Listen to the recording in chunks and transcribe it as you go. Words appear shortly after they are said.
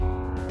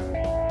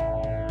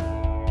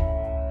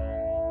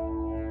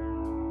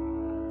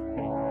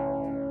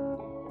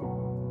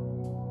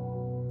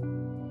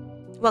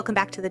Welcome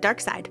back to the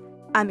Dark Side.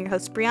 I'm your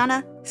host,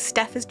 Brianna.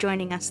 Steph is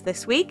joining us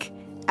this week,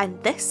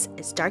 and this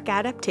is Dark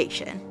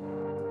Adaptation.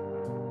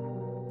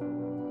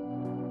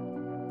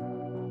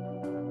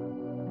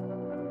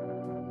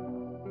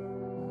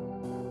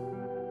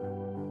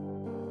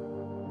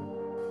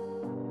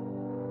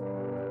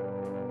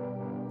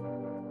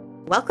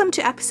 Welcome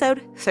to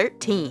episode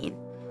 13.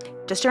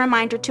 Just a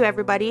reminder to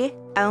everybody,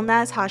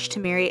 Elnaz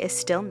Hajtamiri is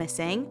still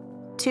missing.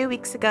 2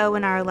 weeks ago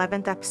in our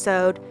 11th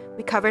episode,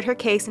 we covered her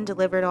case and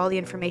delivered all the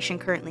information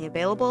currently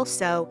available,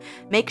 so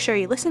make sure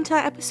you listen to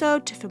that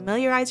episode to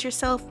familiarize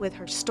yourself with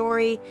her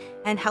story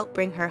and help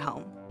bring her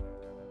home.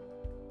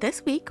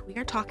 This week, we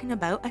are talking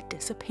about a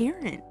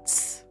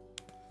disappearance.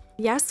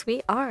 Yes,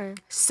 we are.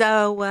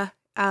 So,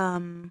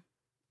 Dyson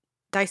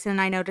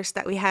and I noticed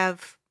that we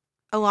have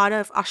a lot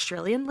of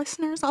Australian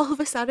listeners all of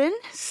a sudden,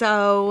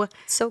 so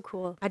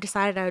Cool. I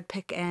decided I would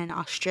pick an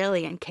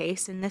Australian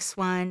case, and this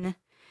one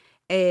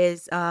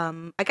is,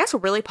 I guess,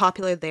 really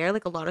popular there.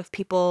 Like, a lot of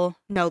people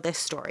know this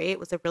story. It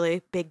was a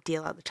really big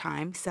deal at the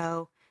time,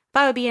 so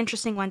that would be an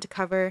interesting one to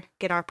cover,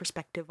 get our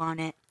perspective on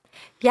it.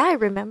 Yeah, I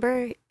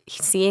remember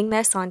seeing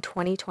this on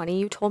 2020.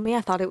 You told me.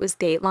 I thought it was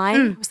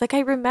Dateline. I was like, I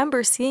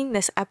remember seeing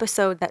this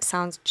episode that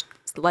sounds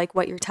just like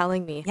what you're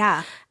telling me.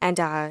 Yeah. And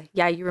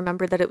yeah, you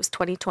remember that it was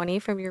 2020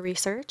 from your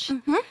research.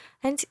 Mm-hmm.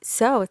 And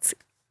so it's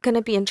going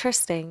to be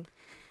interesting.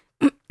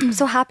 I'm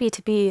so happy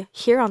to be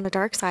here on the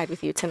dark side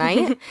with you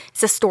tonight.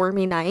 It's a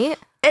stormy night.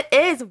 It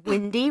is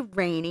windy,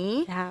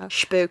 rainy,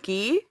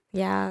 spooky.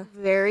 Yeah.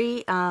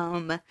 Very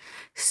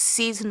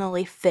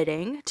seasonally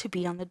fitting to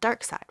be on the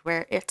dark side,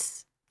 where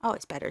it's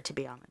always better to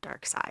be on the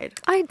dark side.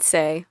 I'd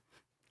say.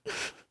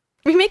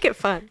 We make it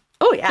fun.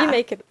 Oh, yeah.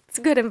 It's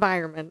a good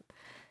environment.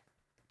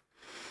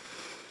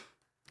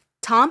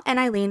 Tom and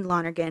Eileen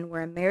Lonergan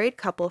were a married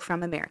couple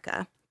from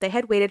America. They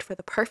had waited for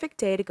the perfect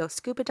day to go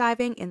scuba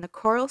diving in the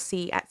Coral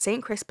Sea at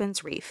St.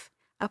 Crispin's Reef,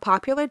 a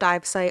popular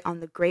dive site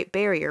on the Great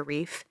Barrier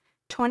Reef,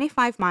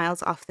 25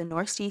 miles off the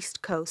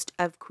northeast coast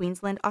of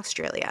Queensland,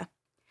 Australia.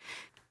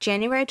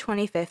 January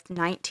 25th,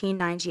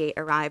 1998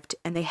 arrived,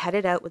 and they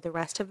headed out with the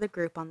rest of the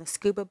group on the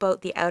scuba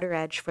boat The Outer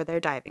Edge for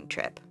their diving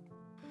trip.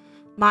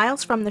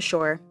 Miles from the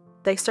shore,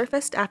 they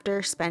surfaced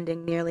after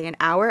spending nearly an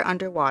hour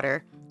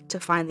underwater to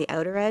find the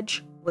Outer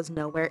Edge was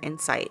nowhere in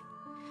sight.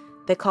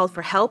 They called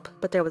for help,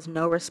 but there was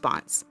no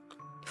response.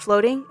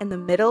 Floating in the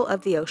middle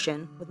of the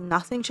ocean, with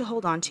nothing to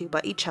hold on to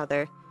but each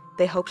other,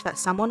 they hoped that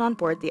someone on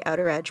board the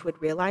Outer Edge would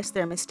realize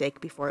their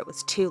mistake before it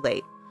was too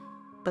late.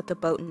 But the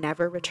boat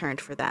never returned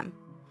for them.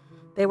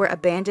 They were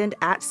abandoned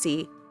at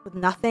sea, with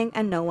nothing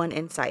and no one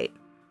in sight.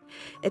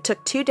 It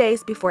took 2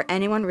 days before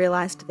anyone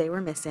realized they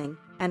were missing,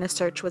 and a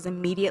search was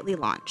immediately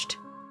launched.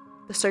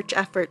 The search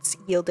efforts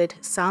yielded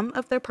some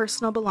of their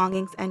personal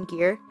belongings and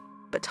gear,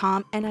 but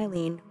Tom and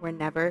Eileen were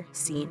never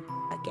seen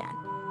again.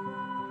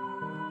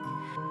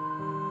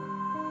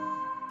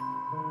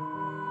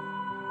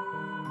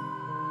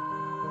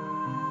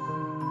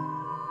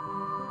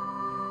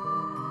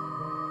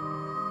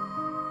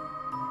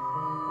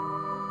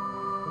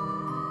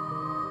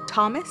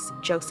 Thomas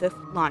Joseph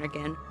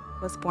Lonergan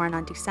was born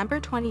on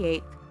December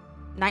 28,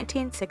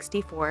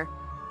 1964,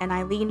 and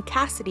Eileen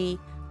Cassidy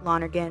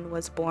Lonergan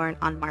was born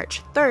on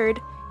March 3,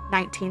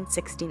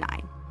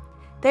 1969.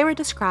 They were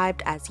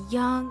described as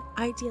young,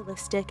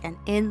 idealistic, and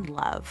in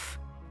love.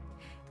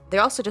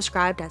 They're also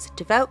described as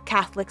devout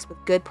Catholics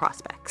with good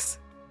prospects.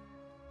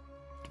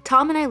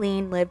 Tom and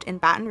Eileen lived in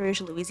Baton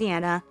Rouge,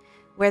 Louisiana,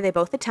 where they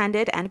both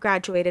attended and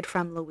graduated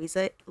from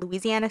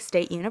Louisiana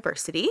State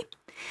University.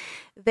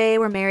 They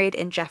were married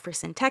in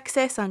Jefferson,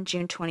 Texas on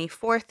June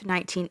 24th,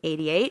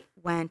 1988,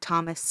 when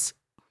Thomas,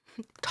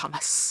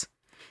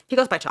 he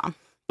goes by Tom,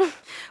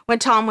 when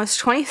Tom was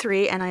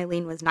 23 and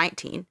Eileen was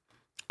 19.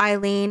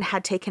 Eileen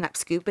had taken up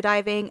scuba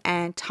diving,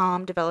 and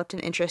Tom developed an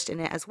interest in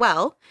it as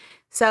well.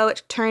 So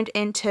it turned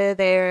into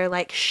their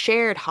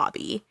shared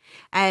hobby,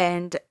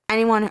 and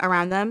anyone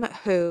around them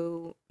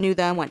who knew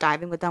them, went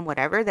diving with them,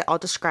 whatever, they all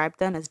described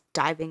them as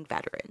diving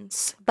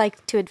veterans.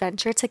 Like to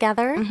adventure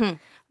together?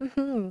 Mm-hmm.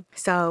 Mm-hmm.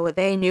 So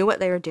they knew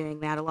what they were doing.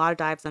 They had a lot of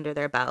dives under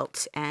their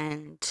belt,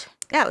 and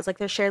yeah, it was like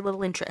their shared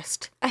little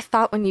interest. I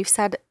thought when you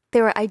said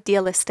they were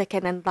idealistic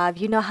and in love,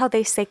 you know how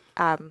they say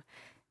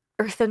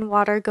earth and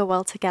water go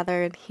well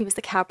together, and he was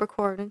a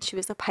Capricorn and she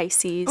was a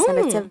Pisces, and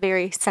it's a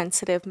very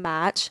sensitive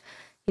match.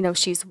 You know,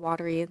 she's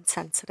watery and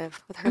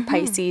sensitive with her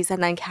Pisces,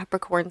 and then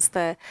Capricorn's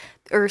the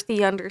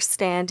earthy,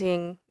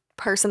 understanding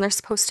person. They're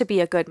supposed to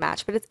be a good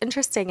match, but it's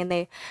interesting.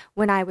 And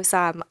when I was,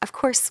 of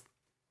course,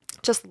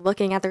 just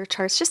looking at their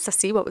charts just to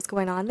see what was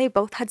going on, they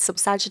both had some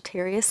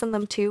Sagittarius in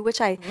them too,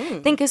 which I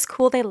think is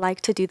cool. They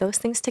like to do those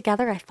things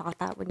together. I thought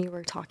that when you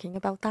were talking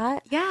about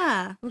that.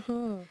 Yeah.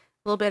 Mm-hmm.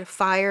 A little bit of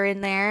fire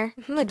in there,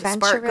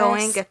 adventurous. Spark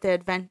going, get the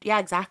advent. Yeah,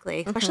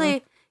 exactly. Especially,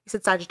 you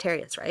said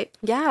Sagittarius, right?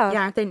 Yeah.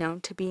 Yeah, aren't they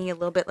known to being a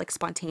little bit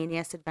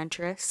spontaneous,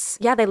 adventurous?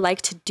 Yeah, they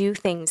like to do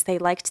things. They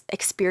like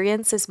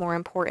experience is more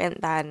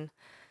important than,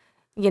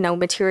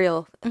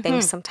 material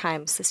things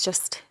sometimes. It's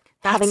just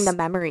having the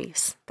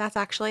memories. That's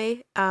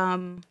actually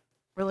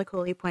really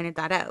cool you pointed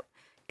that out.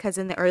 because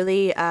in the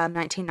early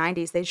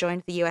 1990s, they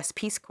joined the U.S.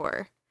 Peace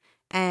Corps,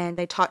 and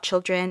they taught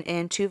children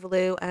in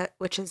Tuvalu,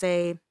 which is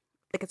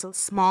it's a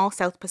small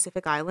South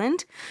Pacific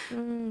island.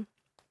 Mm.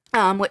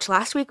 Which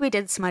last week we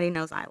did Smutty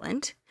Nose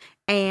Island,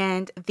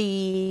 and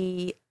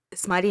the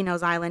Smutty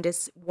Nose Island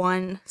is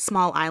one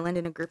small island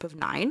in a group of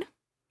 9.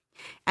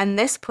 And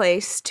this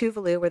place,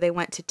 Tuvalu, where they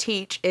went to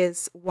teach,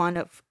 is one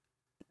of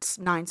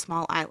 9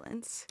 small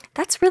islands.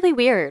 That's really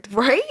weird.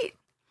 Right?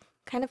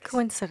 Kind of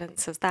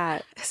coincidence is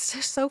that? It's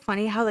just so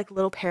funny how like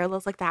little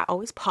parallels like that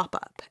always pop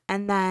up.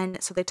 And then,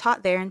 so they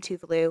taught there in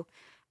Tuvalu,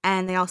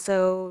 and they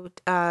also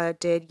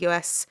did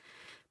U.S.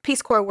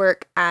 Peace Corps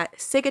work at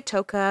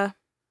Sigatoka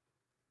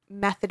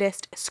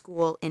Methodist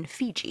School in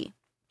Fiji.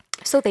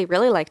 So they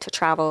really like to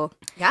travel.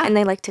 Yeah. And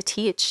they like to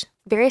teach.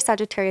 Very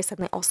Sagittarius, and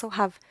they also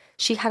have,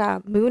 she had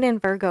a moon in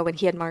Virgo and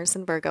he had Mars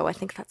in Virgo. I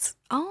think that's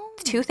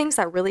 2 things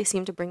that really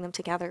seem to bring them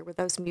together were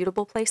those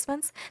mutable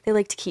placements. They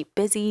like to keep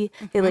busy.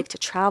 Mm-hmm. They like to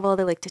travel.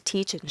 They like to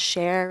teach and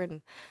share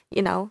and,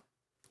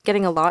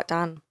 getting a lot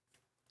done.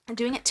 And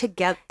doing it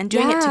together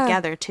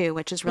together too,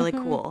 which is really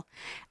cool.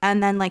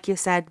 And then, like you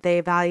said,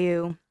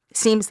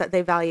 seems that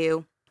they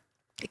value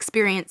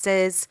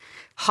experiences,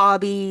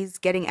 hobbies,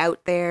 getting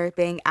out there,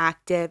 being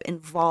active,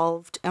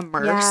 involved,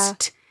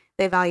 immersed. Yeah.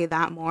 They value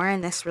that more,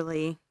 and this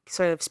really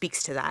sort of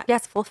speaks to that. Yeah,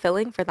 it's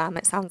fulfilling for them,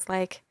 it sounds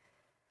like.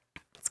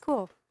 It's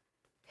cool.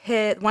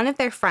 One of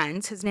their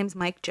friends, his name's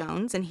Mike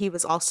Jones, and he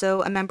was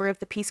also a member of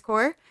the Peace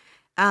Corps.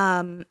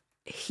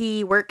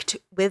 He worked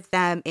with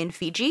them in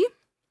Fiji,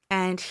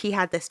 and he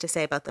had this to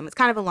say about them. It's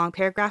kind of a long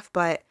paragraph,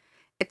 but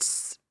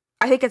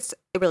I think it's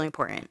really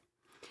important.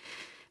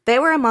 They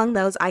were among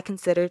those I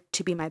considered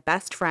to be my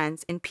best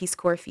friends in Peace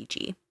Corps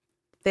Fiji.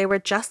 They were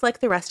just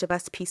like the rest of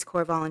us Peace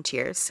Corps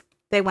volunteers.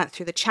 They went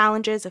through the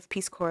challenges of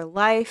Peace Corps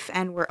life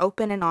and were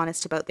open and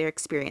honest about their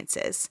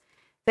experiences.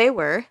 They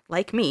were,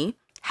 like me,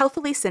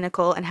 healthily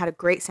cynical and had a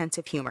great sense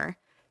of humor.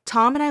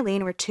 Tom and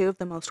Eileen were 2 of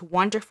the most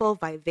wonderful,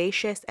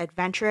 vivacious,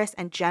 adventurous,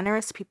 and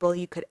generous people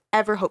you could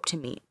ever hope to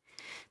meet.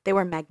 They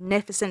were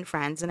magnificent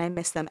friends, and I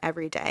miss them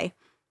every day.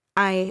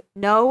 I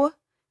know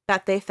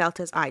that they felt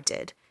as I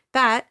did,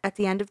 that at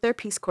the end of their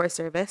Peace Corps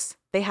service,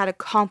 they had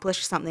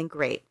accomplished something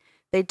great.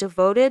 They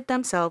devoted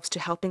themselves to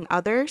helping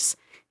others,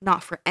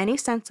 not for any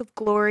sense of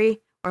glory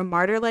or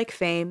martyr-like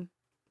fame,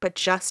 but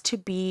just to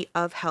be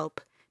of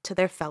help to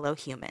their fellow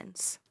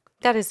humans.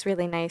 That is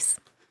really nice.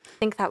 I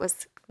think that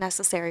was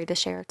necessary to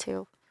share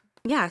too.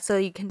 Yeah, so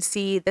you can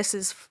see this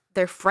is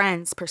their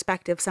friend's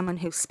perspective, someone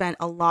who spent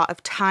a lot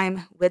of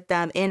time with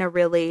them in a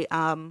really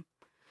important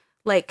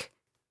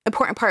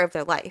part of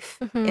their life,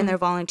 in their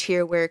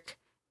volunteer work,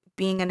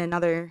 being in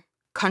another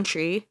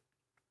country,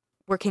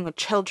 working with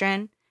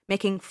children,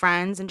 making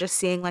friends, and just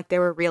seeing like they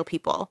were real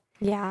people.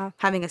 Yeah.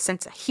 Having a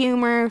sense of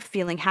humor,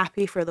 feeling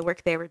happy for the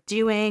work they were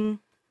doing,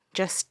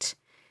 just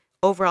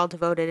overall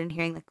devoted, and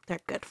hearing that they're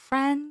good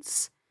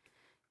friends,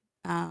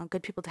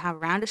 good people to have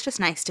around. It's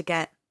just nice to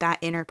get that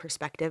inner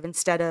perspective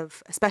instead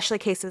of, especially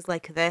cases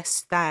like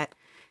this that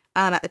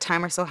at the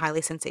time are so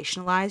highly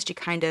sensationalized, you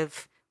kind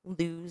of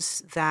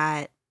lose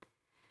that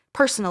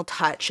personal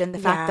touch and the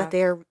fact that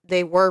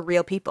they were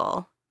real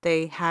people.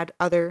 They had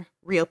other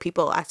real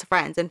people as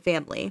friends and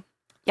family.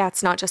 Yeah,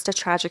 it's not just a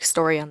tragic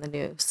story on the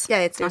news. Yeah,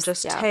 it's not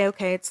just, hey,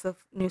 okay, it's the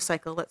news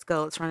cycle, let's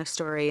go, let's run a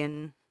story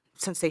and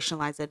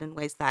sensationalize it in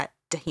ways that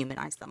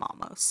dehumanize them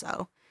almost.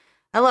 So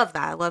I love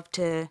that.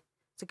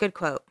 It's a good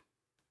quote.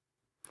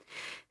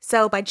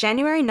 So by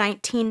January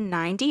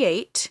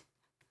 1998,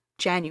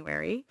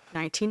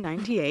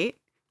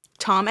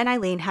 Tom and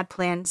Eileen had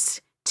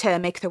plans to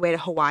make their way to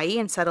Hawaii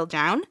and settle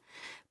down,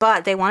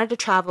 but they wanted to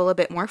travel a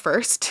bit more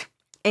first.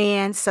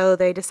 And so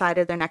they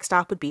decided their next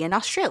stop would be in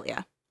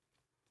Australia.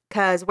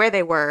 Because where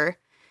they were,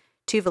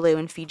 Tuvalu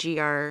and Fiji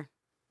are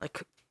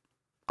like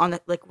on the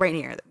right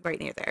near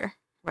there,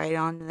 right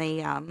on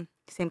the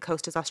same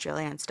coast as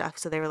Australia and stuff.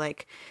 So they were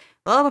like,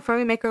 well, before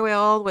we make our way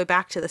all the way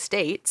back to the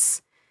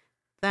States,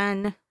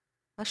 then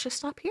let's just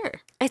stop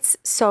here. It's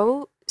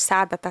so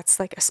sad that that's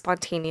like a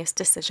spontaneous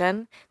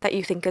decision that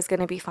you think is going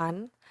to be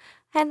fun,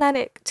 and then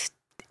it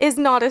is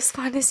not as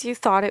fun as you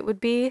thought it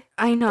would be.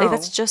 I know. Like,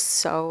 that's just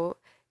so,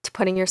 to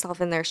putting yourself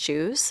in their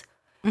shoes.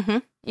 Mm-hmm.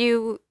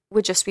 You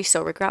would just be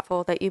so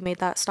regretful that you made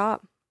that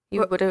stop.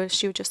 You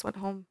just went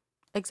home.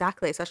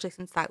 Exactly, especially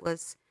since that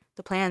was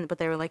the plan. But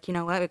they were like, you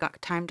know what, we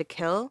got time to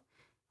kill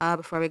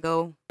before we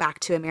go back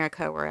to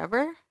America or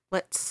wherever.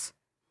 Let's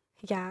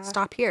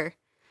stop here.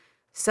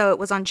 So it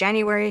was on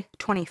January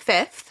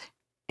 25th,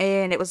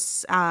 and it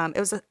was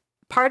a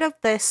part of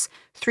this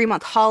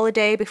 3-month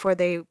holiday before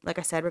they, like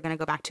I said, were going to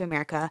go back to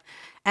America.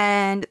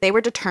 And they were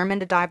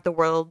determined to dive the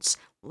world's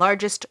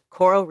largest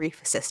coral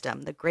reef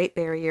system, the Great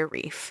Barrier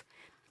Reef.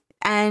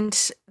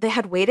 And they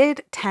had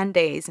waited 10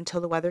 days until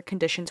the weather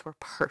conditions were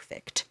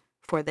perfect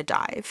for the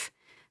dive.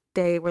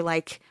 They were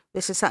like,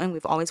 this is something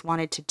we've always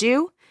wanted to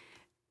do.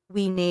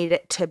 We need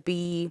it to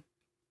be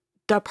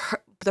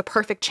the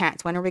perfect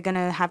chance. When are we going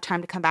to have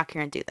time to come back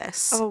here and do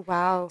this? Oh,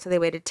 wow. So they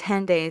waited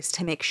 10 days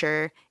to make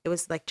sure it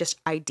was like just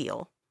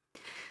ideal.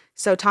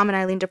 So Tom and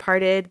Eileen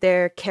departed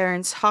their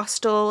Cairns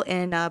hostel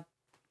in a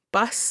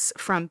bus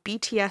from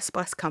BTS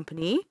Bus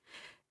Company.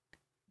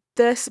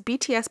 This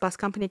BTS Bus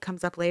Company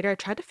comes up later. I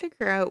tried to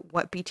figure out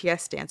what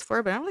BTS stands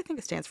for, but I don't really think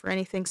it stands for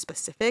anything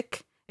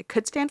specific. It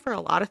could stand for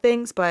a lot of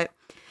things, but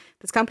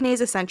this company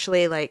is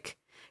essentially like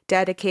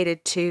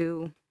dedicated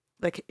to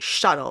like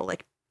shuttle,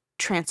 like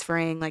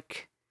transferring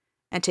like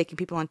and taking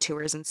people on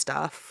tours and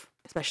stuff,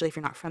 especially if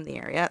you're not from the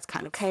area. It's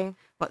kind of Okay.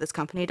 what this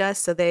company does.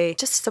 So they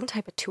Just some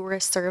type of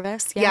tourist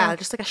service. yeah,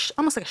 just like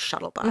almost like a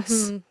shuttle bus.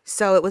 Mm-hmm.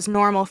 So it was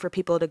normal for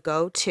people to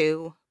go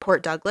to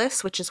Port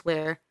Douglas, which is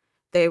where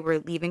they were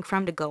leaving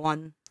from to go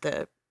on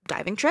the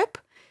diving trip.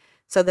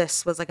 So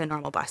this was like a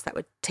normal bus that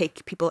would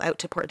take people out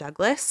to Port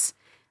Douglas,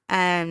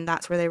 and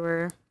that's where they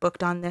were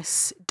booked on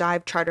this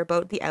dive charter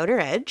boat, the Outer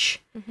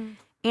Edge. Mm-hmm.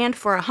 And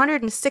for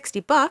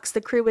 $160,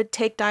 the crew would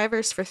take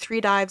divers for 3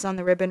 dives on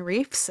the Ribbon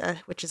Reefs,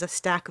 which is a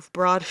stack of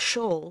broad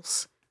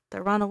shoals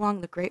that run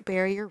along the Great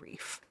Barrier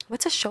Reef.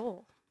 What's a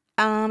shoal?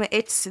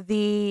 It's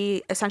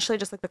essentially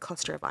just like the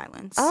cluster of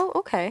islands. Oh,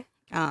 okay.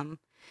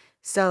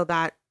 So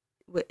that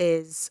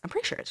is, I'm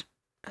pretty sure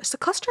it's a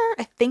cluster,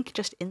 I think,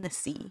 just in the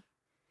sea.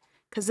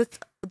 Because it's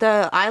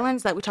the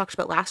islands that we talked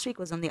about last week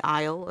was on the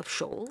Isle of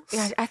Shoals.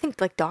 Yeah, I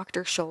think like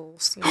Dr.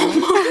 Shoals. You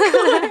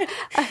know?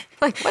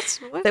 Like what?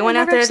 They went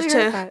I've out there never actually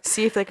heard to that.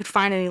 see if they could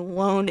find any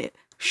lone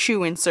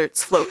shoe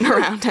inserts floating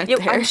around out Yeah,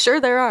 there. I'm sure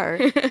there are.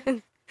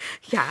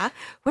 Yeah.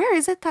 Where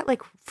is it that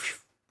like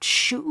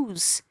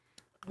shoes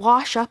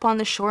wash up on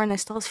the shore and they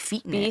still have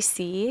feet in it?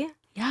 BC.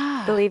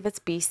 Yeah. I believe it's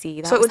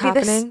BC. That So it was would be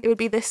happening. it would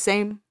be this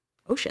same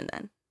ocean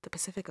then, the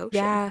Pacific Ocean.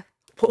 Yeah.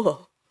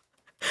 Whoa.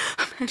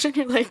 Imagine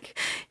you're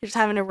just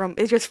having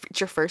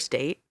it's your first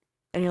date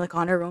and you're like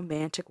on a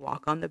romantic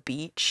walk on the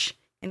beach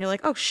and you're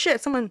like, oh shit,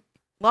 someone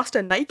lost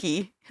a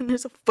Nike and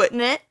there's a foot in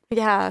it.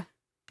 Yeah.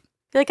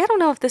 You're like, I don't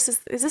know if this is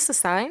this a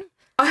sign?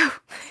 Oh.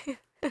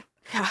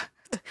 Yeah.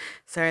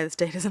 Sorry, this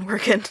date isn't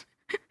working.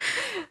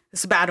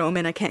 It's a bad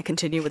omen. I can't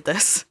continue with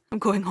this. I'm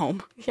going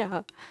home.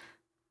 Yeah.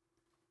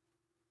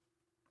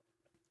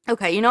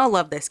 Okay, I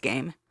love this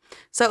game.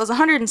 So it was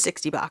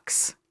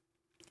 $160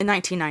 in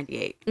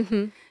 1998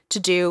 Mm-hmm. to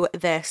do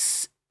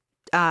this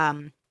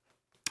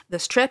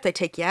this trip. They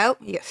take you out.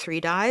 You get 3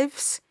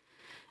 dives.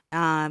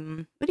 What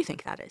do you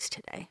think that is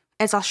today?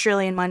 It's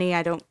Australian money.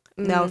 I don't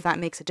know if that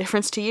makes a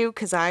difference to you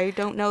because I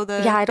don't know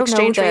the I don't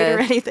exchange know rate or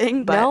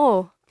anything. But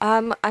No.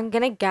 I'm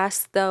gonna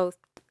guess though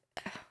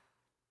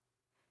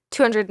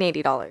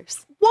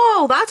 $280.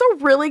 whoa, that's a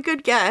really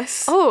good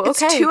guess. Oh,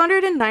 okay. It's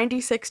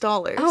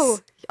 $296. Oh,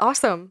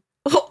 awesome.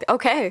 Oh,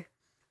 Okay.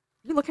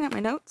 you looking at my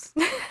notes?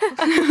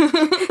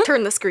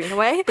 Turn the screen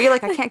away. But you're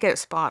like, I can't get it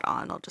spot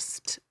on. I'll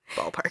just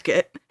ballpark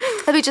it.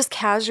 Let me just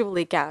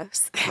casually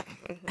guess.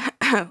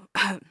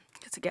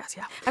 It's a guess,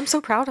 yeah. I'm so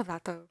proud of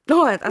that though.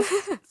 No,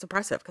 that's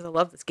impressive because I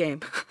love this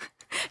game.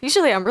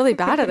 Usually I'm really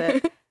bad at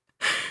it.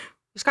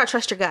 You just gotta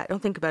trust your gut.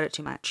 Don't think about it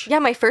too much. Yeah,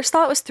 my first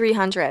thought was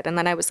 300 and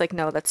then I was like,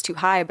 no, that's too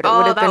high, but it Oh,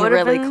 would have that been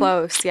would've really been-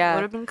 close. Would Yeah.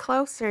 have been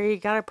closer. You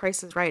gotta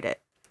prices right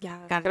it. Yeah.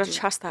 Gotta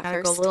Trust that gotta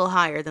first. go a little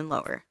higher than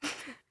lower.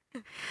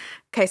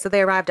 Okay, so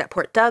they arrived at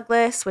Port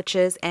Douglas, which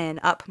is an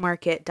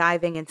upmarket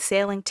diving and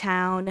sailing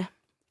town,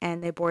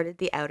 and they boarded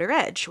the Outer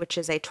Edge, which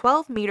is a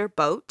 12-meter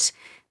boat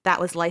that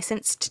was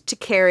licensed to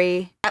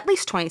carry at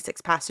least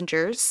 26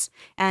 passengers,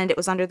 and it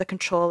was under the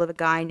control of a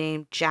guy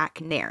named Jack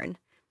Nairn.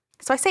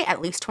 So I say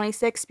at least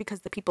 26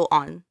 because the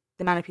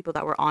amount of people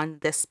that were on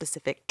this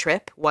specific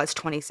trip was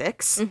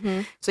 26.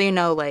 Mm-hmm.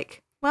 So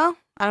well,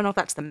 I don't know if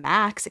that's the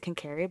max it can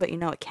carry, but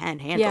it can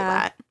handle Yeah.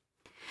 that.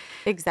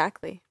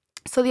 Exactly.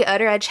 So the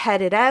Outer Edge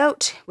headed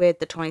out with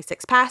the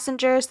 26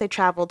 passengers. They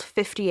traveled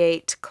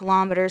 58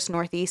 kilometers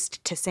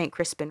northeast to St.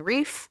 Crispin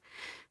Reef.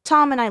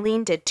 Tom and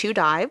Eileen did 2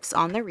 dives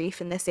on the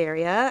reef in this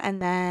area,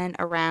 and then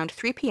around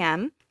 3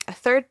 p.m., a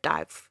third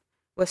dive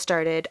was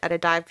started at a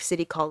dive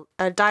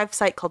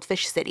site called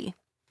Fish City.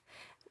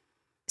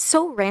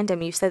 So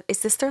random. You said, is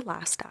this their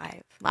last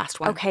dive? Last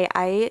one. Okay,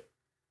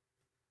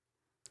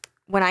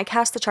 when I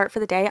cast the chart for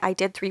the day, I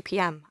did 3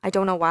 p.m. I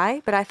don't know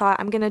why, but I thought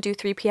I'm going to do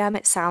 3 p.m.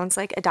 It sounds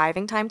like a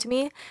diving time to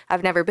me.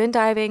 I've never been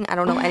diving. I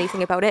don't know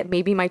anything about it.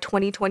 Maybe my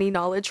 2020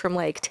 knowledge from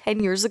like 10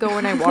 years ago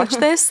when I watched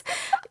this,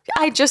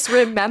 I just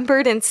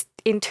remembered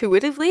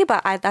intuitively,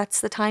 but that's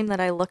the time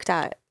that I looked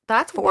at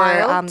That's for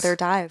wild. their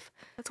dive.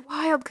 That's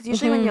wild because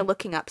usually when you're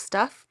looking up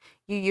stuff,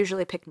 you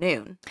usually pick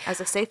noon as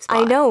a safe spot.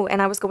 I know,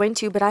 and I was going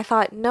to, but I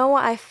thought, no,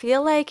 I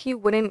feel like you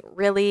wouldn't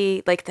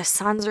really, like the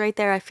sun's right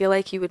there. I feel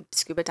like you would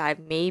scuba dive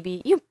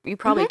maybe. You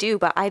probably do,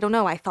 but I don't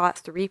know. I thought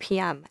 3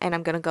 p.m. and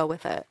I'm going to go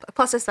with it.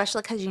 Plus,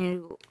 especially because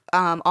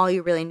all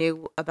you really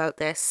knew about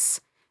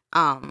this,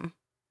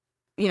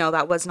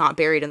 that was not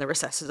buried in the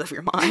recesses of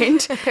your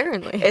mind,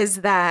 Apparently.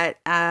 is that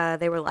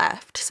they were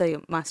left. So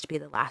it must be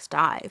the last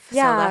dive.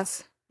 Yeah. So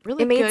that's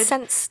really It made good.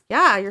 sense.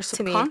 Yeah, your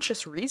to me.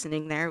 subconscious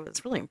reasoning there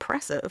was really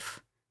impressive.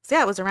 So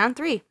yeah, it was around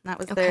 3. That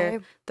was Okay.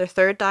 their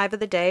third dive of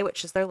the day,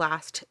 which is their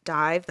last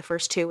dive. The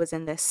first 2 was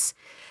in this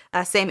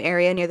same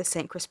area near the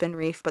St. Crispin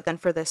Reef. But then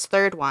for this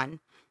third one,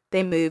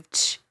 they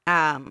moved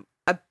a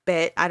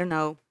bit. I don't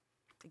know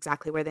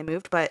exactly where they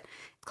moved, but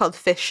it's called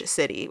Fish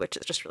City, which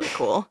is just really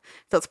cool.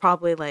 So it's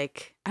probably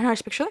like, I don't know, I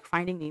just picture like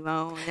Finding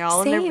Nemo, and they're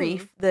all in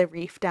Same. the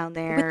reef down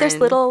there. With there's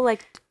and little,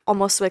 like,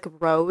 almost like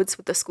roads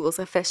with the schools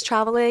of fish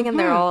traveling, and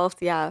they're all,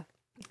 yeah.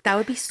 That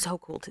would be so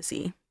cool to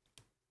see.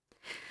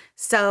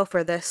 So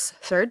for this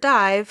third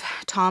dive,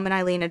 Tom and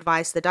Eileen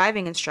advised the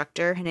diving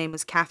instructor, her name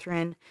was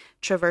Catherine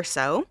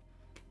Traverso.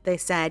 They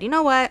said, you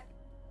know what?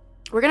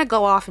 We're going to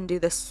go off and do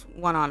this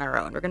one on our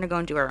own. We're going to go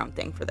and do our own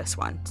thing for this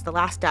one. It's the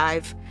last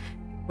dive.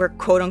 We're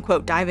quote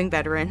unquote diving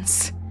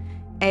veterans.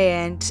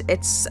 And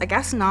it's, I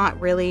guess, not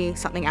really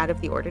something out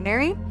of the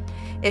ordinary.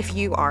 If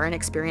you are an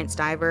experienced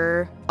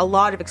diver, a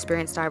lot of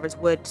experienced divers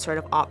would sort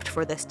of opt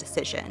for this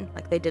decision.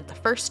 Like they did the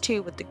first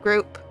two with the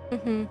group.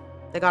 Mm-hmm.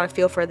 They got a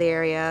feel for the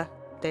area.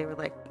 They were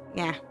like,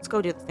 yeah, let's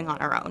go do the thing on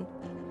our own.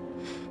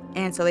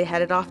 And so they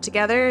headed off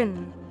together,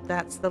 and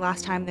that's the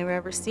last time they were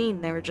ever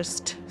seen. They were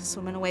just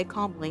swimming away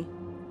calmly.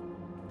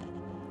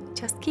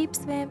 Just keep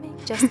swimming.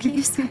 Just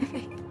keep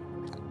swimming.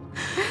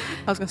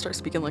 I was going to start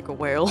speaking like a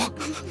whale.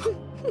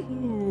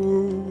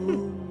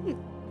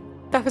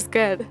 That was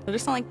good. They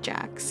just sound like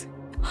Jax.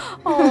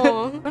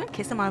 Oh, I'm going to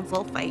kiss him on his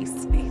little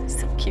face. he's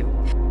so cute.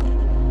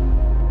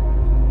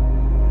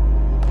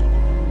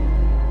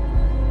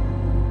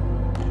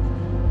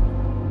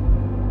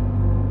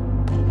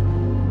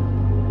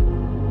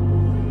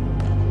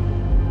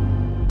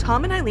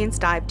 Tom and Eileen's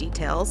dive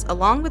details,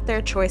 along with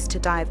their choice to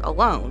dive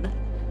alone,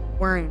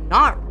 were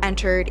not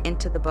entered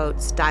into the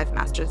boat's dive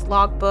master's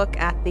logbook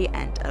at the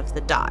end of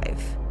the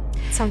dive.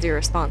 Sounds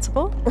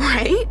irresponsible.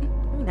 Right?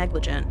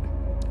 Negligent.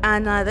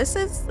 And this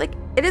is, like,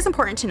 it is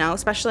important to know,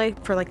 especially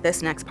for, like,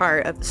 this next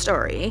part of the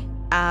story.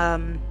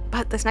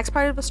 But this next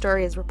part of the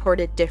story is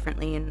reported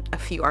differently in a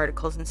few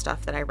articles and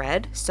stuff that I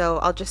read. So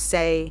I'll just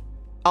say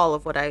all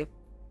of what I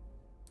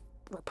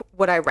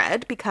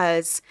read,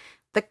 because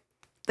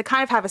they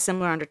kind of have a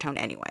similar undertone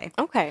anyway.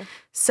 Okay.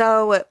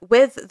 So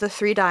with the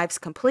 3 dives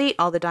complete,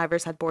 all the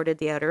divers had boarded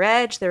the outer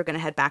edge. They were going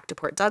to head back to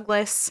Port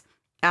Douglas.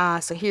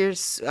 So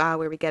here's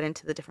where we get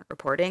into the different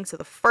reporting. So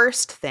the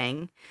first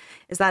thing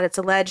is that it's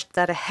alleged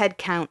that a head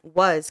count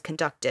was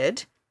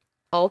conducted.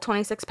 All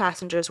 26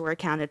 passengers were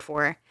accounted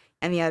for,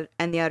 and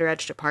the outer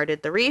edge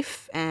departed the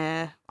reef,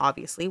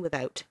 obviously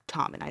without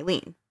Tom and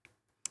Eileen.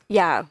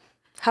 Yeah.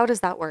 How does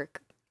that work?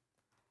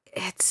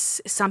 It's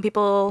some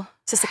people.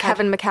 It's just a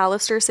Kevin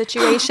McAllister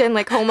situation,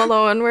 like Home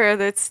Alone, where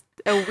it's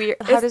a weird.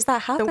 How does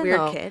that happen? The weird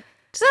though? kid.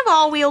 Does it have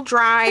all-wheel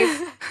drive?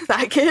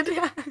 That kid.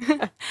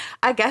 Yeah.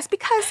 I guess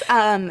because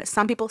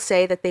some people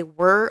say that they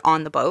were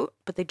on the boat,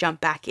 but they jumped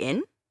back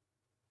in,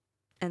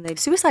 and they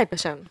Suicide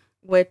mission.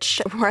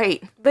 which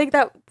right. Like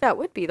that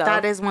would be though.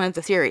 That is one of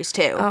the theories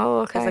too. Oh,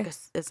 okay.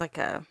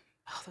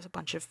 There's a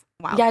bunch of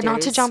wild yeah, theories.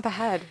 not to jump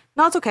ahead.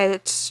 No, it's okay.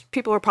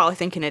 People were probably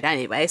thinking it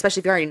anyway, especially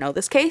if you already know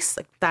this case.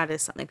 Like, that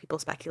is something people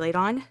speculate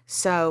on.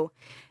 So,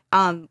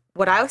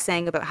 what I was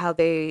saying about how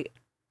they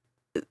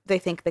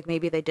think that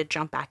maybe they did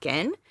jump back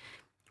in,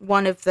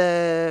 one of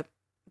the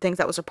things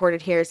that was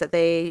reported here is that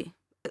they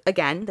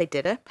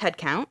did a head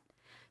count.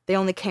 They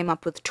only came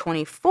up with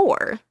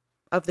 24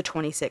 of the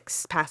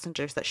 26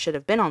 passengers that should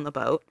have been on the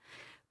boat.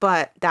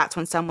 But that's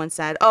when someone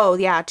said, oh,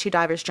 yeah, 2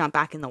 divers jumped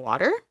back in the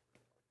water.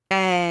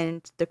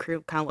 And the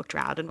crew kind of looked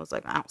around and was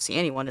like, I don't see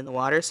anyone in the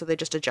water. So they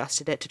just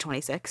adjusted it to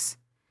 26.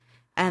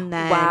 And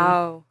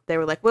then they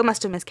were like, we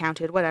must have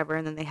miscounted, whatever.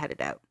 And then they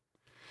headed out.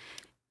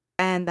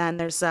 And then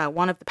there's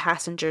one of the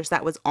passengers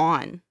that was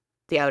on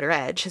the outer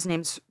edge. His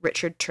name's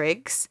Richard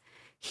Triggs.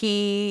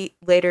 He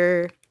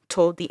later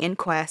told the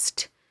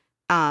inquest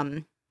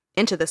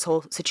into this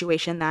whole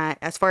situation that,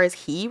 as far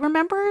as he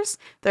remembers,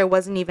 there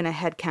wasn't even a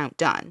head count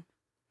done.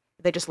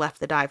 They just left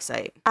the dive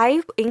site.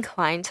 I'm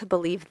inclined to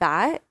believe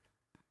that.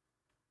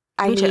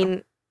 Me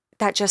too.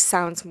 That just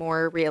sounds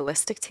more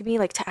realistic to me.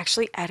 Like, to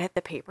actually edit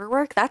the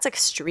paperwork, that's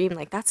extreme.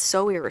 Like, that's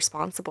so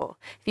irresponsible.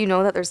 If you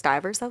know that there's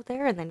divers out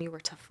there and then you were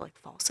to, like,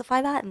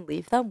 falsify that and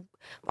leave them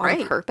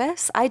on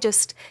purpose,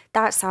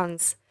 that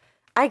sounds,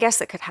 I guess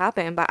it could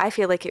happen, but I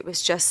feel like it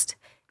was just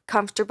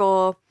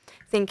comfortable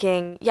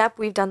thinking, yep,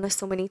 we've done this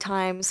so many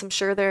times. I'm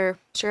sure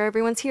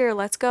everyone's here.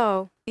 Let's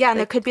go. Yeah, and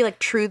there could be, like,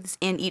 truths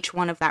in each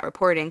one of that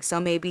reporting.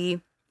 So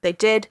maybe they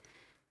did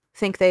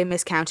think they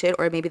miscounted,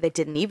 or maybe they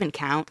didn't even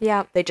count.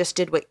 Yeah. They just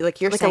did what,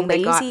 like you're like saying, a they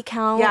lazy got,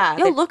 count. Yeah.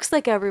 It looks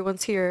like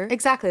everyone's here.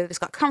 Exactly. They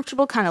just got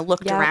comfortable, kind of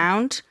looked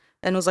around,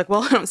 and was like,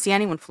 well, I don't see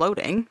anyone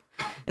floating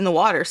in the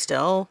water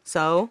still,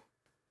 so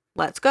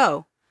let's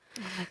go.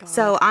 Oh my God.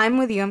 So I'm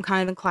with you. I'm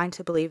kind of inclined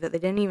to believe that they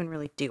didn't even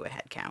really do a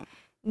head count.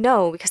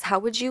 No, because how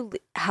would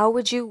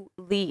you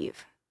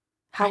leave?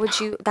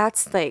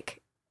 That's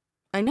like,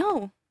 I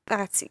know.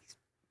 that's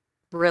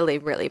really,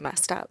 really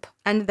messed up.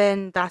 And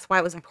then that's why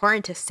it was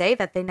important to say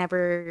that they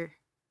never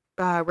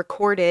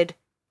recorded.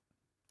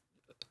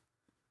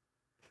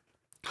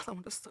 Oh, that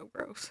one is so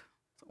gross.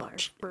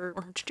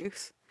 Orange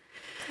juice.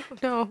 Oh,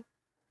 no.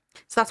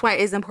 So that's why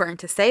it is important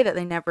to say that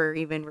they never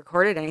even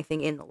recorded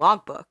anything in the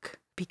logbook.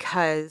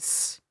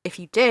 Because if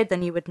you did,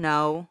 then you would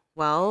know,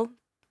 well,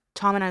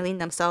 Tom and Eileen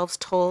themselves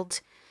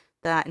told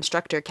the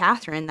instructor,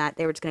 Catherine, that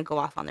they were just going to go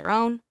off on their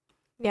own.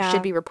 should Yeah.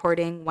 be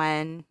reporting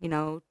when,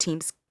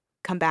 teams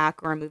come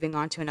back or are moving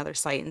on to another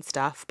site and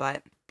stuff.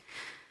 But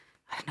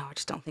I don't know. I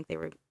just don't think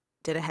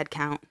did a head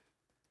count.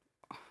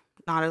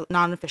 Not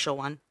an official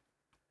one.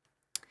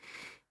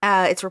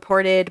 It's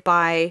reported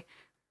by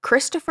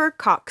Christopher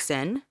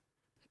Coxon.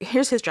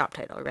 Here's his job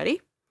title.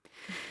 Ready?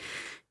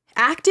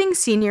 Acting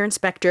Senior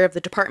Inspector of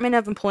the Department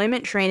of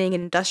Employment, Training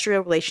and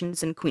Industrial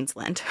Relations in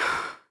Queensland.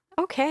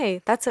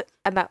 Okay, that's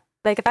about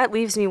like that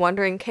leaves me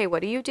wondering. Okay,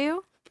 what do you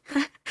do?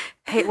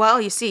 Hey,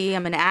 well, you see,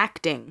 I'm an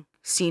acting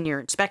Senior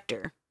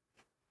Inspector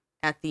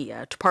at the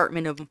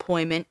Department of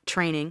Employment,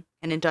 Training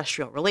and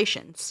Industrial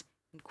Relations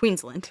in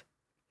Queensland.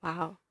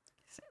 Wow.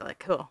 Like,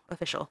 cool,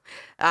 official.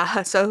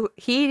 So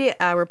he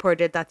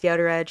reported that the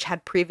Outer Edge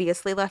had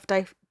previously left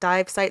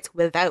dive sites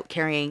without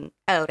carrying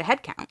out a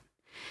head count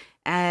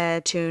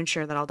to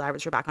ensure that all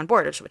divers were back on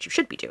board, which is what you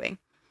should be doing.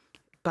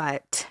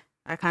 But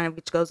that kind of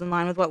which goes in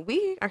line with what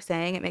we are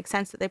saying. It makes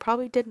sense that they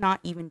probably did not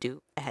even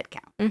do a head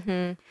count.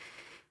 Mm-hmm.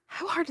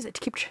 How hard is it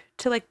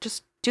to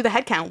just do the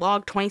head count,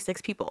 log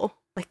 26 people?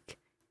 Like,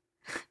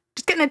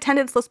 just get an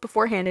attendance list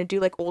beforehand and do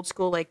like old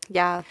school, like,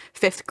 Yeah.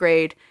 5th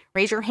grade.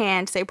 Raise your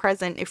hand, say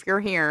present if you're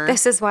here.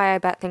 This is why I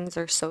bet things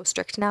are so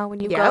strict now. When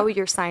you Yep. go,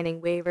 you're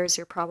signing waivers.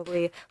 You're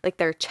probably like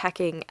they're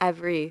checking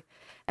every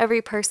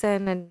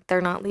person, and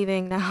they're not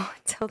leaving now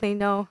until they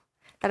know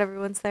that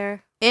everyone's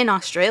there. In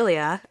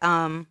Australia,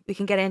 we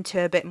can get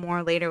into a bit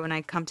more later when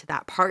I come to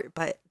that part,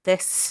 but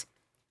this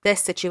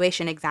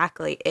situation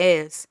exactly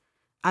is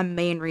a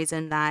main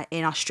reason that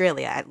in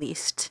Australia, at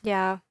least,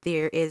 Yeah.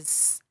 there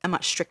is a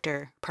much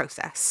stricter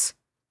process.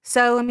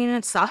 So, I mean,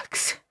 it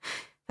sucks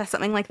that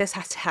something like this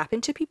has to happen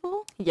to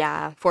people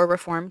Yeah. for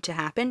reform to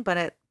happen,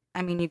 but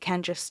you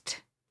can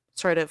just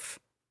sort of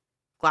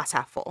glass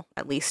half full,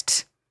 at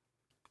least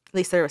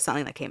there was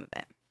something that came of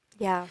it.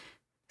 Yeah.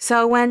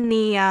 So when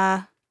the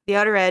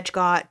Outer Edge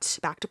got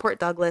back to Port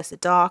Douglas, it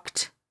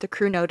docked. The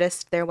crew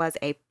noticed there was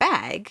a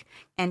bag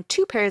and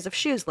 2 pairs of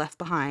shoes left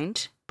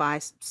behind by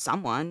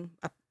someone,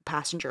 a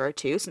passenger or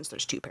two, since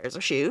there's 2 pairs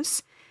of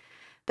shoes.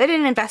 They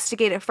didn't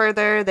investigate it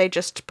further. They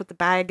just put the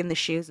bag and the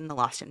shoes in the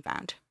lost and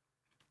found.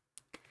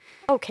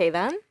 Okay,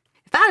 then.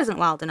 If that isn't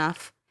wild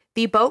enough,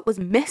 the boat was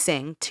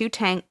missing 2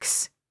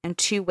 tanks and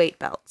 2 weight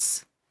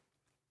belts.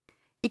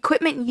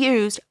 Equipment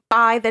used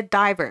by the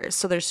divers.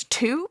 So there's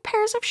 2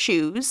 pairs of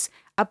shoes,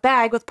 a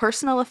bag with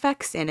personal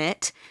effects in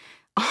it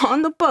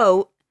on the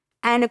boat,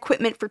 and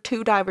equipment for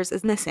 2 divers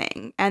is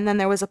missing. And then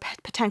there was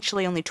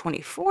potentially only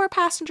 24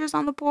 passengers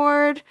on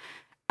board,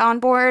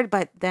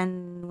 but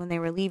then when they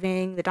were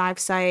leaving the dive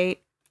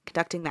site,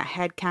 conducting that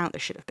head count, there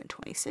should have been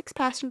 26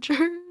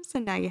 passengers,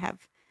 and now you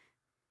have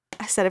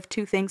a set of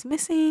 2 things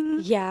missing.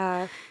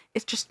 Yeah.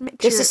 It's just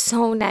This is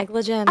so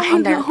negligent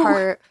on their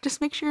part.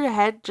 Just make sure your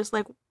head just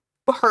like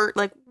hurt.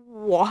 Like,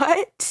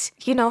 what?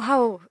 You know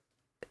how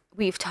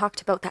we've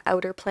talked about the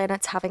outer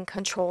planets having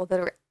control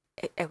that are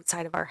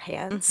outside of our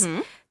hands?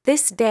 Mm-hmm.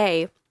 This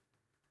day,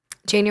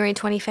 January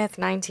 25th,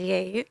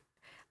 98,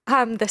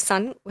 the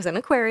sun was in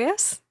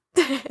Aquarius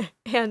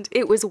and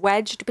it was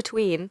wedged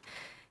between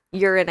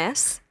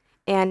Uranus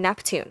and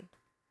Neptune.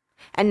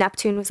 And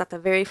Neptune was at the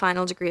very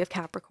final degree of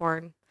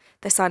Capricorn.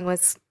 The sun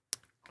was,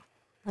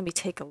 let me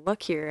take a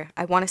look here.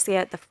 I want to say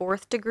at the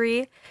 4th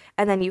degree,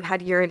 and then you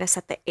had Uranus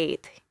at the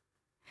 8th.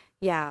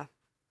 Yeah.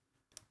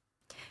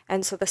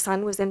 And so the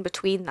sun was in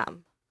between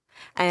them.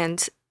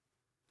 And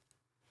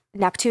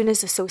Neptune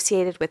is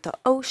associated with the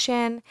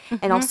ocean,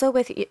 and also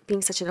with it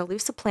being such an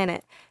elusive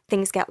planet,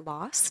 things get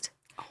lost.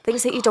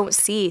 Things that you don't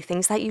see,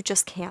 things that you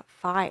just can't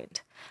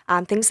find,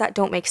 things that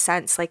don't make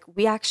sense. Like,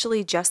 we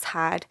actually just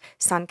had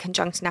Sun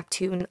conjunct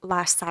Neptune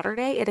last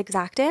Saturday. It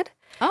exacted.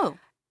 Oh.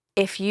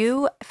 If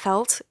you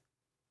felt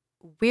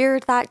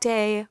weird that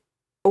day,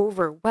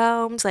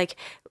 overwhelmed, like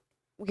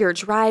you're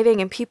driving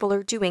and people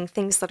are doing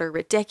things that are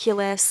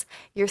ridiculous,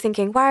 you're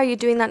thinking, why are you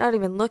doing that? Not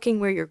even looking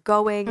where you're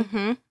going.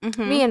 Mm-hmm,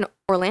 mm-hmm. Me and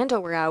Orlando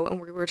were out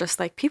and we were just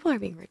like, people are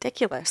being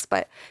ridiculous.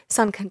 But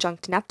Sun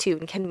conjunct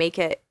Neptune can make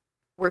it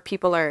where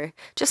people are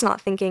just not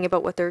thinking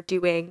about what they're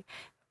doing,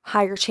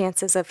 higher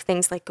chances of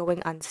things like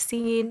going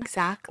unseen.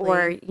 Exactly.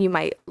 Or you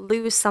might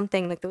lose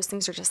something. Like, those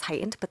things are just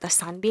heightened. But the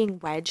sun being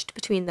wedged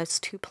between those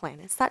 2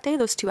 planets that day,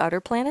 those 2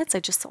 outer planets, I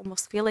just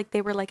almost feel like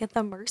they were like at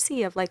the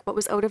mercy of like what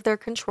was out of their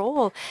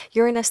control.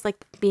 Uranus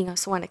like being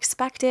so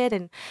unexpected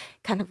and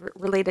kind of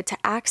related to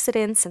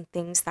accidents and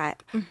things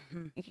that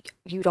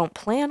you don't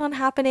plan on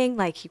happening.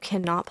 Like, you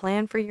cannot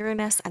plan for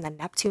Uranus. And then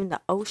Neptune,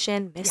 the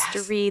ocean,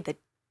 mystery, the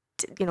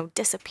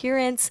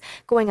disappearance,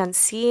 going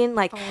unseen,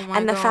 like,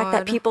 and the fact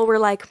that people were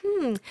like,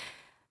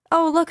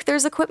 oh, look,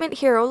 there's equipment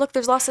here. Oh, look,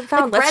 there's lost and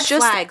found. Like, let's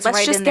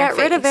just get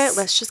rid of it.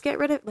 Let's just get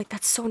rid of it. Like,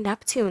 that's so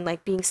Neptune,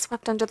 like being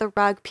swept under the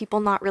rug, people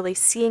not really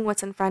seeing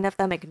what's in front of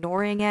them,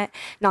 ignoring it,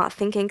 not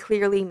thinking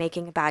clearly,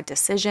 making bad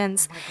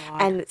decisions,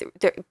 and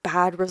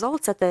bad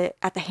results at the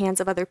hands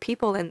of other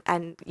people.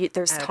 And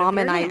there's Tom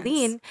and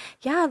Eileen.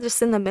 Yeah,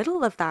 just in the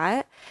middle of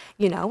that,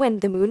 and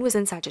the moon was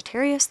in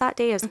Sagittarius that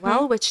day as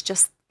well, which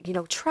just,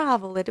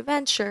 travel,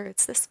 adventure.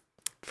 It's this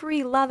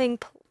free loving,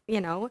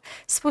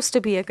 supposed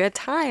to be a good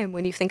time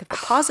when you think of the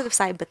positive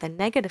side, but the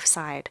negative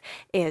side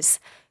is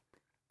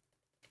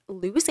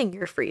losing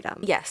your freedom.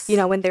 Yes.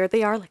 When there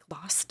they are, like,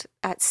 lost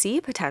at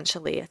sea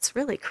potentially. It's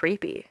really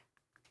creepy.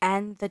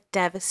 And the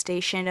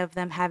devastation of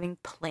them having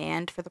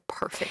planned for the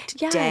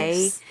perfect Yes.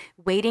 day,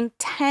 waiting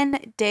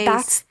 10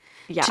 days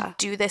Yeah. to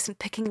do this and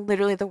picking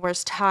literally the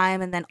worst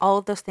time, and then all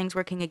of those things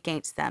working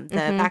against them. The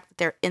fact that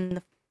they're in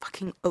the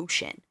fucking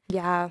ocean.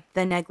 Yeah.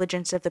 The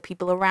negligence of the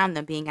people around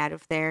them being out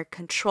of their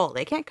control.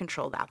 They can't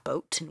control that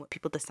boat and what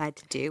people decide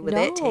to do with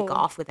it, take No.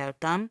 off without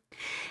them.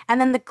 And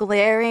then the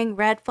glaring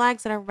red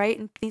flags that are right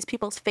in these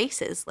people's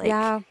faces. Like,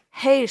 Yeah.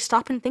 hey,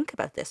 stop and think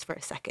about this for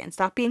a second.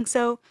 Stop being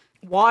so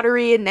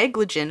watery and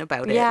negligent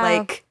about it. Yeah.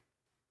 Like,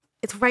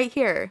 it's right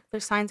here.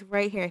 There's signs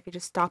right here if you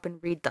just stop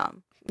and read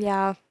them.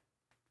 Yeah.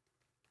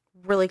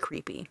 Really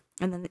creepy.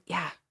 And then,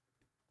 yeah,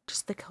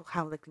 just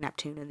how like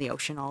Neptune and the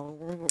ocean all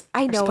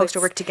I are know supposed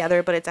to work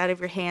together, but it's out of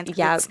your hands. 'Cause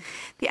Yeah. it's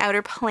the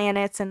outer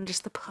planets and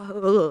just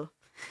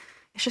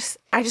it's just,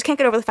 I just can't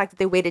get over the fact that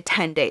they waited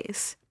 10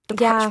 days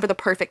Yeah. for the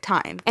perfect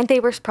time. And they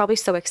were probably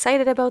so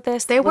excited about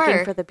this. They looking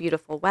were. for the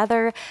beautiful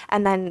weather,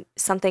 and then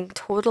something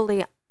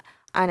totally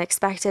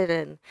unexpected,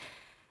 and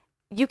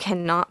you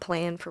cannot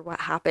plan for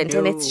what happened.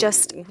 And it's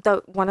just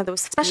one of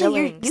those Especially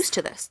you're feelings. used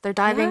to this. They're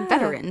diving Yeah.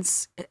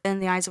 veterans in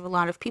the eyes of a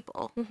lot of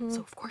people. Mhm.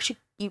 So of course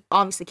you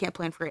obviously can't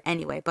plan for it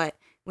anyway, but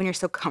when you're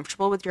so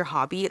comfortable with your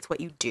hobby, it's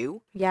what you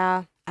do.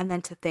 Yeah. And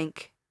then to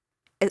think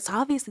it's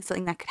obviously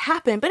something that could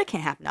happen, but it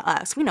can't happen to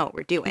us. We know what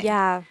we're doing.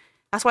 Yeah.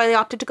 That's why they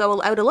opted to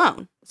go out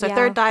alone. So Yeah.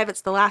 third dive,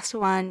 it's the last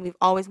one. We've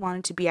always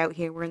wanted to be out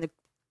here. We're in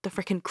the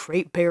freaking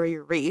Great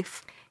Barrier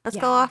Reef. Let's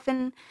go Yeah. off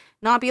and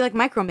not be like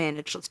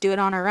micromanaged. Let's do it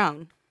on our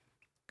own.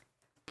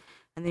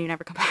 And then you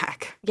never come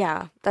back.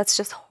 Yeah. That's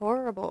just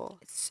horrible.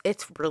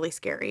 It's really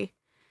scary.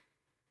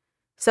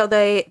 So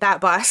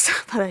that bus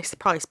that I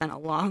probably spent a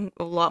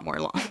lot more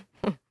long.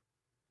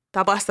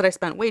 That bus that I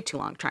spent way too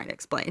long trying to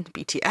explain,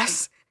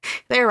 BTS.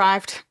 They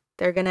arrived.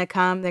 They're gonna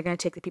come. They're gonna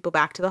take the people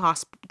back to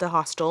the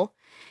hostel.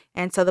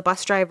 And so the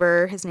bus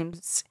driver, his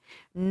name's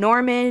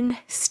Norman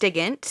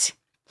Stigant.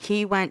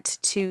 He went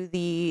to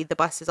the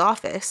bus's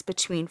office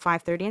between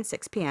 5:30 and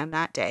 6 p.m.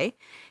 that day,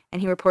 and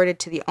he reported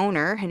to the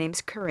owner, her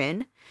name's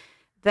Corinne,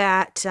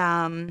 that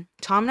Tom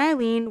and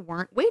Eileen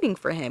weren't waiting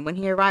for him when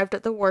he arrived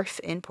at the wharf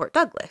in Port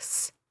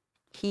Douglas.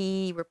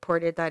 He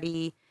reported that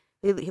he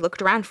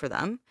looked around for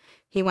them.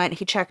 He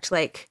checked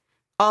like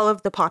all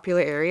of the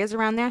popular areas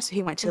around there. So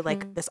he went to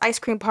like this ice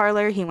cream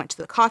parlor. He went to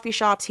the coffee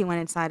shops. He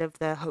went inside of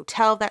the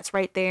hotel that's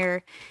right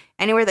there.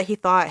 Anywhere that he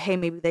thought, hey,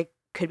 maybe they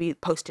could be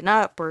posting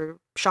up or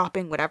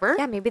shopping, whatever.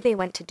 Yeah, maybe they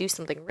went to do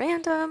something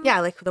random. Yeah,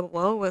 like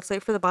let's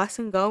wait for the bus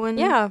and go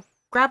and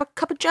grab a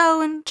cup of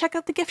joe and check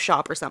out the gift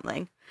shop or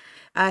something.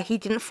 He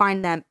didn't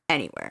find them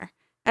anywhere.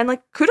 And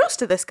like, kudos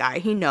to this guy.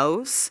 He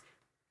knows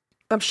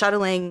I'm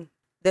shuttling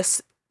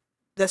this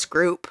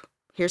group.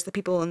 Here's the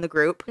people in the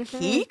group.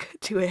 He could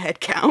do a head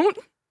count.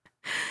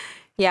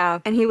 Yeah.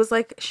 And he was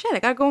like, shit, I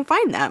gotta go and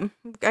find them.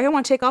 I don't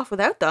want to take off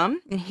without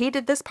them. And he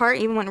did this part,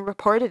 even went and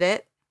reported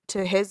it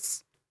to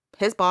his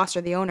boss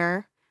or the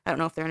owner. I don't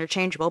know if they're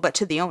interchangeable, but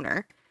to the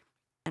owner.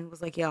 And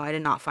was like, yo, I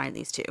did not find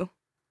these two.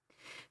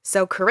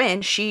 So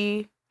Corinne,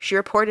 she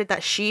reported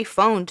that she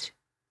phoned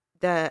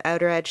the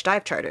Outer Edge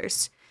dive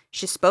charters.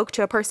 She spoke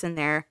to a person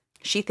there.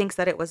 She thinks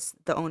that it was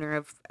the owner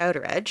of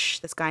Outer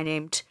Edge, this guy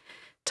named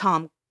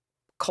Tom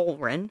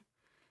Colwyn.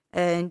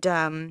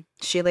 And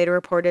she later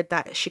reported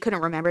that she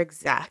couldn't remember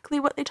exactly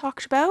what they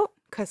talked about,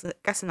 because I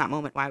guess in that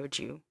moment, why would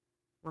you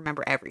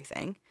remember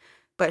everything?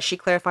 But she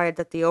clarified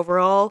that the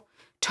overall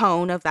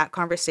tone of that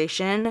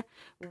conversation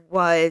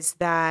was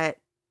that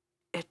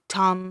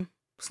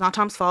it's not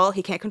Tom's fault.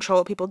 He can't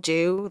control what people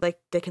do. Like,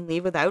 they can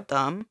leave without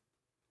them.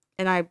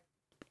 And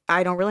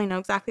I don't really know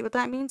exactly what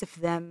that means. If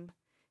them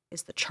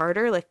is the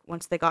charter, like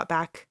once they got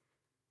back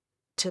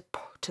to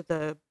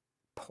the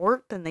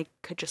port, then they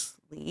could just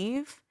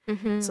leave.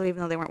 So even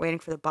though they weren't waiting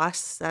for the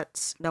bus,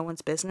 that's no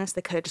one's business.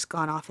 They could have just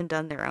gone off and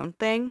done their own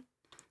thing.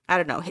 I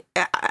don't know.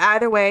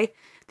 Either way,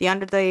 the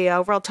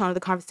overall tone of the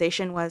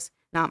conversation was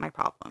not my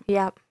problem.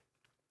 Yep.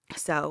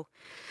 So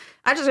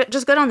I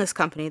just good on this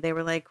company. They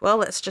were like, well,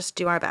 let's just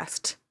do our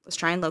best. Let's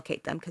try and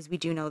locate them, because we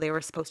do know they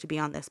were supposed to be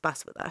on this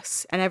bus with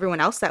us. And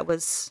everyone else that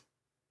was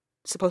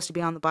supposed to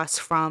be on the bus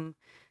from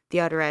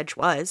the Outer Edge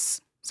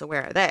was. So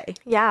where are they?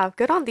 Yeah.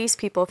 Good on these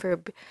people for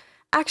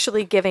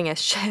actually giving a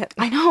shit.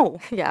 I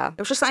know. Yeah. It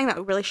was just something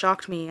that really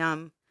shocked me.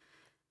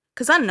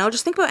 Because I don't know,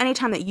 just think about any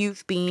time that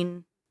you've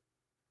been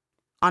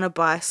on a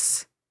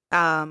bus,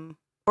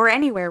 or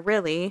anywhere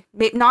really,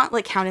 not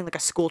like counting like a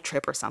school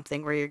trip or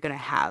something where you're going to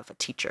have a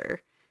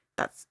teacher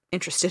that's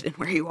interested in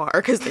where you are,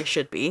 because they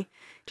should be.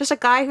 Just a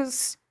guy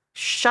who's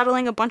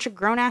shuttling a bunch of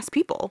grown-ass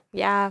people.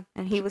 Yeah.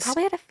 And he was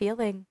probably had a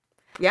feeling.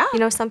 Yeah.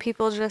 Some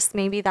people just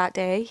maybe that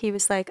day he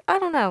was like, I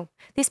don't know.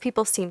 These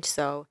people seemed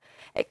so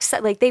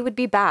except like they would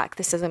be back.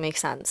 This doesn't make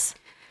sense.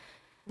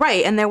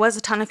 Right. And there was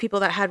a ton of people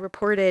that had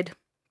reported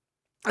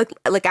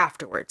like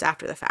afterwards,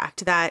 after the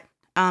fact, that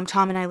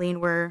Tom and Eileen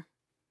were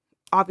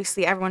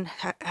obviously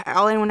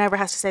all anyone ever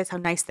has to say is how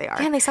nice they are.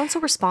 Yeah, and they sound so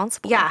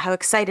responsible. Yeah, how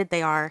excited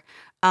they are.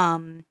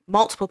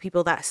 Multiple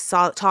people that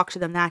talked to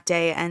them that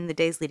day and the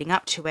days leading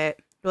up to it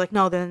were like,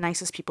 no, they're the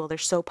nicest people. They're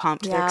so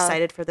pumped. They're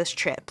excited for this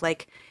trip.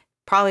 Like,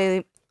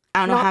 probably, I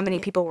don't know how many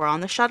people were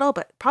on the shuttle,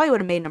 but probably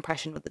would have made an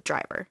impression with the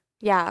driver.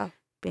 Yeah.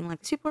 Being like,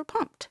 these people are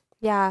pumped.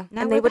 Yeah.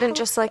 Now and they wouldn't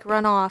just like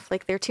run off.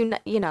 Like, they're too,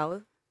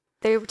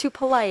 they were too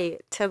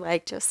polite to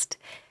like just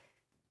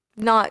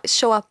not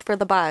show up for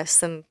the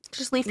bus and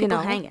just leave people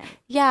hanging.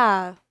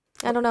 Yeah.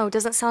 I don't know. It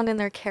doesn't sound in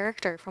their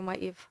character from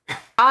what you've...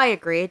 I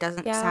agree. It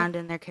doesn't sound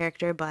in their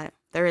character, but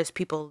there is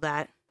people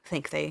that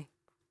think they...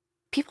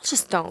 People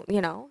just don't,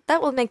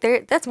 That will make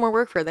that's more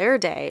work for their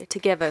day to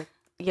give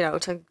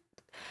to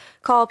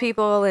call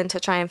people and to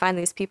try and find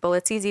these people.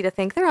 It's easy to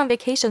think they're on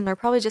vacation. They're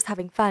probably just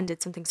having fun.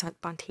 Did something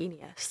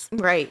spontaneous.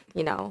 Right.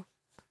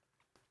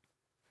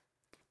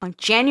 On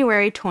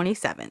January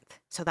 27th,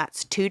 so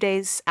that's 2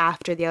 days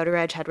after the Outer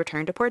Edge had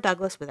returned to Port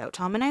Douglas without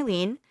Tom and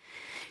Eileen,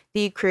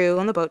 the crew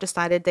on the boat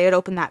decided they would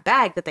open that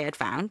bag that they had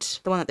found,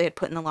 the one that they had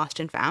put in the Lost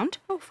and Found.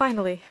 Oh,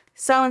 finally.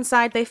 So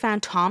inside they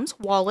found Tom's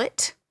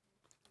wallet,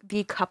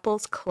 the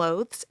couple's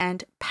clothes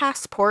and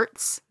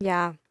passports.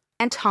 Yeah.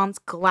 And Tom's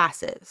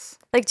glasses.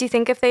 Like, do you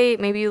think if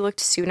maybe you looked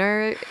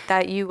sooner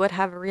that you would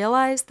have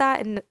realized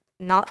that and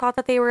not thought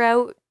that they were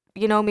out,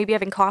 maybe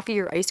having coffee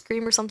or ice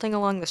cream or something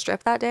along the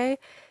strip that day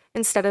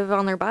instead of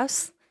on their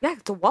bus? Yeah,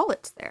 the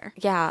wallet's there.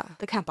 Yeah.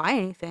 They can't buy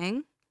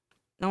anything.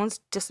 No one's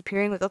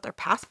disappearing without their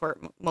passport,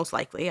 most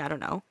likely. I don't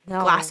know.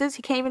 No. Glasses?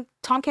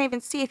 Tom can't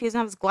even see if he doesn't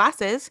have his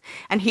glasses.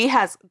 And he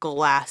has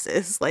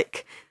glasses.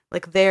 Like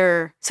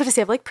they're... So does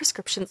he have, like,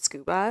 prescription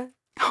scuba?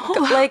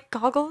 Like,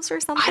 goggles or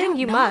something? I don't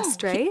know.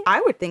 Must, right?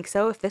 I would think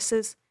so if this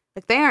is...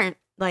 Like, they aren't,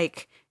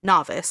 like,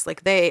 novice.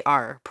 Like, they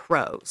are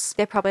pros.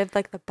 They probably have,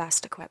 like, the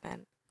best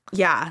equipment.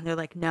 Yeah. They're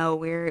like, no,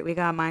 we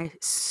got my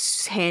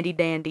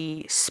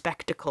handy-dandy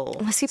spectacle.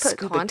 Unless he put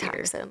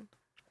contacts in.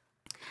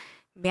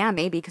 Yeah,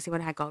 maybe, because he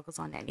would have had goggles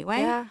on anyway.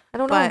 Yeah, I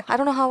don't know. I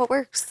don't know how it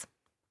works.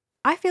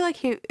 I feel like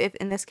if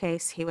in this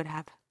case, he would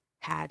have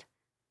had...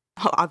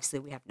 Oh, obviously,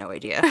 we have no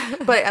idea.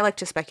 But I like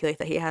to speculate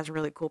that he has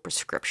really cool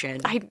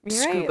prescription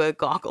scuba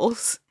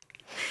goggles.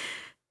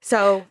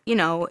 So,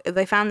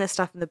 they found this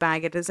stuff in the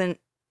bag. It isn't,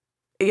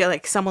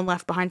 like someone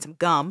left behind some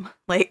gum.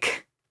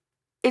 Like,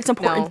 it's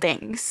important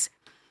things.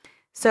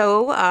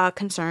 So,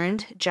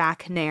 concerned,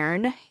 Jack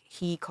Nairn,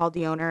 he called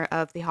the owner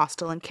of the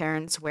hostel in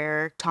Cairns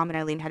where Tom and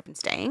Eileen had been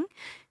staying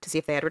to see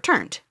if they had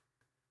returned.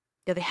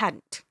 Yeah, they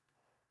hadn't.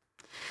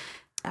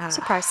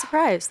 Surprise,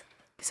 surprise.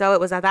 So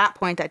it was at that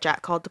point that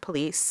Jack called the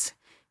police,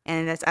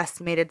 and it's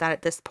estimated that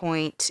at this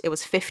point it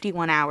was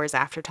 51 hours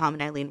after Tom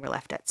and Eileen were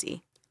left at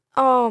sea.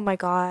 Oh my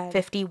God.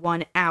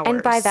 51 hours.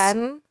 And by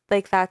then,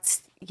 like,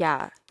 that's,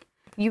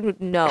 you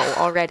know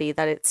already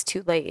that it's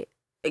too late.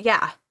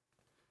 Yeah.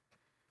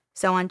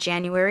 So on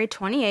January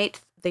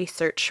 28th, the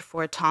search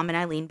for Tom and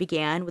Eileen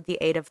began with the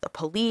aid of the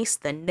police,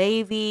 the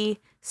Navy,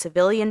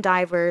 civilian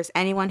divers,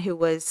 anyone who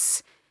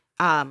was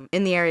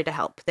in the area to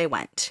help. They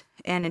went.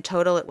 And in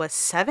total, it was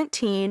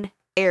 17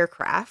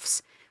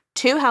 aircrafts,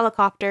 2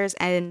 helicopters,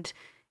 and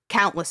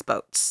countless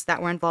boats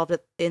that were involved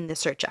in the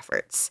search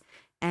efforts.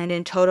 And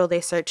in total, they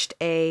searched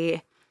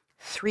a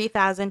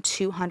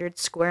 3,200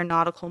 square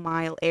nautical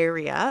mile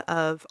area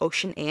of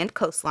ocean and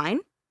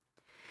coastline.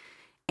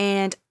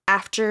 And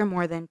after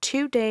more than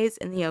 2 days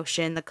in the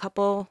ocean, the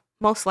couple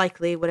most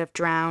likely would have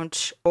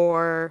drowned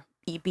or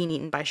been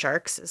eaten by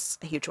sharks, is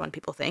a huge one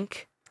people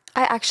think.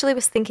 I actually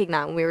was thinking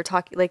that when we were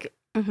talking, like,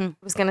 I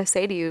was going to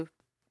say to you,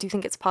 do you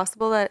think it's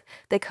possible that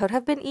they could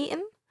have been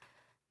eaten?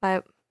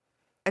 But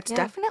it's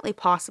definitely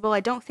possible. I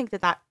don't think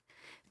that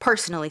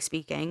personally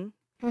speaking,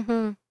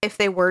 if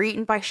they were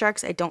eaten by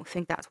sharks, I don't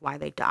think that's why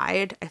they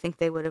died. I think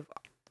they would have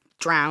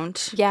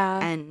drowned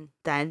and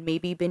then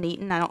maybe been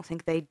eaten. I don't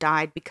think they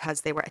died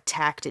because they were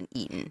attacked and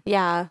eaten.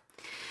 Yeah.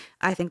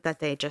 I think that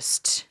they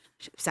just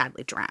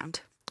sadly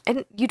drowned.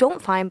 And you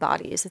don't find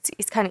bodies.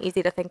 It's kind of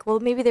easy to think,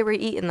 well, maybe they were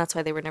eaten, that's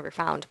why they were never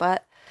found.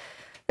 But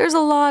there's a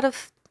lot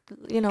of,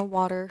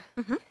 water.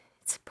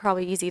 It's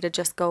probably easy to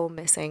just go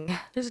missing.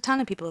 There's a ton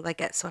of people that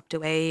get swept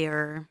away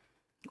or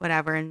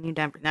whatever, and you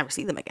never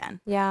see them again.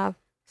 Yeah.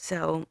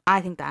 So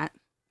I think that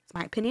is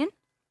my opinion.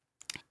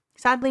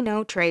 Sadly,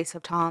 no trace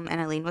of Tom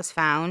and Eileen was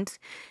found.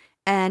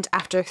 And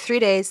after 3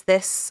 days,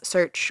 this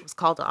search was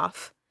called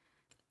off,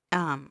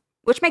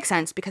 which makes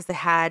sense because they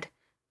had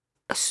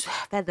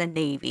the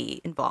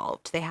Navy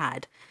involved. They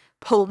had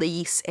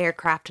police,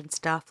 aircraft, and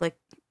stuff. Like,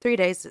 3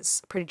 days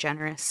is a pretty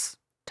generous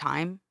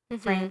time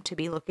frame to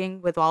be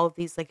looking with all of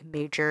these, like,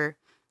 major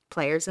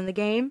players in the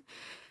game.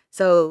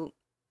 So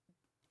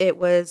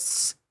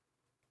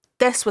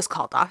this was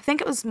called off. I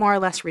think it was more or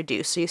less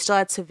reduced. So you still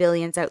had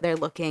civilians out there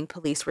looking.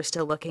 Police were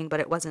still looking, but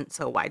it wasn't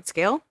so wide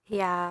scale.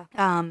 Yeah.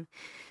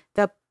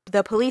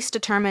 The police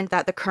determined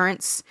that the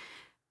currents,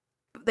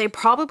 they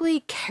probably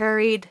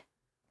carried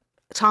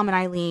Tom and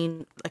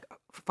Eileen, like,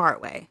 far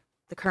away.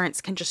 The currents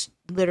can just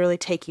literally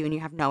take you and you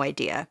have no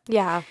idea.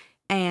 Yeah.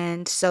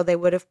 And so they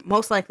would have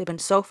most likely been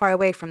so far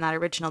away from that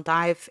original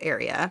dive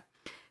area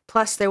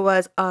Plus, there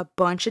was a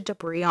bunch of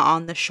debris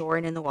on the shore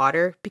and in the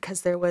water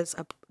because there was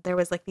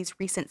like these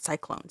recent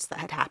cyclones that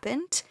had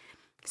happened.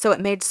 So it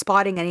made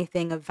spotting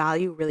anything of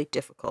value really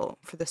difficult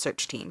for the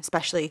search team,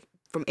 especially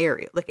from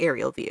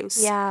aerial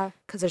views. Yeah.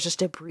 Because there's just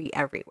debris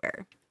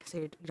everywhere. So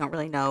you don't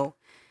really know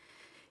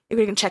if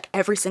you can check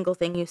every single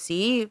thing you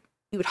see.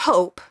 You would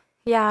hope.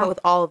 Yeah. But with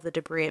all of the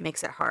debris, it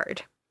makes it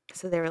hard.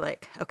 So they were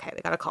like, okay,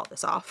 we got to call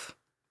this off.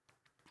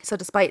 So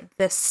despite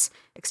this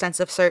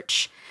extensive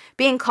search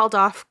being called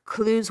off,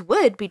 clues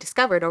would be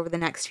discovered over the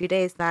next few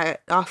days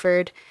that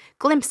offered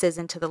glimpses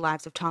into the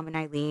lives of Tom and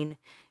Eileen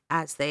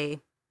as they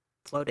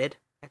floated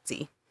at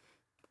sea,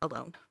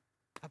 alone,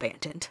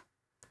 abandoned.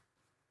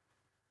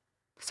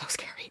 So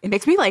scary. It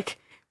makes me like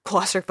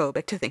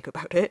claustrophobic to think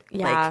about it.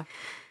 Yeah. Like,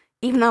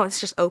 even though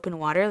it's just open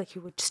water, like you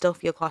would still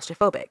feel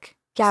claustrophobic.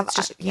 Yeah. It's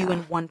just you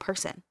and one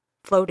person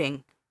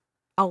floating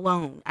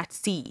alone at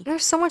sea.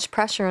 There's so much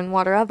pressure in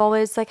water. I've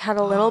always like had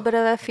a little bit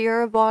of a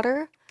fear of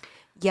water.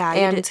 Yeah,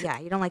 and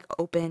you don't like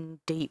open,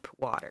 deep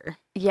water.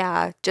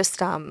 Yeah, just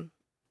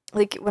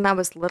like when I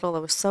was little, I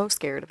was so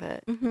scared of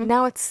it. Mhm.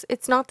 Now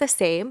it's not the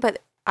same,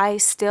 but I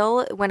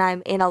still, when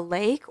I'm in a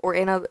lake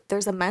or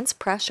there's immense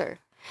pressure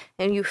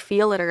and you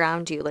feel it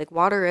around you. Like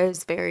water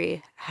is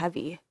very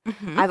heavy.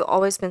 I've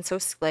always been so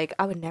like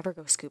I would never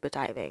go scuba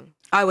diving.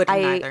 I wouldn't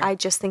either. I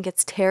just think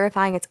it's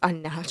terrifying. It's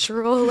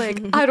unnatural.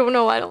 Like I don't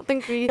know. I don't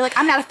think we. You're like,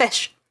 I'm not a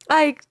fish.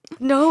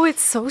 No,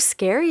 it's so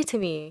scary to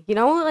me. You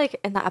know, like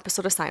in that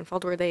episode of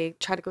Seinfeld where they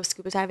try to go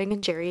scuba diving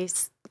and Jerry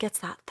gets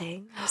that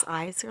thing. His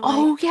eyes are like,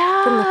 Oh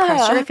yeah. from the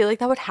pressure. I feel like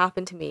that would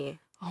happen to me.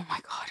 Oh my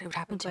god, it would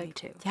happen to me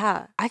too.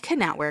 Yeah. I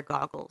cannot wear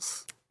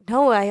goggles.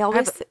 No, I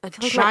always have I a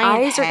feel like my giant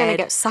eyes are gonna head.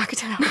 get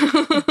sucked out.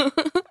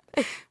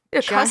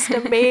 They're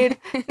custom made.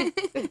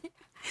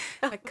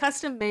 Like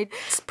custom made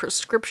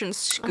prescription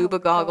scuba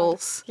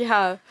goggles.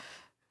 Yeah.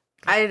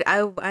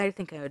 I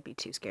think I would be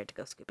too scared to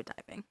go scuba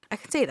diving. I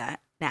can say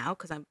that now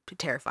because I'm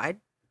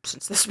terrified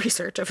since this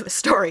research of the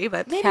story,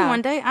 but maybe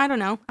one day. I don't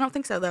know. I don't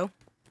think so though.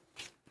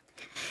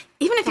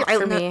 Even if you're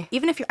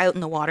out in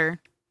the water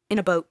in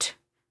a boat,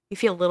 you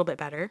feel a little bit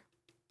better.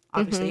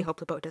 Obviously, you hope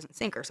the boat doesn't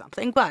sink or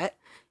something, but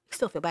you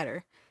still feel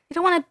better. You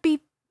don't want to be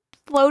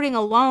floating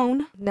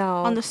alone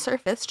on the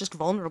surface, just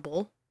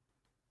vulnerable.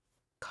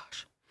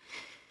 Gosh.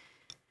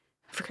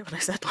 I forget what I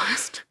said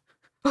last.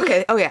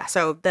 Okay. Oh, yeah.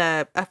 So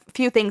a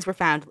few things were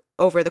found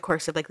over the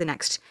course of like the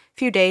next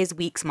few days,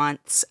 weeks,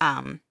 months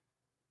that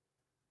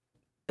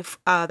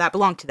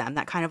belonged to them,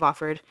 that kind of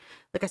offered,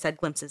 like I said,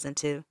 glimpses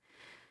into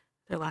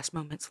their last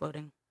moments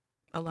floating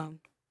alone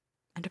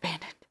and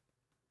abandoned.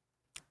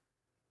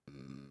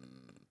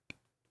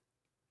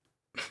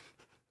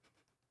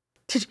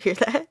 Did you hear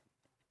that?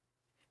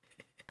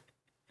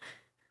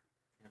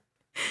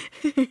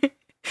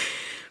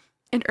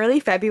 In early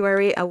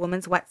February, a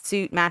woman's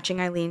wetsuit matching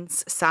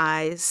Eileen's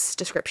size,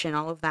 description,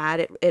 all of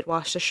that, it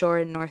washed ashore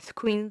in North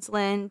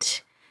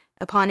Queensland.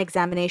 Upon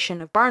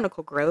examination of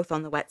barnacle growth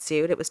on the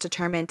wetsuit, it was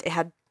determined it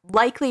had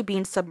likely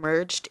been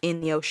submerged in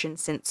the ocean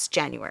since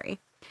January.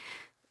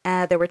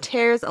 There were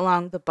tears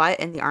along the butt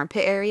and the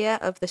armpit area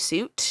of the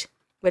suit,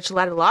 which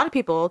led a lot of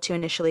people to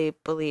initially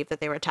believe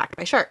that they were attacked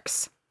by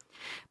sharks.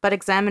 But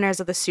examiners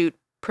of the suit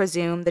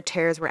presume the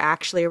tears were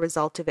actually a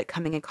result of it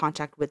coming in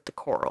contact with the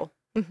coral.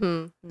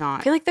 Not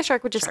I feel like the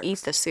shark would just eat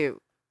the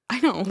suit. I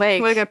know.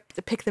 Like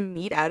to pick the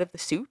meat out of the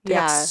suit.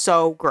 Yeah. That's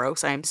so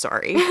gross. I'm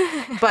sorry.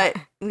 But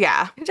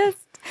yeah.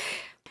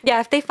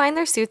 If they find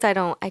their suits,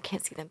 I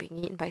can't see them being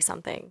eaten by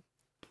something.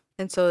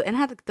 And so it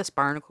had this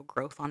barnacle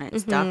growth on it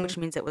and stuff, which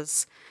means it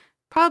was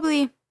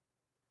probably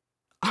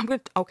I'm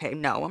not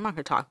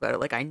gonna talk about it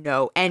like I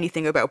know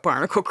anything about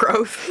barnacle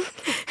growth.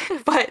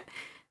 But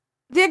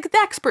the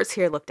experts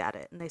here looked at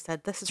it and they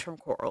said this is from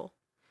coral,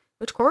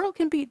 which coral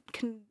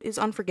is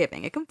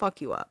unforgiving. It can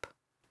fuck you up.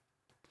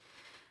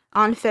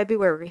 On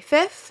February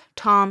 5th,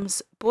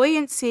 Tom's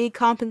buoyancy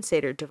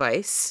compensator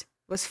device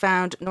was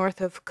found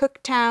north of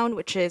Cooktown,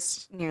 which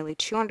is nearly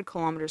 200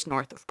 kilometers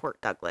north of Port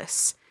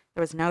Douglas.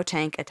 There was no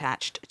tank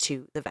attached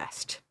to the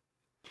vest.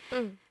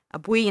 A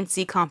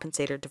buoyancy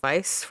compensator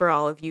device, for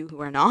all of you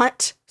who are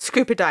not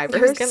scuba divers.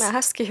 I was going to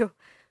ask you.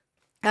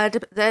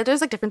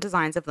 There's like different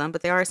designs of them,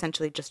 but they are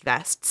essentially just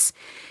vests.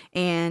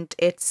 And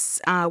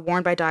it's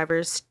worn by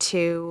divers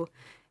to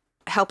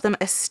help them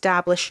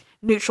establish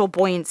neutral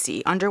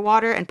buoyancy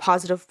underwater and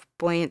positive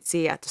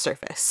buoyancy at the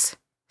surface.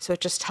 So it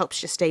just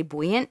helps you stay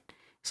buoyant.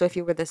 So if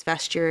you wear this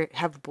vest, you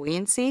have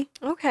buoyancy.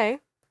 Okay.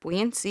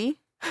 Buoyancy.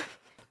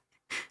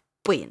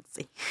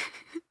 Buoyancy.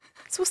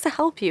 It's supposed to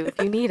help you if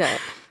you need it.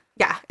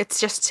 Yeah,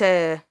 it's just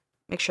to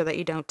make sure that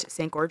you don't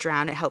sink or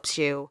drown. It helps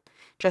you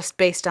just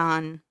based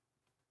on...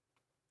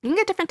 You can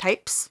get different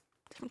types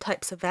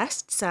of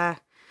vests.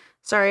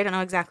 Sorry, I don't know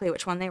exactly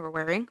which one they were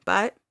wearing,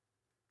 but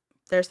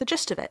there's the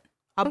gist of it.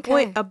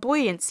 A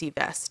buoyancy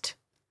vest.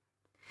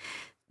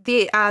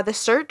 The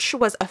search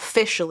was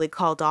officially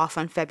called off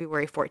on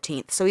February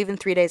 14th. So even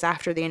 3 days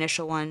after the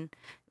initial one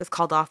was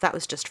called off, that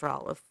was just for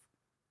all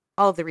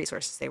of the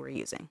resources they were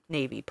using.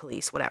 Navy,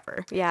 police,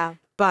 whatever. Yeah.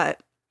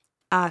 But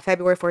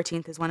February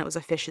 14th is when it was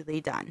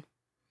officially done.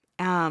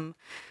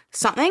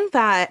 Something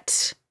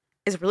that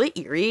is really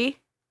eerie,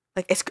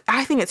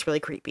 I think it's really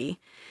creepy.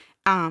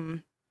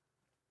 Um,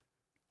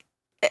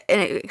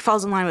 and it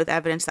falls in line with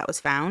evidence that was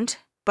found,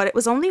 but it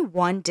was only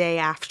one day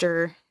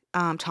after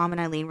Tom and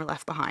Eileen were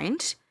left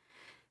behind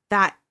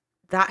that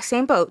that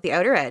same boat, the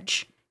Outer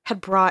Edge,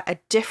 had brought a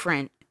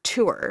different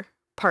tour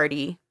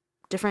party,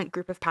 different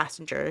group of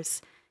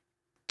passengers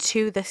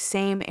to the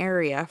same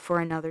area for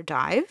another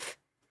dive.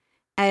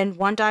 And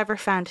one diver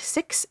found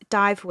 6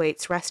 dive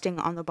weights resting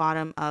on the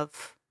bottom, the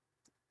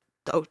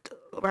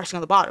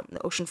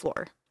ocean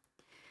floor.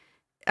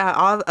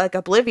 All, like,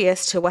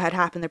 oblivious to what had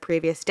happened the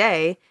previous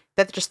day,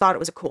 that they just thought it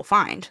was a cool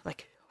find.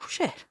 Like, oh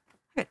shit,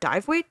 I got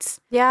dive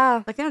weights?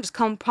 Yeah. Like, they don't just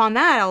come upon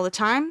that all the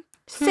time.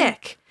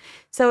 Sick.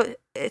 So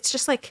it's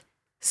just, like,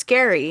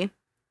 scary,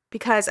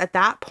 because at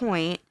that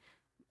point,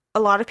 a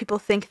lot of people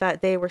think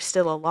that they were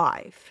still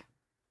alive.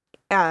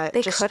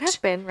 They could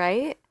have been,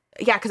 right?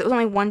 Yeah, because it was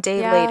only one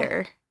day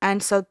later.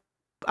 And so,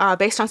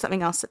 based on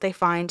something else that they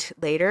find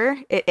later,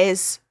 it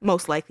is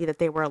most likely that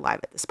they were alive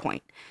at this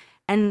point.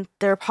 And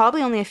they're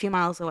probably only a few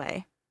miles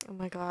away. Oh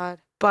my God.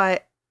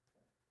 But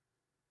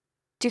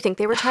do you think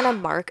they were trying to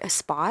mark a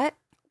spot?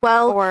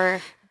 Well,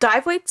 or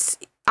dive weights,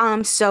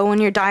 so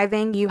when you're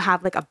diving, you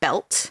have like a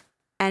belt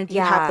and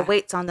you have the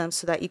weights on them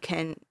so that you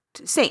can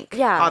sink,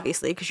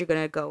 obviously, because you're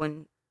going to go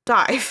and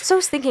dive. So I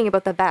was thinking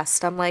about the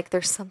vest. I'm like,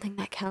 there's something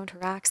that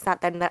counteracts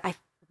that then that I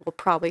will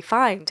probably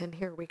find, and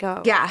here we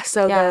go. Yeah,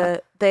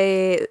 so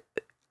it's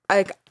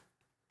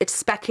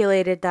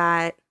speculated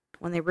that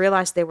when they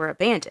realized they were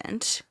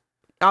abandoned,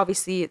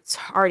 obviously it's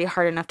already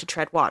hard enough to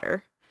tread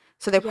water.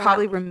 So they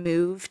probably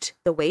removed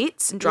the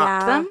weights and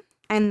dropped them,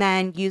 and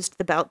then used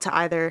the belt to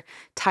either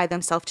tie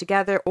themselves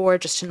together or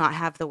just to not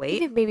have the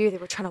weight. Even maybe they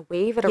were trying to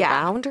wave it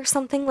around or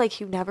something. Like,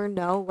 you never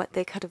know what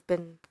they could have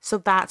been. So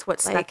that's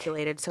what's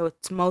speculated. So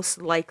it's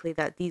most likely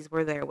that these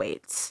were their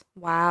weights.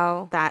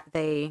 Wow. That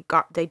they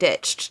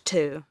ditched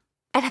to.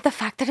 And the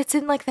fact that it's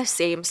in, like, the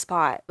same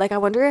spot. Like, I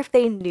wonder if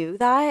they knew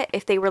that.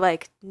 If they were,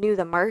 like, knew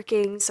the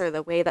markings or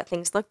the way that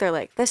things looked. They're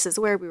like, this is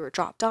where we were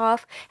dropped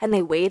off. And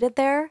they waited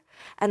there.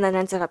 And then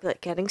ended up, like,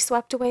 getting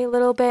swept away a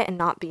little bit and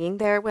not being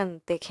there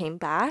when they came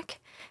back.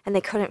 And they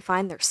couldn't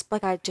find their...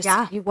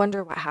 you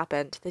wonder what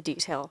happened. The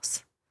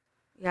details.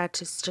 Yeah,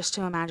 just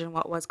to imagine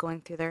what was going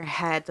through their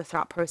head. The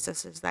thought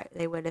processes that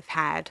they would have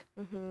had.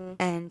 Mm-hmm.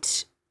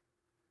 And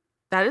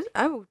that is...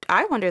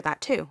 I wonder that,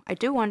 too. I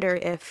do wonder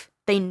if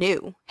they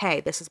knew, hey,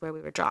 this is where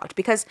we were dropped.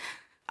 Because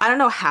I don't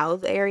know how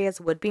the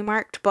areas would be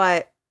marked,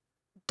 but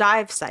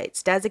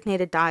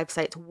designated dive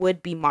sites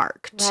would be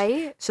marked.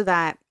 Right. So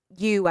that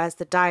you, as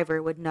the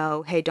diver, would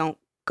know, hey, don't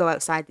go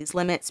outside these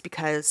limits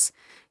because,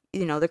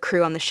 you know, the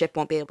crew on the ship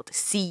won't be able to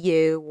see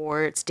you,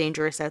 or it's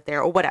dangerous out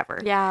there, or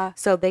whatever. Yeah.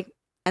 So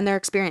they're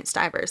experienced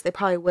divers. They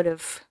probably would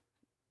have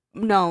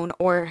known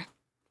or,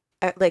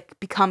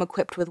 become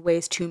equipped with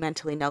ways to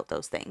mentally note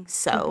those things.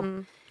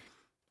 So...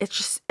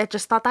 I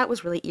just thought that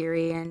was really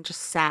eerie and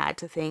just sad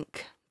to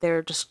think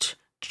they're just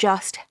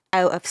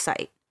out of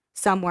sight,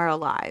 somewhere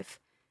alive.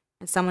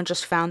 And someone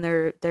just found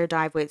their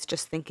dive weights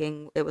just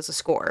thinking it was a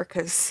score,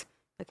 because,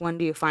 like, when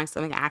do you find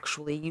something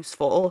actually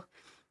useful?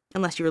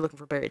 Unless you were looking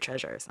for buried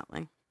treasure or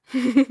something.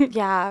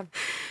 Yeah.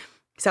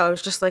 So I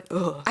was just like,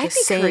 ugh. I'd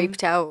be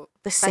creeped out.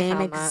 The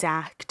same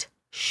exact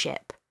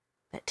ship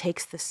that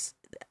takes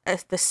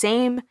the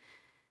same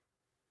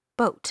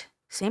boat,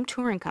 same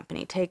touring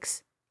company,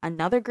 takes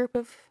another group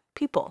of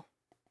people,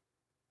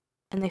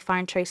 and they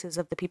find traces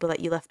of the people that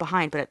you left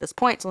behind, but at this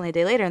point it's only a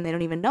day later and they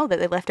don't even know that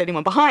they left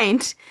anyone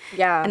behind.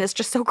 Yeah. And it's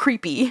just so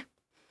creepy.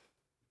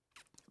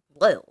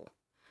 Well,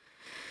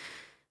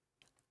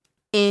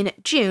 in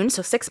June,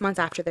 so 6 months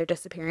after their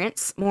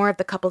disappearance, more of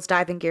the couple's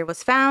diving gear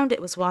was found.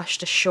 It was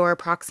washed ashore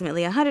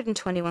approximately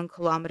 121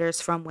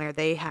 kilometers from where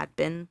they had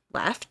been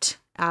left.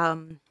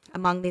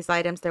 Among these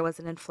items, there was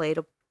an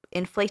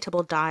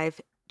inflatable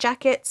dive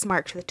jackets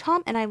marked with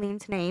Tom and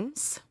Eileen's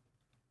names,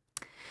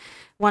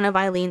 one of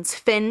Eileen's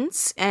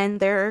fins, and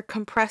their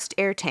compressed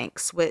air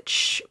tanks,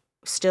 which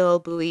still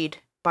buoyed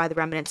by the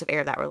remnants of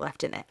air that were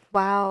left in it.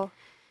 Wow.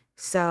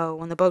 So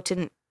when the boat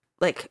didn't,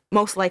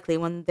 most likely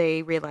when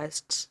they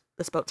realized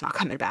this boat's not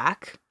coming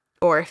back,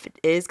 or if it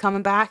is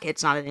coming back,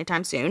 it's not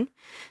anytime soon,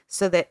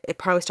 so that it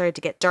probably started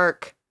to get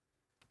dark.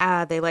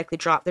 They likely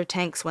dropped their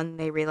tanks when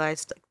they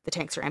realized the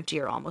tanks are empty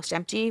or almost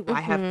empty.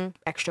 Why have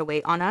extra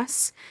weight on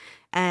us?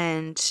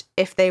 And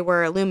if they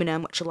were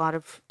aluminum, which a lot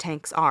of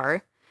tanks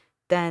are,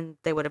 then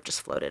they would have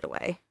just floated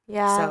away.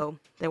 Yeah. So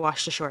they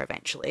washed ashore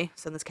eventually.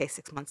 So in this case,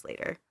 6 months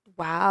later.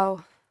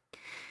 Wow.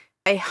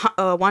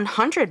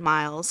 100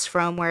 miles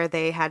from where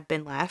they had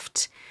been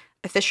left,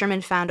 a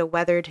fisherman found a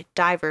weathered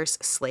diver's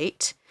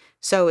slate.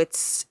 So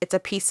it's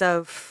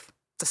a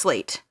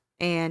slate,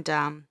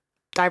 and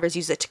divers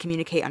use it to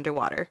communicate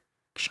underwater,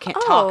 because you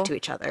can't talk to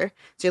each other.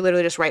 So you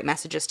literally just write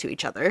messages to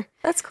each other.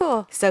 That's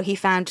cool. So he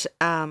found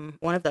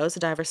one of those,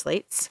 a diver's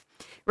slates.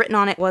 Written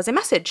on it was a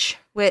message,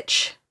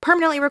 which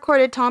permanently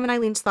recorded Tom and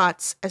Eileen's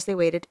thoughts as they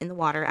waited in the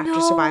water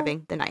after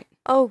surviving the night.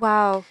 Oh,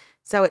 wow.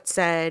 So it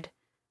said,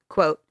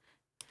 quote,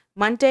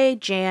 Monday,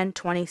 Jan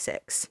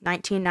 26,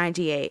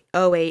 1998,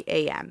 08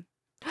 a.m.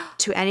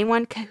 To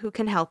anyone who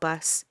can help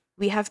us,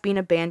 we have been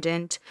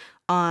abandoned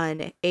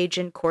on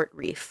Agincourt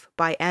Reef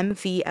by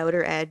MV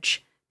Outer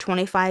Edge,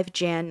 25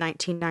 Jan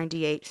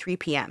 1998, 3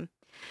 p.m.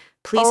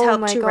 Please Oh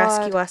help my to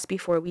rescue God. us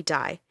before we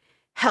die.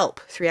 Help!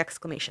 3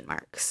 exclamation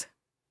marks.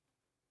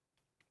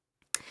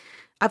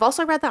 I've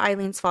also read that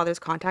Eileen's father's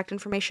contact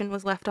information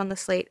was left on the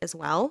slate as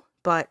well,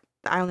 but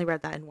I only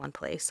read that in one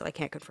place, so I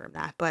can't confirm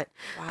that. But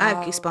I have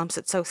Wow. goosebumps.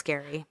 It's so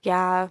scary.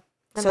 Yeah.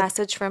 The So-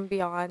 message from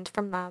beyond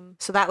from them.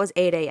 So that was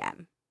 8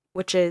 a.m.,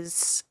 which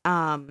is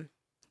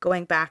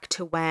going back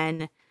to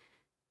when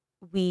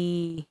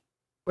we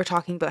were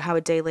talking about how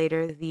a day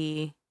later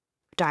the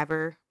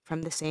diver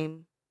from the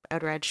same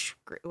Outer Edge,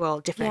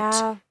 different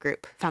Yeah.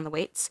 group found the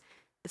weights.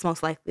 It's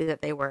most likely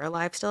that they were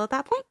alive still at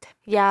that point.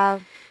 Yeah.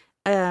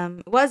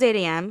 It was 8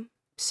 a.m.,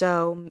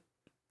 so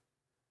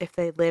if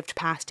they lived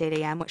past 8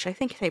 a.m., which I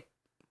think they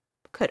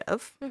could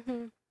have,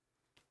 Mm-hmm.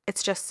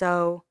 it's just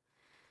so...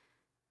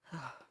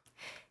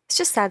 It's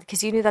just sad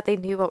because you knew that they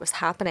knew what was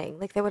happening.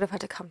 Like, they would have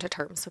had to come to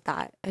terms with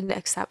that and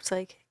accept,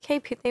 like,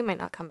 okay, they might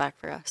not come back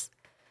for us.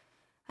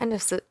 And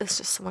it's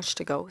just so much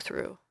to go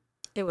through.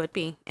 It would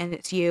be. And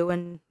it's you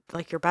and,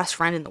 like, your best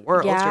friend in the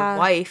world, Yeah. your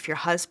wife, your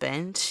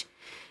husband.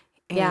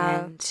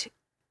 Yeah. And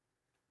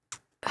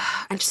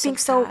It's just so being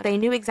so... sad. They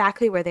knew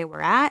exactly where they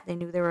were at. They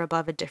knew they were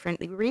above a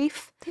different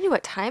reef. They knew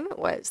what time it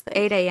was.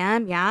 8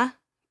 a.m., yeah.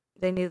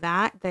 They knew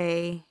that.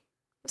 They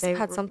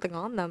had something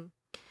on them.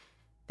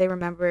 They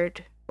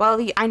remembered...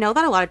 Well, I know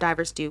that a lot of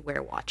divers do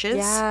wear watches.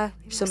 Yeah.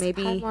 So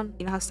maybe,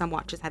 you know how some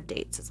watches have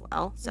dates as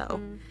well. So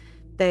Mm-hmm.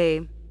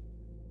 they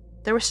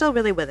were still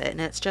really with it,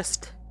 and it's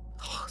just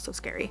so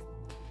scary.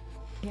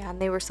 Yeah,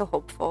 and they were so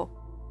hopeful,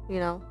 you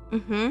know?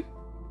 Mm-hmm.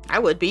 I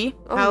would be.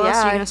 Oh, How else are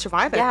you yeah. going to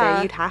survive out Yeah.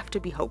 there? You'd have to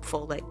be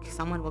hopeful, like,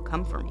 someone will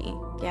come for me.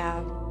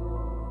 Yeah.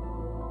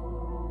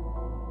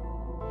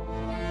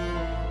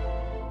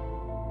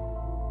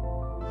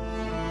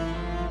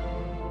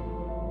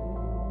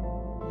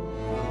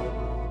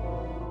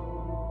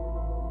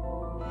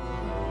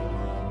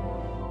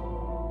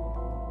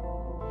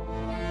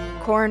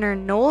 Coroner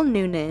Noel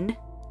Noonan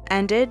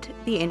ended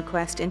the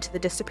inquest into the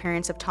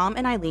disappearance of Tom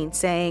and Eileen,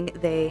 saying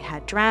they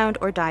had drowned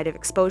or died of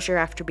exposure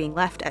after being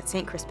left at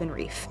St. Crispin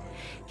Reef.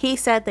 He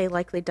said they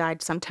likely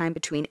died sometime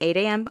between 8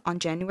 a.m. on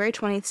January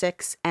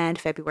 26th and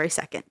February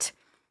 2nd.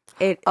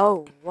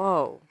 Oh,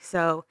 whoa.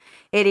 So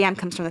 8 a.m.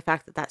 comes from the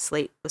fact that that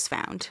slate was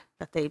found.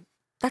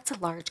 That's a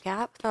large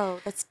gap, though.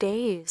 That's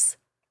days.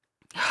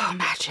 Oh,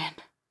 imagine.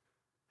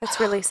 That's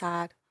really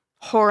sad.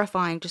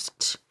 Horrifying.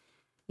 Just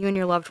you and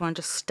your loved one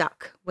just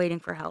stuck, waiting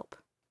for help.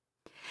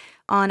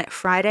 On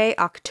Friday,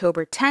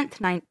 October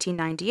 10th,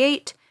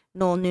 1998,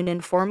 Noel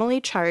Noonan formally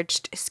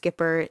charged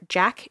skipper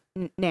Jack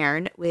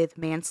Nairn with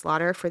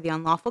manslaughter for the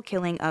unlawful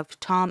killing of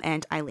Tom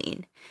and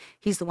Eileen.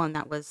 He's the one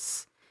that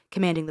was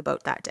commanding the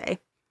boat that day.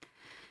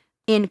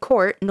 In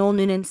court, Noel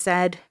Noonan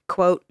said,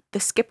 quote, "The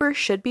skipper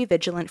should be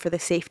vigilant for the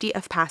safety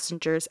of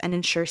passengers and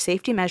ensure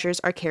safety measures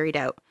are carried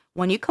out.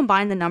 When you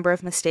combine the number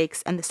of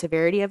mistakes and the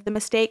severity of the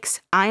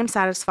mistakes, I am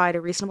satisfied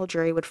a reasonable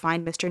jury would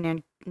find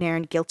Mr.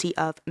 Nairn guilty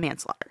of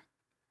manslaughter."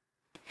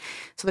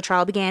 So the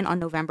trial began on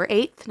November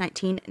 8th,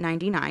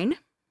 1999.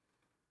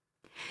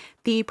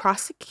 The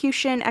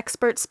prosecution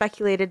experts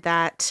speculated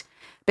that,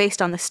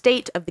 based on the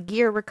state of the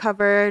gear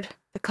recovered,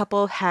 the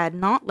couple had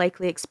not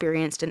likely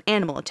experienced an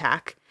animal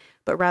attack,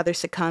 but rather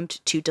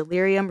succumbed to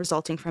delirium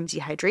resulting from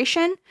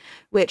dehydration,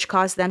 which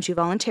caused them to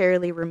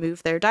voluntarily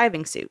remove their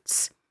diving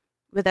suits.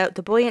 Without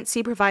the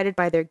buoyancy provided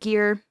by their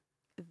gear,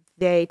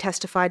 they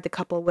testified the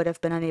couple would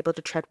have been unable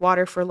to tread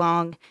water for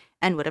long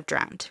and would have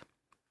drowned.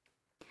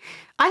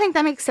 I think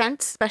that makes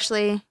sense,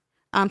 especially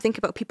think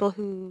about people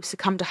who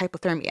succumb to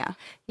hypothermia.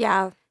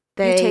 Yeah.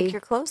 You take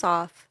your clothes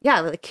off. Yeah,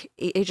 like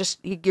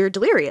you're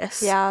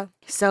delirious. Yeah.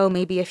 So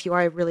maybe if you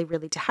are really,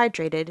 really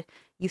dehydrated,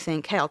 you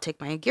think, hey, I'll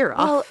take my gear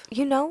off.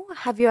 Well,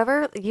 have you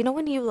ever,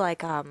 when you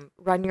like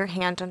run your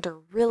hand under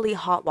really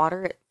hot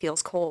water, it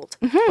feels cold.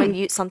 Mm-hmm.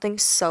 When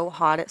something's so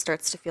hot, it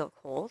starts to feel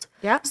cold.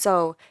 Yeah.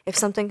 So if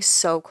something's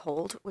so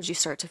cold, would you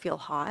start to feel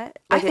hot?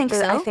 I think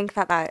so. I think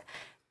that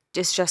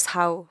is just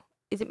how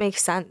it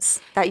makes sense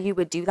that you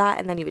would do that,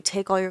 and then you would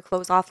take all your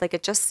clothes off. Like,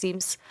 it just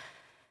seems,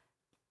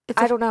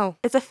 I don't know.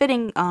 It's a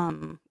fitting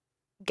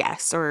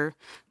guess or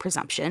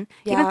presumption.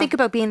 Yeah. Even think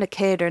about being a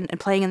kid and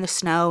playing in the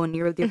snow and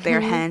you're with your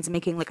bare hands and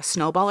making like a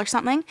snowball or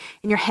something,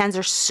 and your hands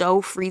are so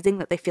freezing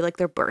that they feel like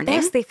they're burning.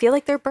 Yes, they feel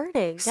like they're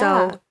burning.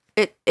 So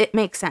it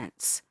makes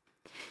sense.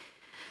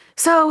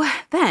 So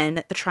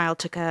then the trial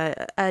took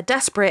a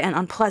desperate and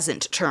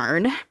unpleasant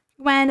turn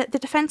when the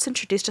defense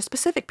introduced a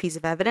specific piece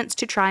of evidence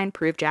to try and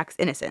prove Jack's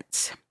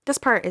innocence. This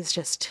part is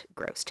just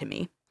gross to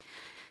me.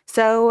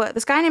 So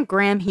this guy named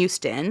Graham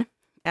Houston,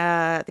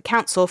 the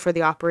counsel for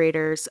the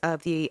operators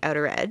of the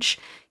Outer Edge,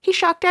 he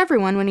shocked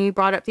everyone when he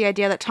brought up the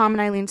idea that Tom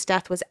and Eileen's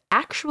death was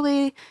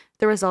actually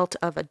the result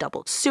of a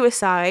double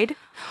suicide,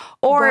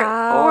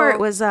 or it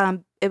was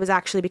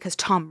actually because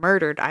Tom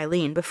murdered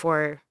Eileen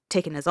before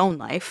taking his own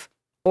life.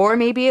 Or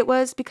maybe it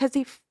was because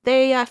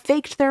they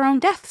faked their own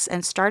deaths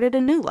and started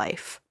a new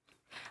life.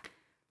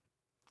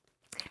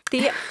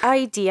 The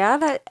idea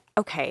that,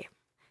 okay,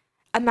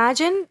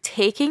 imagine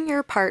taking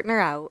your partner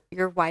out,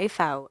 your wife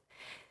out,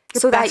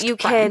 so that you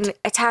can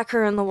attack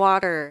her in the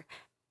water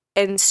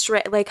and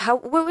like,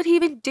 what would he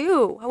even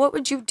do? What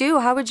would you do?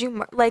 How would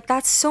you, like,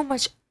 that's so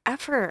much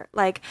effort.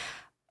 Like,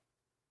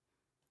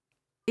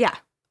 yeah.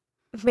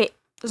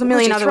 There's a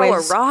million other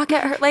ways. Throw a rock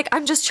at her? Like,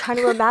 I'm just trying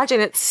to imagine.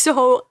 It's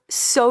so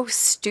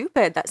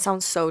stupid. That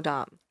sounds so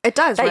dumb. It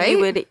does, that right? You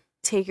would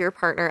take your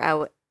partner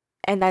out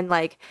and then,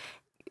 like,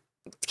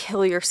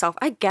 kill yourself.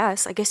 I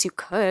guess you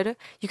could.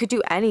 You could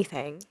do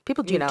anything.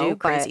 People do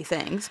crazy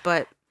things,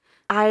 but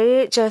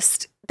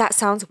that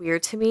sounds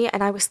weird to me.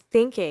 And I was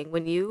thinking,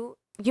 when you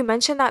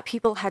mentioned that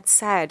people had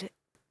said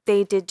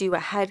they did do a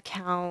head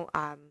count,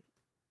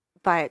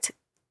 but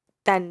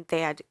then they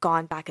had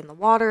gone back in the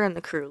water and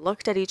the crew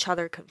looked at each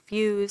other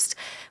confused.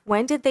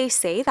 When did they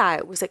say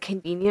that? Was it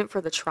convenient for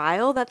the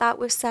trial that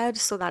was said,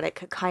 so that it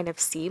could kind of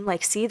seem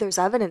like, see, there's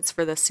evidence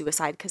for this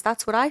suicide? Because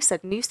that's what I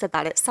said, and you said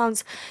that. It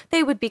sounds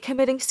they would be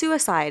committing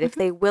suicide if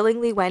they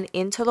willingly went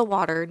into the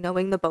water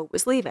knowing the boat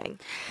was leaving.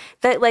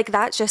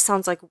 That just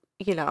sounds like,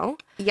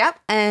 Yep.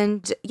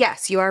 And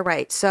yes, you are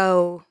right.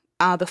 So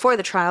before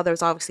the trial, there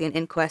was obviously an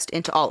inquest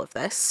into all of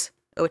this,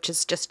 which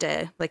is just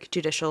a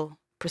judicial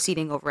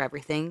proceeding over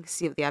everything,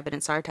 see what the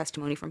evidence are,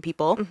 testimony from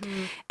people.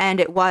 And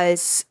it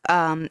was,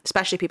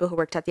 especially people who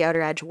worked at the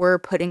Outer Edge, were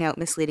putting out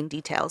misleading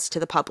details to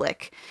the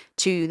public,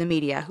 to the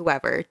media,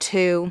 whoever,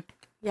 to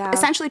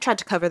essentially try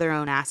to cover their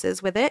own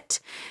asses with it.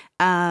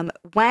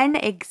 When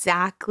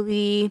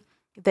exactly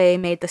they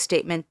made the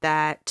statement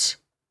that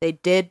they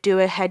did do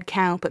a head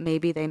count, but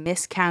maybe they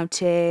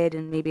miscounted,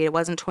 and maybe it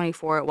wasn't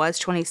 24, it was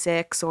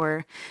 26,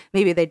 or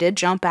maybe they did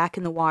jump back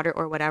in the water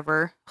or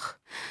whatever.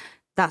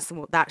 That's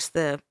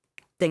the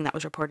thing that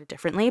was reported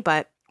differently,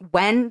 but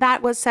when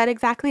that was said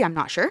exactly, I'm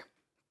not sure.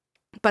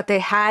 But they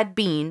had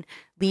been,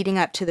 leading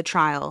up to the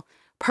trial,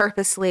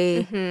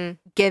 purposely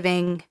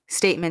giving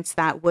statements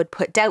that would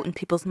put doubt in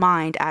people's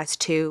mind as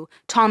to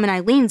Tom and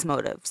Eileen's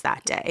motives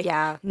that day.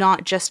 Yeah.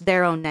 Not just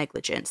their own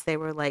negligence. They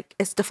were like,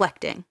 it's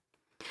deflecting.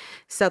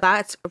 So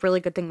that's a really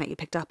good thing that you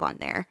picked up on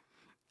there.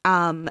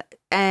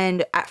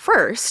 And at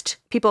first,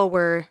 people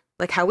were,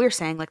 like how we were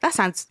saying, like, that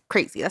sounds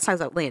crazy. That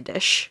sounds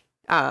outlandish.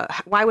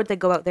 Why would they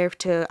go out there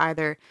to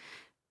either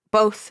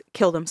both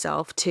kill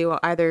themselves, to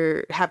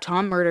either have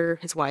Tom murder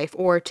his wife,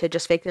 or to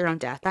just fake their own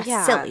death?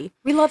 That's silly.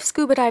 We love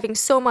scuba diving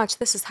so much.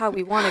 This is how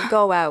we want to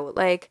go out.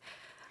 Like,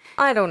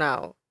 I don't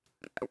know.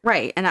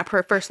 Right. And at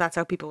first, that's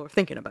how people were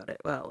thinking about it.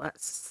 Well,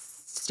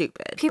 that's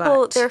stupid.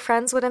 Their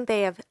friends, wouldn't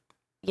they have,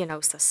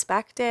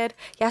 suspected?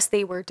 Yes,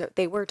 they were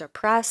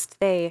depressed.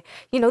 They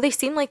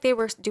seemed like they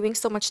were doing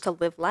so much to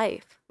live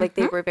life. Like,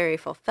 they were very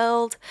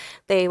fulfilled.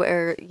 They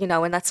were,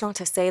 and that's not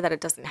to say that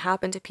it doesn't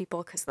happen to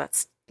people, because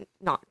that's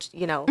not,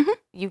 you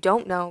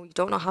don't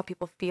know how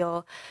people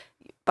feel,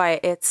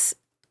 but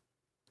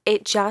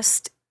it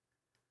just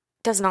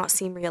does not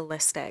seem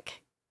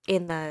realistic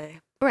in the...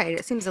 Right.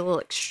 It seems a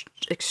little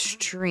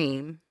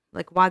extreme.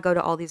 Like, why go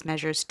to all these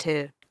measures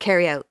to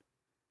carry out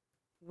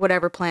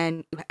whatever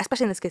plan,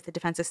 especially in this case, the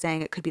defense is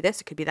saying it could be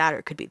this, it could be that, or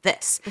it could be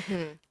this.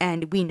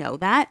 And we know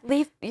that.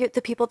 Leave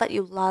the people that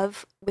you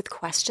love with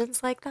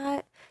questions like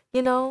that,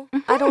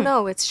 I don't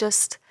know. It's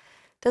just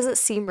doesn't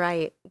seem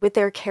right with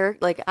their character.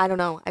 Like, I don't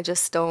know. I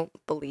just don't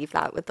believe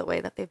that with the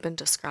way that they've been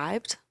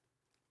described.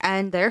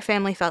 And their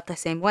family felt the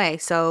same way.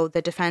 So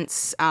the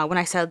defense, when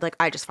I said, like,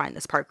 I just find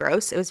this part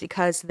gross, it was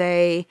because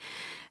they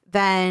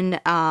then,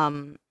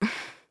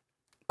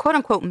 quote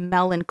unquote,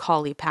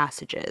 melancholy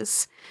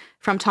passages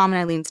from Tom and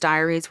Eileen's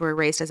diaries were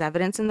raised as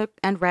evidence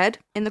and read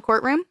in the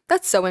courtroom.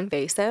 That's so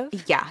invasive.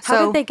 Yeah.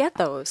 How did they get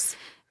those?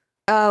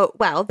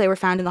 Well, they were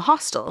found in the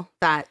hostel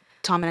that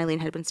Tom and Eileen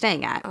had been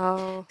staying at.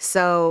 Oh.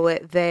 So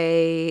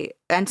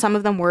and some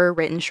of them were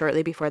written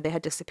shortly before they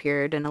had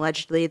disappeared, and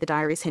allegedly the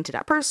diaries hinted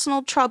at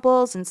personal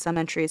troubles, and some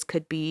entries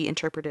could be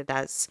interpreted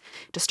as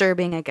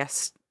disturbing, I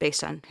guess,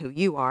 based on who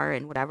you are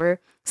and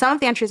whatever. Some of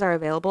the entries are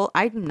available.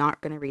 I'm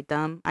not going to read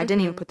them. I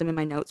didn't even put them in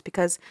my notes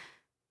because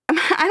I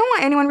don't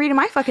want anyone reading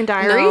my fucking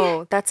diary.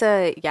 No,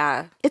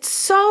 It's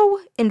so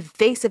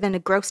invasive and a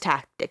gross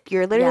tactic.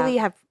 You're literally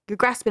you're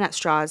grasping at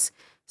straws.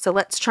 So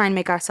let's try and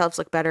make ourselves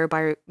look better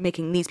by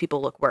making these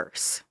people look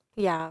worse.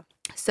 Yeah.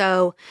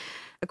 So,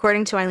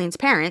 according to Eileen's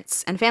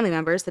parents and family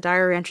members, the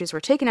diary entries were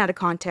taken out of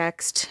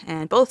context,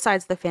 and both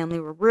sides of the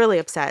family were really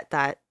upset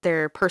that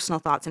their personal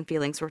thoughts and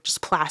feelings were just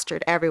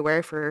plastered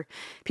everywhere for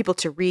people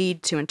to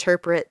read, to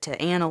interpret,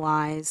 to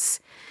analyze.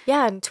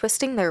 Yeah, and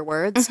twisting their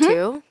words,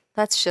 too.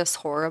 That's just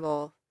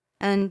horrible.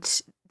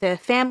 And the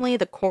family,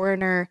 the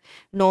coroner,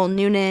 Noel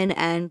Noonan,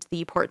 and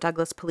the Port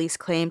Douglas police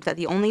claimed that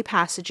the only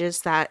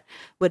passages that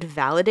would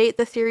validate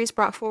the theories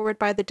brought forward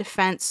by the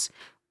defense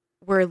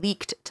were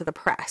leaked to the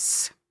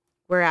press,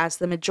 whereas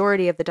the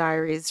majority of the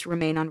diaries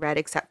remain unread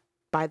except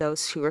by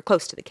those who were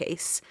close to the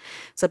case.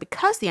 So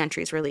because the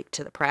entries were leaked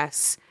to the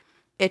press,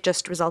 it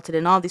just resulted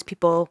in all these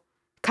people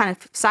kind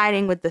of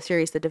siding with the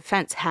theories the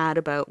defense had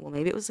about, well,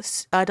 maybe it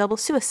was a double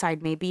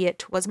suicide, maybe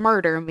it was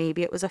murder,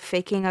 maybe it was a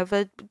faking of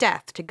a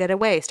death to get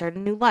away, start a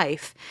new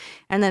life.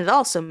 And then it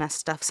also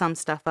messed some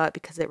stuff up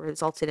because it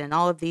resulted in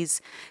all of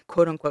these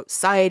quote unquote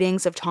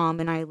sightings of Tom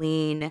and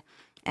Eileen.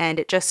 And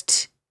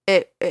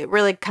it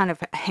really kind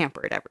of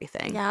hampered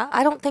everything. Yeah,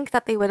 I don't think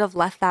that they would have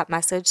left that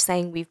message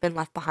saying we've been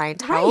left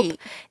behind, help, Right.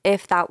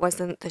 if that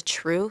wasn't the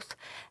truth.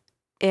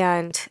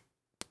 And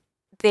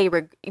they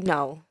were,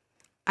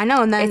 I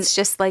know, and then it's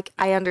just like,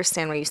 I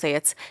understand what you say.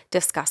 It's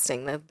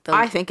disgusting.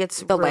 I think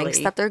it's the really... lengths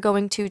that they're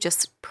going to,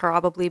 just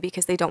probably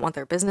because they don't want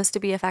their business to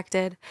be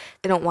affected.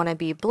 They don't want to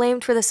be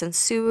blamed for this and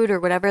sued or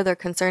whatever their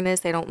concern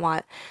is. They don't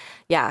want,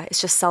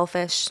 it's just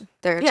selfish.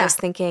 They're just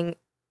thinking,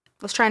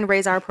 let's try and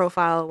raise our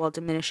profile while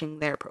diminishing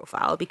their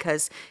profile,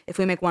 because if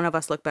we make one of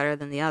us look better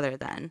than the other,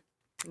 then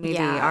maybe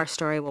our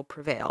story will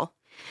prevail.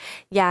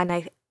 Yeah, and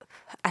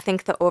I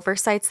think the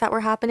oversights that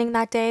were happening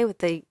that day with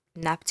the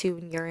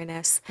Neptune,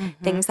 Uranus,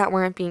 things that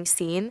weren't being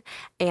seen,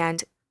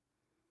 and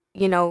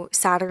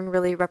Saturn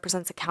really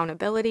represents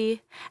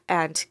accountability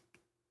and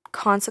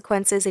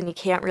consequences, and you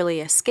can't really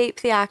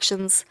escape the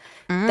actions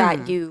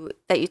that you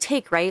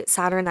take, right?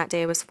 Saturn that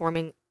day was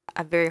forming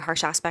a very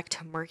harsh aspect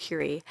to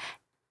Mercury,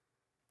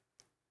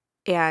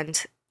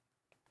 and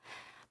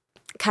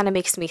kind of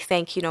makes me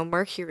think,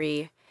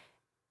 Mercury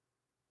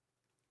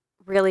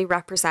really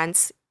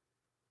represents,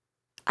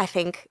 I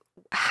think,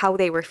 how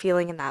they were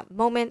feeling in that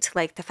moment,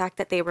 like the fact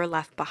that they were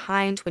left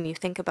behind. When you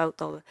think about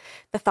the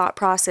thought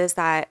process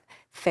that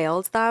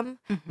failed them,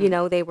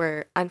 they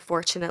were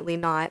unfortunately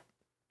not,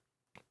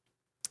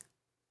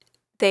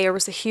 there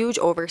was a huge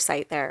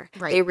oversight there.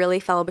 Right. They really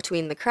fell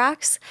between the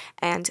cracks.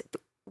 And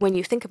when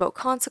you think about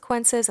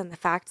consequences and the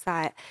fact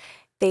that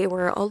they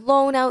were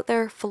alone out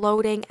there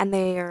floating, and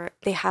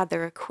they had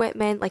their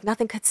equipment, like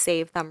nothing could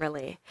save them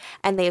really.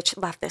 And they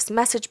left this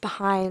message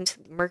behind,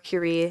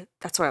 Mercury,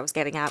 that's what I was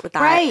getting at with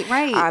that.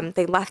 Right.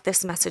 They left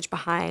this message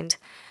behind,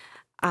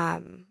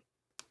 and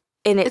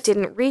it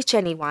didn't reach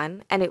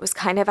anyone. And it was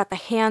kind of at the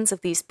hands of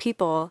these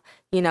people,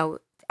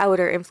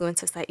 outer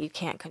influences that you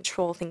can't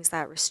control, things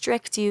that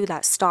restrict you,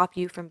 that stop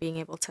you from being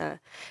able to,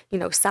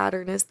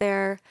 Saturn is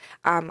there.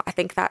 I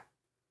think that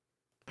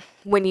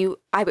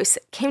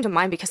came to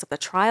mind because of the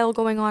trial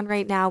going on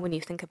right now, when you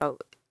think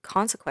about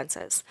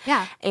consequences.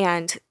 Yeah.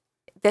 And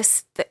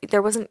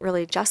there wasn't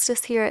really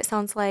justice here, it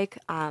sounds like.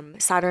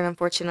 Saturn,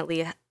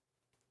 unfortunately,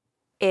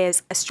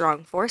 is a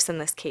strong force in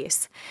this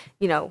case,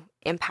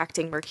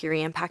 impacting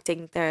Mercury,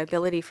 impacting the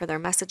ability for their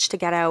message to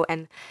get out,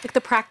 and like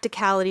the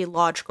practicality,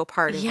 logical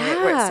part of it,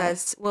 where it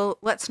says, well,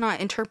 let's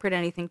not interpret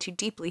anything too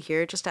deeply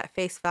here, just at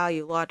face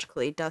value,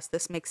 logically, does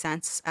this make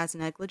sense as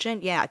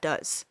negligent? Yeah, it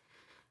does.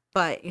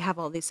 But you have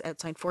all these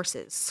outside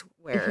forces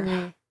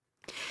where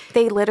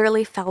they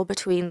literally fell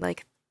between,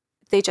 like,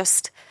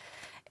 it's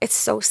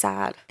so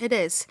sad. It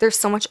is. There's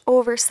so much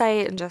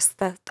oversight, and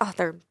just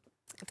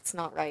it's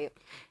not right.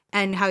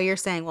 And how you're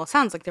saying, well, it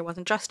sounds like there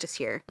wasn't justice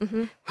here.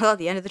 Well, at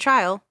the end of the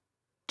trial,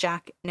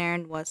 Jack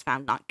Nairn was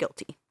found not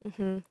guilty.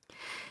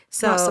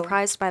 So, not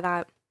surprised by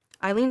that.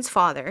 Eileen's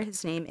father,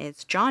 his name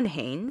is John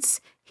Haynes.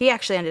 He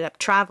actually ended up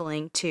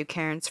traveling to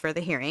Cairns for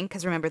the hearing,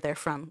 because remember, they're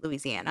from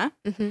Louisiana.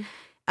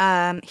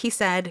 He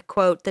said,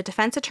 quote, "The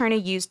defense attorney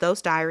used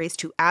those diaries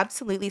to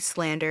absolutely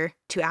slander,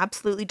 to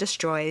absolutely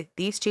destroy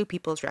these two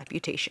people's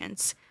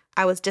reputations.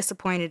 I was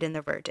disappointed in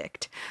the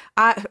verdict.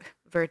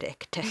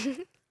 Verdict.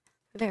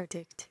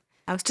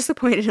 I was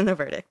disappointed in the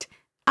verdict.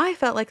 I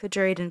felt like the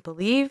jury didn't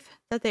believe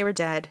that they were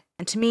dead,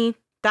 and to me,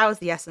 that was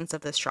the essence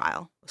of this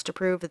trial, was to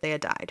prove that they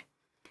had died."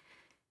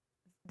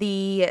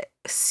 The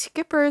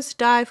Skipper's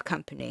Dive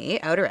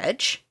Company, Outer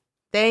Edge,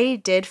 they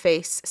did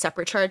face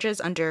separate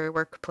charges under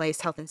workplace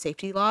health and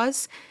safety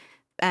laws,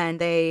 and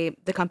the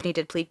company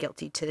did plead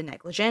guilty to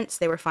negligence.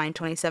 They were fined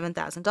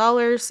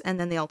 $27,000, and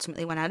then they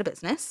ultimately went out of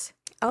business.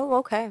 Oh,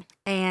 okay.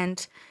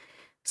 And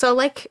so,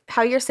 like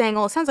how you're saying,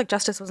 well, it sounds like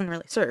justice wasn't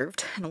really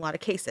served in a lot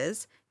of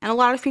cases, and a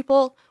lot of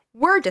people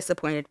were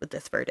disappointed with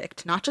this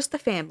verdict. Not just the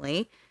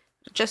family,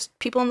 just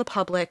people in the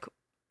public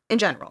in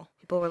general.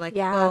 People were like,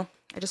 well,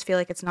 I just feel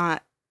like it's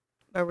not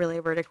a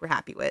verdict we're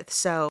happy with.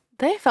 So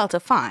they felt a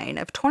fine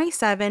of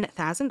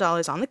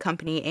 $27,000 on the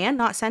company, and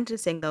not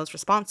sentencing those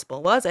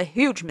responsible was a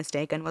huge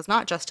mistake and was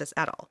not justice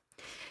at all.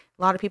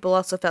 A lot of people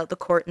also felt the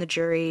court and the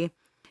jury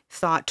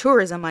thought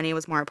tourism money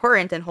was more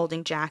important than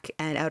holding Jack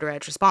and Outer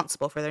Edge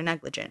responsible for their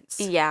negligence.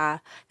 Yeah,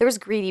 there was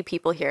greedy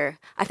people here.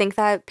 I think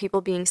that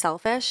people being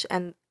selfish,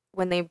 and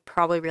when they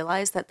probably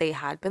realized that they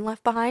had been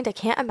left behind, I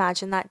can't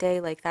imagine that day,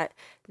 like, that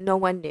no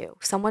one knew.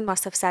 Someone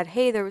must have said,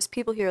 hey, there was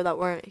people here that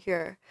weren't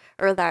here,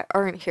 or that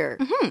aren't here,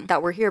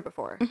 that were here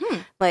before.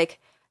 Like,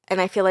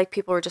 and I feel like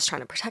people were just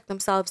trying to protect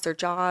themselves, their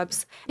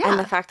jobs, and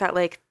the fact that,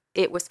 like,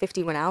 it was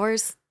 51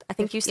 hours, I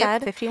think you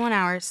said. 51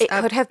 hours. It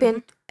could have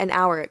been an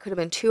hour, it could have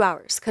been 2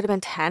 hours, could have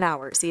been 10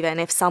 hours even,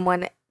 if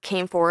someone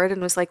came forward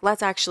and was like,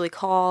 let's actually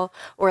call,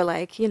 or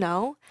like,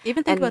 Even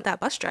think about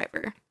that bus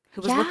driver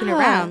who was looking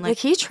around. Like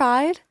he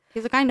tried.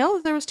 He's like, I know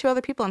there was two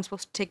other people I'm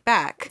supposed to take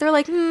back. They're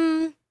like,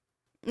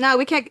 No,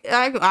 we can't.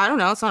 I don't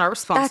know. It's not our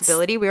That's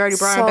responsibility. We already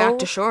brought them back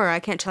to so. shore. I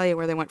can't tell you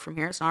where they went from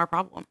here. It's not our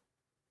problem.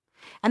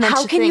 And then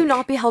How to can you not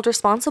think, be held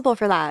responsible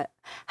for that?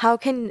 How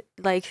can,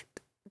 like,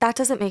 that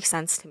doesn't make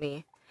sense to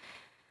me.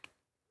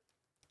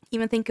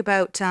 even think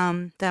about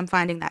them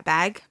finding that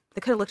bag. They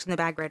could have looked in the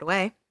bag right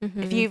away.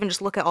 If you even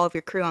just look at all of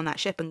your crew on that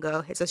ship and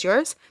go, "Is this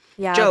yours?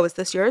 Yeah. Joe, is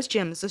this yours?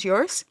 Jim, is this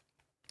yours?"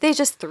 They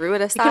just threw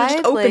it You could have just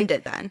aside. opened Like,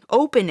 it then.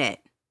 Open it.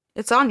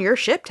 It's on your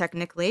ship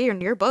technically, or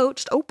your boat.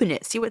 Just open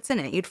it. See what's in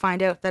it. You'd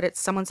find out that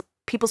it's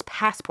people's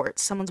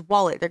passports, someone's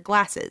wallet, their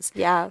glasses,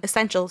 yeah.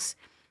 essentials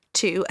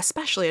to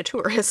especially a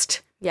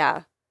tourist.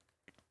 Yeah.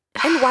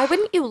 And why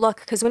wouldn't you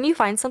look? Because when you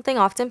find something,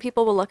 often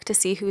people will look to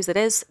see whose it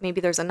is. Maybe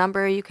there's a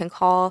number you can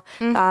call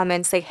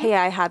and say, hey,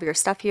 I have your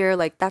stuff here.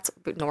 Like, that's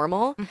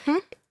normal.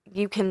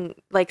 You can,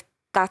 like,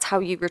 that's how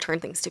you return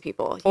things to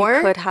people. You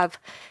Or- could have,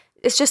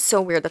 it's just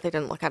so weird that they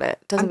didn't look at it.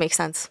 Doesn't make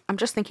sense. I'm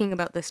just thinking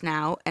about this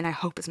now, and I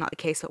hope it's not the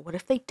case, but what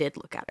if they did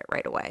look at it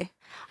right away?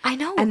 I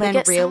know. And like,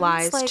 then it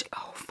realized, sounds like,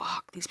 oh,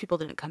 fuck, these people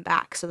didn't come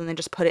back. So then they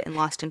just put it in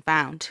Lost and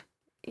Found.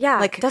 yeah,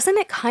 like, doesn't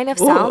it kind of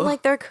sound ugh.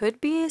 like there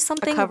could be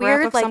something cover-up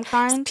weird? of Like, some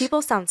kind?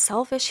 people sound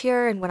selfish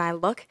here. And when I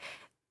look,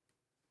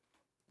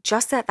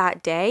 just at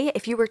that day,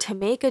 if you were to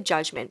make a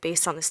judgment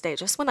based on this day,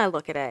 just when I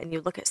look at it and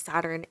you look at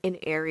Saturn in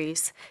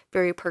Aries,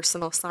 very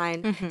personal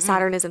sign.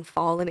 Saturn is in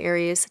fall in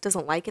Aries,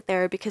 doesn't like it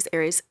there because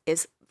Aries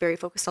is very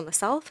focused on the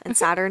self. And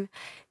Saturn,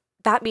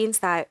 that means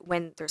that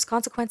when there's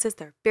consequences,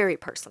 they're very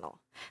personal.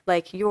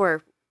 Like,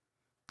 you're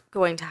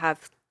going to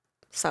have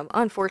some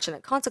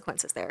unfortunate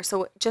consequences there.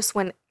 So just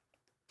when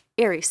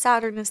Aries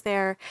Saturn is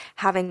there,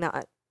 having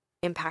the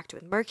impact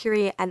with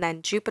Mercury, and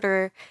then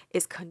Jupiter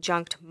is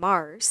conjunct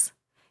Mars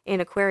in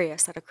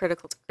Aquarius at a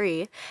critical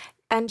degree.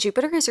 And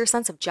Jupiter is your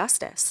sense of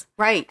justice.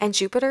 Right. And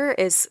Jupiter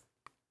is,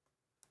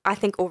 I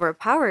think,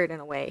 overpowered in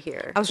a way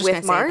here. I was just with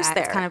going to say Mars that.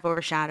 there. It's kind of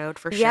overshadowed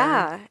for sure.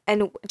 Yeah.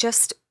 And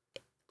just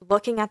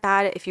looking at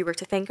that, if you were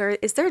to think,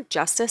 is there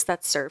justice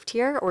that's served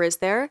here? Or is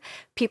there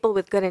people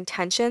with good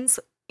intentions,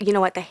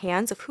 at the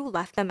hands of who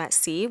left them at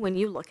sea? When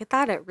you look at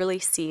that, it really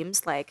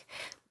seems like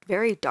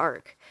very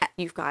dark.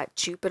 You've got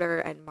Jupiter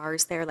and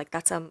Mars there. Like,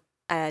 that's a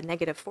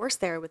negative force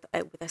there with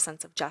a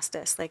sense of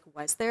justice. Like,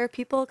 was there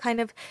people kind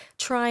of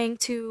trying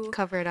to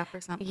Cover it up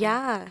or something.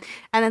 Yeah.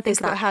 And then think Is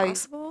that about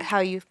possible? how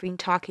you've been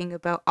talking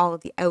about all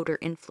of the outer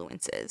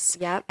influences.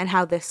 Yep. And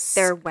how They're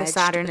the wedged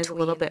Saturn is a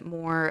little between. bit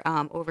more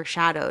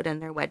overshadowed,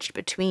 and they're wedged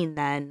between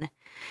then.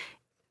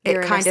 It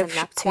Uranus kind and of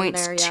Neptune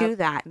points there, to yep.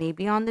 that.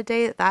 Maybe on the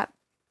day that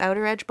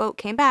outer edge boat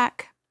came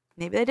back,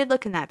 maybe they did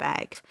look in that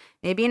bag.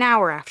 Maybe an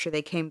hour after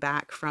they came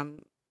back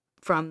from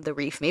the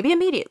reef, maybe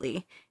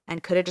immediately,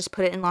 and could have just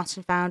put it in Lost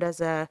and Found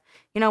as a,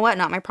 you know what,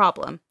 not my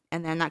problem.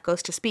 And then that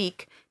goes to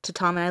speak to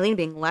Tom and Eileen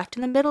being left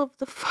in the middle of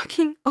the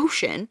fucking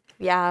ocean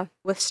Yeah.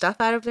 with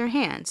stuff out of their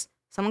hands.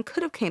 Someone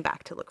could have came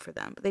back to look for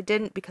them, but they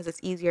didn't because it's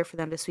easier for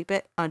them to sweep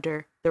it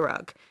under the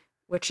rug,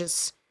 which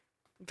is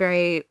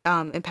very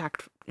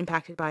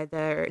impacted by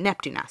their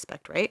Neptune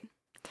aspect, right?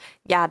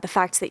 Yeah, the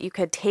fact that you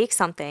could take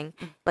something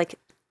like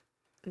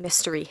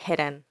mystery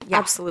hidden. Yeah.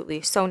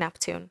 Absolutely. So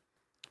Neptune.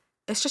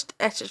 It's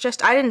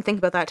just I didn't think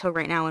about that till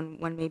right now,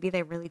 when maybe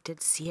they really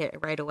did see it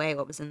right away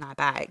what was in that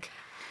bag.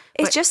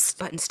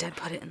 But instead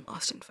put it in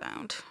Lost and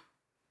Found.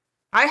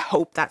 I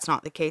hope that's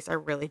not the case. I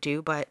really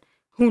do, but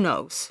who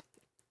knows?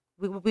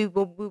 We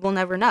will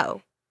never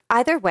know.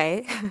 Either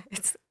way,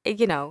 it's,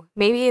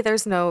 maybe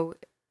there's no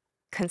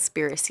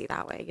conspiracy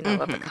that way,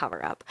 of a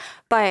cover up.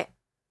 But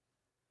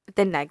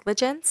the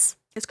negligence.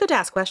 It's good to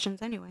ask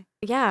questions anyway.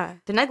 Yeah.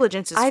 The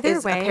negligence is Either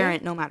way,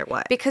 apparent no matter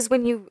what. Because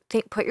when you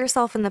put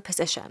yourself in the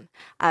position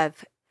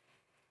of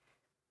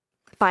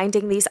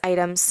finding these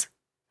items,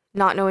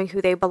 not knowing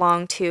who they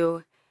belong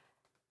to,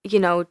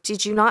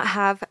 did you not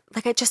have,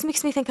 like, it just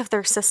makes me think of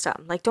their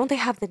system. Like, don't they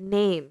have the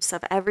names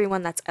of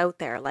everyone that's out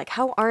there? Like,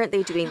 how aren't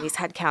they doing these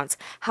head counts?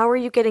 How are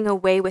you getting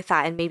away with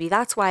that? And maybe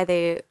that's why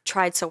they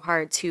tried so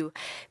hard to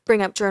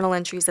bring up journal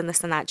entries and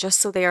this and that, just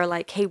so they are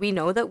like, hey, we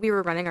know that we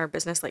were running our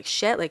business like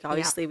shit. Like,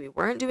 obviously we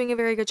weren't doing a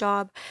very good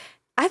job.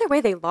 Either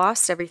way, they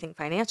lost everything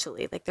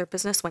financially. Like, their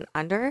business went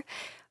under.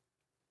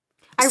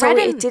 I read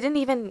it didn't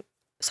even,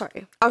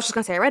 sorry. I was just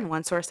going to say, I read in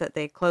one source that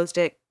they closed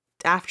it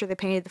after they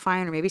paid the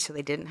fine, or maybe so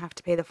they didn't have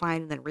to pay the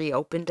fine and then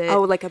reopened it.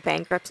 Oh, like a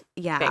bankruptcy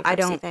I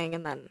don't thing,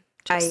 and then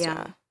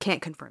I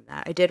can't confirm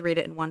that. I did read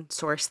it in one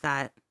source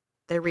that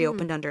they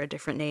reopened under a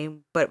different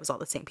name, but it was all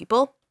the same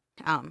people.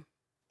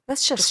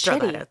 That's just throw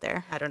shitty. that out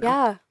there. I don't know.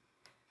 Yeah.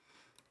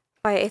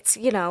 But it's,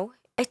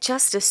 it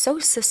just is so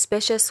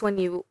suspicious when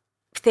you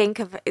think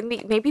of,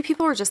 maybe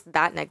people are just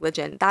that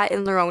negligent, that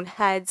in their own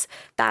heads,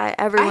 that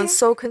everyone's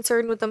so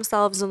concerned with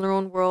themselves in their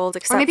own world,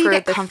 except or maybe for you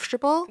get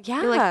comfortable.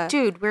 Yeah. You're like,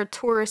 dude, we're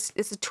tourists.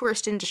 It's a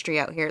tourist industry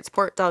out here. It's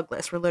Port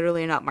Douglas. We're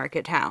literally an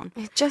upmarket town.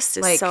 It just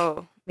is like,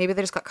 so. Maybe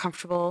they just got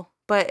comfortable.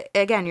 But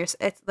again,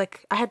 it's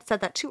like I had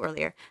said that too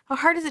earlier. How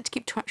hard is it to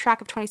keep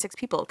track of 26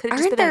 people? Could it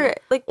just Aren't been there,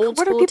 like, old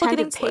what are school people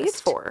getting attendance paid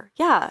list? for?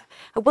 Yeah.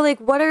 Well, like,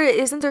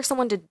 isn't there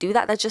someone to do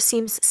that? That just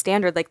seems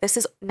standard. Like, this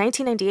is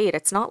 1998.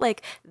 It's not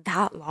like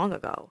that long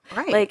ago.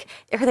 Right. Like,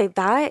 are they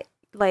that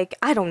like,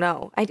 I don't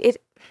know.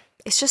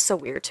 It's just so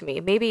weird to me.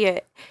 Maybe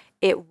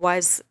it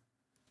was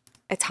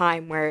a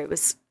time where it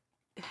was,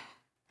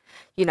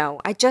 Or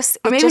it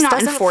maybe just not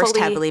doesn't enforced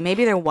fully, heavily.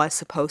 Maybe there was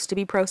supposed to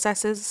be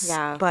processes,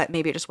 yeah, but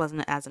maybe it just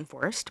wasn't as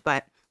enforced.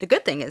 But the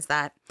good thing is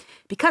that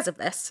because of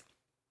this,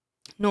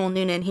 Noel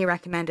Noonan, he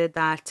recommended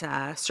that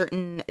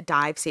certain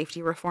dive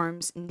safety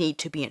reforms need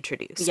to be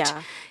introduced,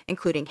 yeah,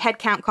 including head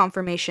count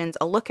confirmations,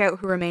 a lookout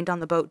who remained on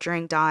the boat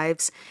during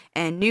dives,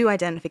 and new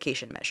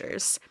identification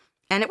measures.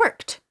 And it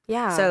worked.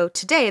 yeah. So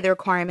today, the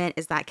requirement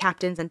is that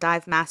captains and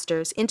dive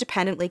masters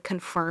independently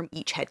confirm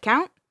each head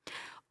count.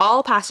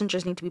 All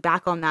passengers need to be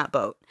back on that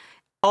boat.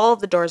 All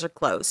of the doors are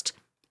closed,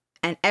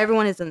 and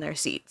everyone is in their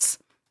seats.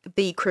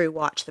 The crew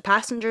watch the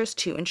passengers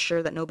to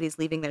ensure that nobody's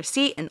leaving their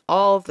seat, and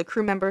all of the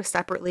crew members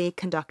separately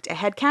conduct a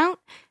head count,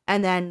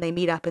 and then they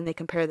meet up and they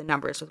compare the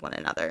numbers with one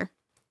another.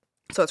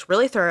 So it's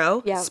really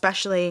thorough, Yeah.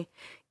 especially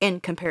in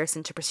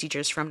comparison to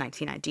procedures from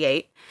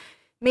 1998.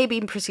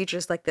 Maybe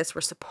procedures like this were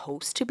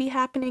supposed to be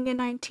happening in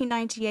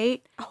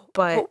 1998,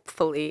 but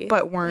Hopefully.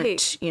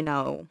 weren't,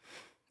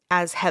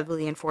 as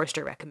heavily enforced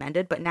or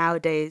recommended. But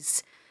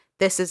nowadays,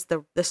 this is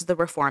the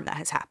reform that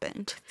has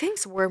happened.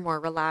 Things were more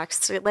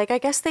relaxed. Like, I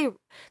guess they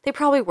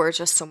probably were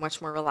just so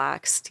much more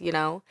relaxed,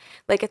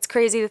 Like, it's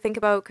crazy to think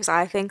about because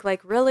I think,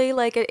 like, really,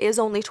 like, it is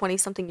only 20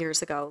 something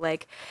years ago.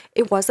 Like,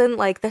 it wasn't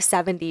like the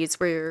 70s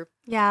where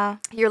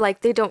you're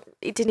like, it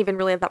didn't even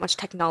really have that much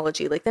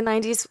technology. Like, the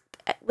 90s,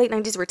 late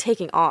 90s were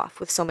taking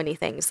off with so many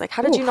things. Like,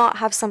 how did you not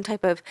have some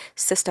type of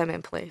system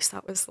in place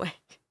that was like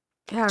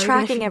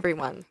tracking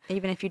everyone?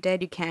 Even if you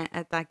did, you can't,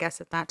 at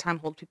that time,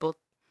 hold people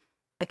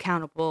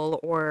accountable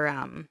or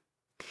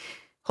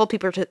hold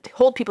people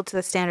to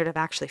the standard of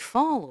actually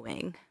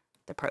following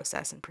the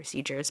process and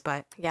procedures.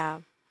 But yeah,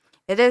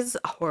 it is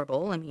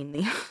horrible. I mean,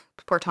 the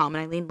poor Tom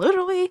and Eileen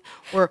literally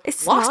were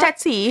It's lost not-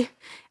 at sea,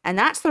 and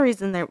that's the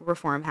reason that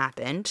reform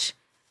happened.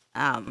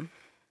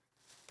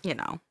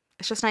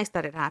 It's just nice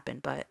that it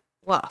happened, but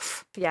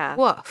woof. yeah.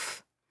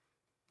 Woof.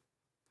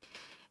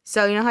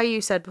 So, you know how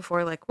you said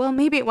before, like, well,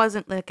 maybe it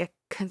wasn't like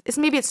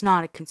maybe it's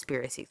not a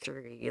conspiracy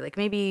theory. Like,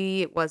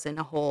 maybe it wasn't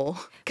a whole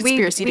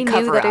conspiracy we to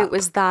cover knew that up. it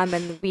was them,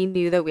 and we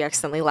knew that we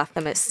accidentally left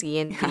them at sea,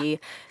 and we,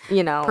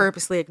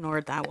 Purposely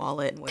ignored that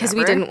wallet and because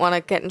whatever. we didn't want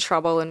to get in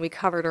trouble, and we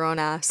covered our own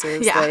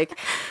asses. Yeah. Like,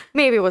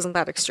 maybe it wasn't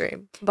that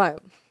extreme,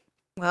 but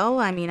Well,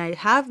 I mean, I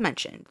have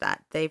mentioned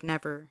that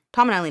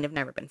Tom and Eileen have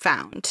never been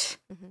found.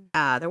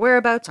 Their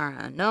whereabouts are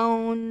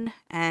unknown,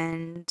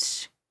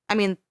 and I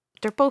mean,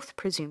 they're both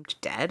presumed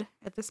dead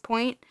at this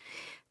point.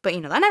 But,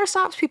 that never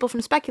stops people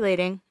from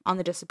speculating on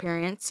the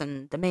disappearance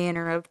and the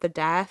manner of the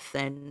death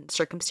and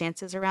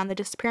circumstances around the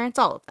disappearance,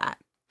 all of that.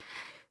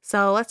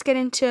 So let's get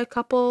into a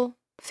couple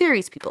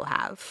theories people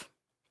have.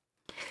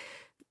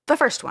 The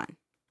first one: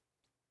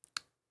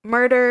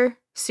 murder,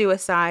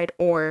 suicide,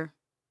 or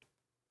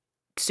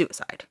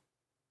suicide.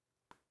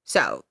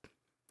 So,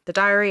 the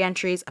diary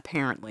entries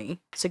apparently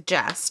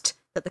suggest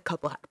that the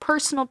couple had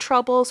personal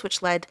troubles,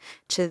 which led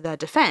to the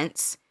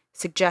defense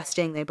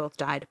suggesting they both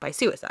died by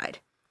suicide.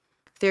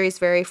 Theories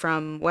vary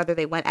from whether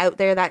they went out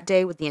there that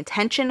day with the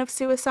intention of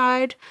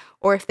suicide,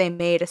 or if they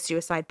made a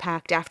suicide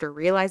pact after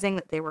realizing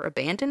that they were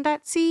abandoned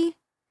at sea.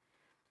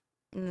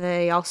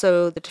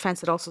 The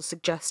defense had also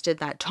suggested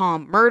that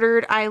Tom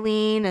murdered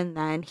Eileen and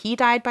then he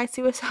died by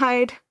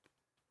suicide.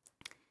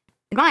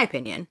 In my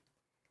opinion,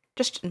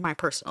 just in my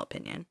personal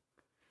opinion,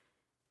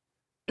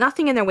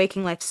 nothing in their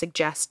waking life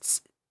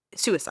suggests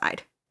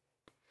suicide.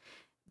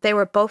 They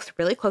were both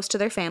really close to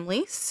their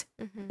families.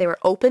 Mm-hmm. They were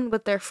open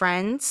with their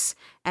friends,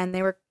 and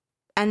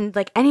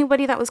like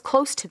anybody that was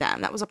close to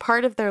them, that was a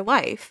part of their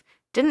life,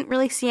 didn't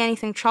really see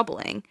anything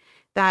troubling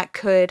that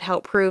could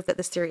help prove that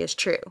this theory is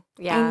true.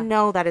 Yeah. I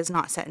know that is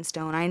not set in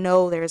stone. I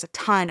know there's a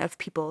ton of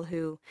people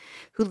who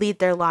lead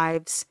their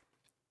lives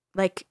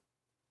like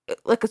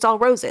it's all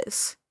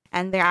roses,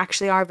 and they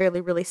actually are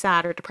really, really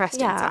sad or depressed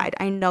inside.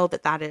 I know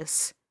that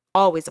is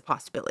always a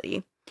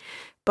possibility.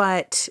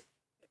 But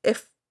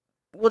if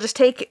we'll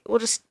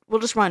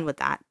just run with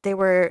that. They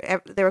were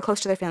close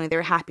to their family. They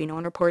were happy. No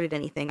one reported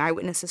anything.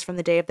 Eyewitnesses from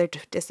the day of their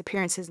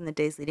disappearances and the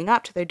days leading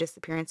up to their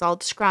disappearance all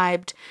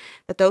described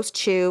that those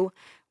two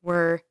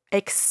were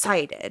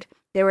excited.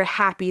 They were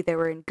happy. They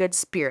were in good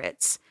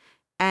spirits.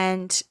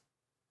 And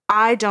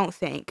I don't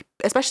think,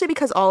 especially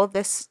because all of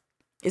this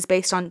is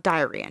based on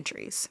diary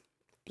entries.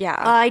 Yeah.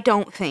 I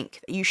don't think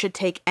that you should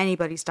take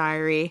anybody's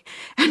diary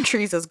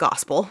entries as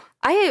gospel.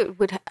 I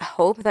would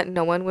hope that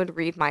no one would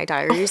read my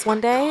diaries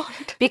one day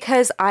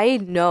because I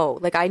know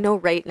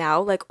right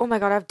now, like, oh my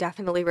God, I've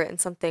definitely written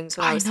some things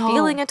when I was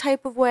feeling a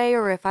type of way,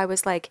 or if I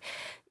was like,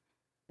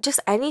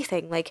 just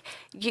anything, like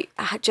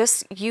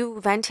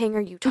you venting or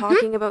you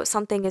talking about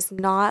something is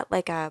not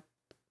like you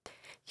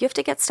have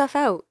to get stuff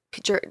out.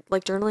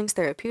 Like, journaling's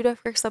therapeutic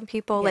for some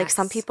people. Yes. Like,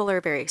 some people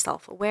are very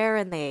self-aware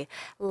and they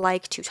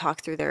like to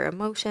talk through their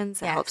emotions.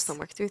 It helps them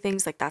work through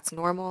things. Like, that's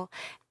normal.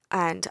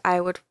 And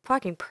I would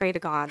fucking pray to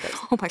God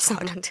that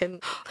someone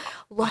didn't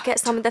look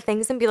at some of the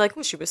things and be like,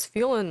 oh, she was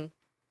feeling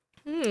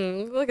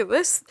Look at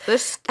this.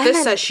 This And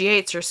then, says she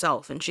hates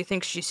herself and she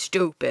thinks she's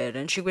stupid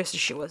and she wishes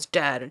she was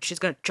dead and she's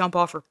gonna jump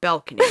off her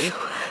balcony.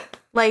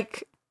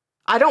 Like,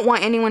 I don't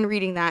want anyone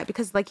reading that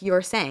because, like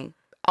you're saying,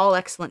 all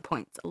excellent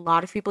points. A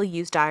lot of people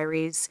use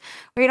diaries,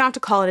 or you don't have to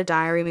call it a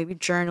diary, maybe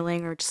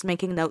journaling or just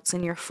making notes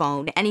in your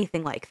phone,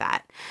 anything like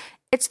that.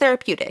 It's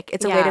therapeutic.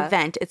 It's a way to Yeah.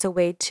 vent. It's a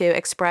way to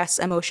express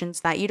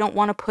emotions that you don't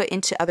want to put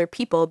into other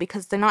people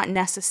because they're not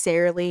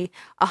necessarily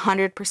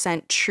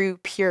 100% true,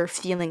 pure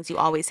feelings you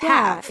always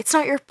yeah, have. it's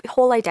not your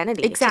whole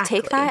identity. To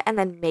Exactly. take that and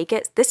then make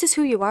it, this is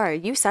who you are.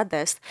 You said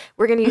this.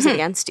 We're going to use it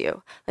against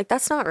you. Like,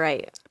 that's not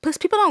right. Plus,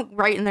 people don't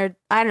write in their.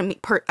 I don't mean.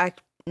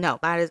 No,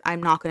 that is.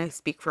 I'm not going to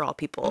speak for all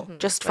people.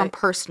 Just from But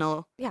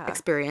personal yeah.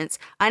 experience,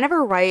 I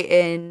never write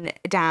in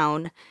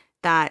down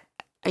that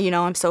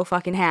I'm so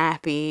fucking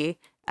happy.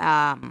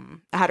 I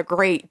had a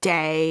great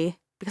day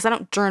because I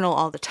don't journal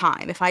all the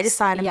time. If I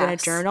decide I'm going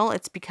Yes. to journal,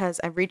 it's because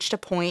I've reached a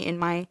point in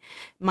my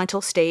mental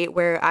state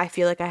where I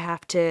feel like I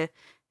have to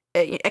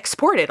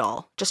export it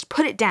all. Just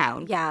put it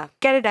down. Yeah.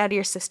 Get it out of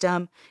your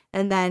system,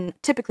 and then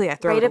typically I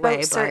throw Write it away.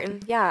 about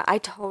certain, yeah, I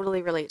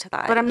totally relate to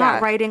that. But I'm Yeah.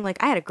 not writing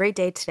like I had a great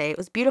day today. It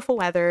was beautiful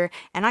weather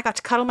and I got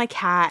to cuddle my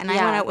cat and I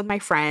went Yeah. out with my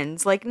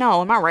friends. Like,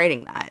 no, I'm not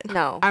writing that.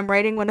 No. I'm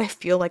writing when I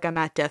feel like I'm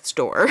at death's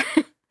door.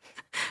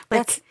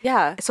 That's,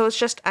 yeah. So it's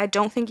just I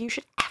don't think you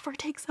should ever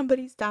take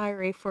somebody's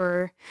diary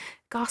for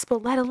gospel,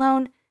 let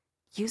alone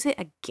use it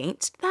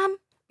against them.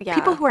 Yeah.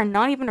 People who are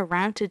not even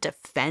around to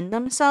defend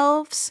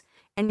themselves,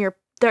 and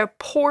their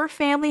poor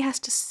family has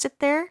to sit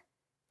there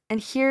and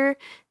hear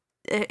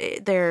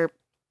their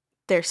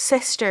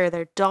sister,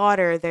 their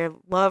daughter, their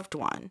loved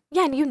one.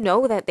 Yeah, and you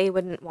know that they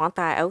wouldn't want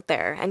that out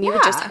there. And you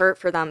would just Yeah. hurt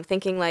for them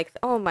thinking like,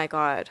 oh my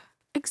God.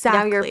 Exactly.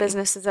 Now your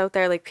business is out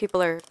there, like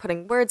people are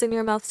putting words in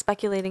your mouth,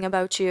 speculating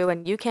about you,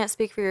 and you can't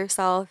speak for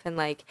yourself, and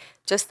like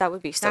just that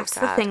would be so That's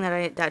sad. the thing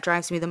that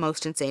drives me the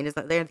most insane is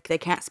that they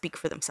can't speak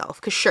for themselves.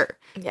 Because sure,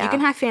 Yeah. you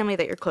can have family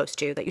that you're close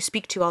to, that you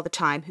speak to all the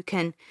time, who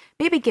can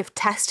maybe give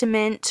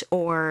testament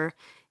or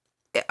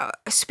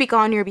speak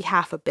on your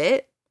behalf a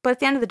bit. But at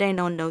the end of the day,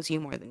 no one knows you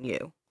more than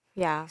you.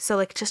 Yeah. So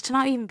like just to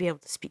not even be able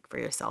to speak for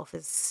yourself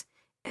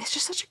it's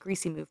just such a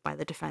greasy move by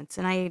the defense,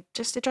 and it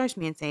drives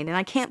me insane. And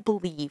I can't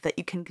believe that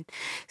you can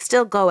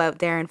still go out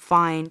there and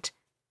find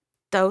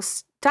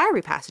those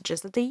diary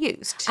passages that they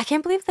used. I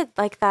can't believe that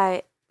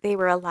they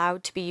were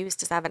allowed to be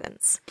used as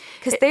evidence.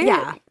 Because they,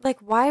 yeah. like,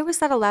 why was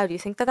that allowed? Do you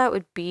think that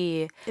would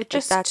be, It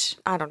like, that's,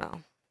 I don't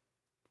know.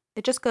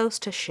 It just goes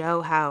to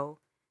show how,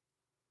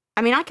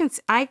 I mean,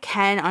 I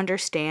can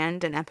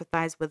understand and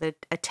empathize with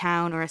a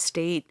town or a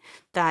state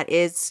that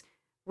is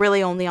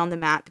really only on the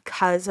map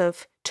because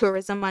of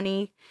tourism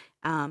money,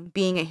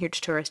 being a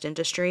huge tourist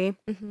industry.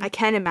 Mhm. I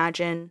can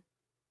imagine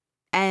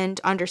and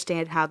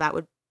understand how that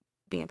would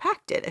be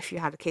impacted if you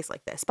had a case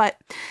like this. But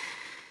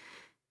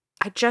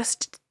I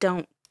just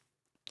don't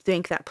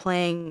think that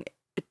playing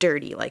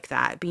dirty like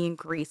that, being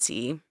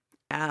greasy,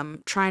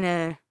 trying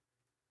to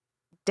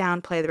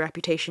downplay the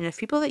reputation of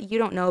people that you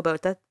don't know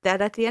about, that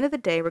at the end of the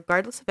day,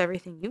 regardless of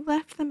everything, you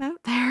left them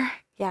out there.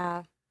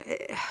 Yeah.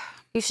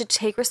 You should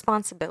take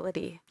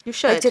responsibility. You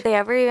should. Like, did they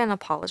ever even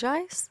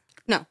apologize?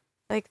 No.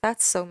 Like,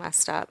 that's so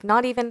messed up.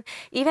 Not even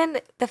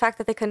the fact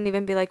that they couldn't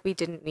even be like, we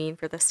didn't mean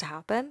for this to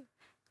happen.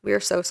 We are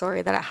so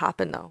sorry that it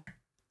happened, though.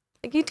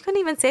 Like, you couldn't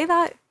even say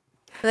that.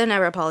 But they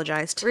never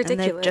apologized.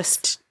 Ridiculous. And they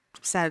just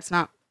said it's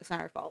not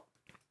our fault.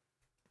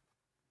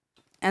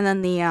 And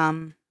then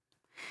the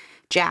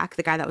Jack,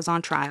 the guy that was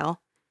on trial,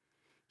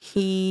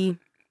 I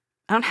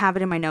don't have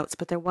it in my notes,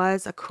 but there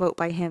was a quote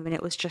by him, and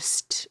it was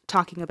just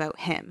talking about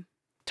him,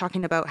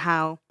 talking about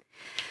how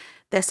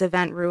this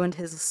event ruined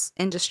his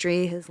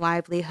industry, his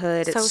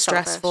livelihood. So It's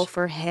stressful selfish.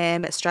 for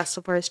him. It's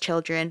stressful for his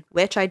children,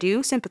 which I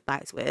do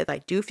sympathize with. I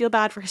do feel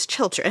bad for his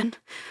children.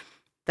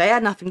 They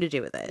had nothing to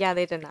do with it. Yeah,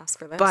 they didn't ask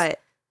for this.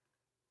 But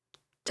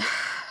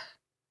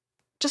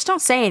just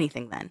don't say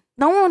anything then.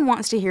 No one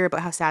wants to hear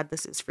about how sad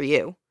this is for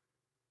you.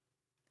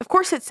 Of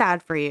course it's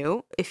sad for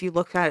you if you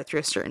look at it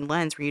through a certain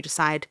lens where you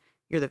decide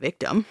you're the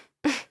victim.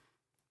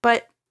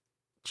 But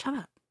shut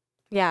up.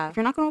 Yeah. If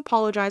you're not going to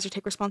apologize or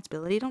take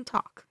responsibility, don't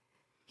talk.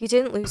 You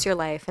didn't lose your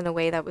life in a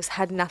way that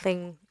had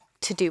nothing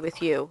to do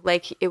with you.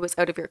 Like, it was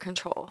out of your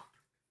control.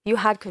 You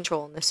had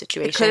control in this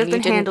situation. It could have You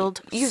been didn't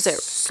handled use it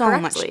so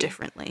correctly. much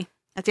differently.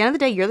 At the end of the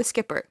day, you're the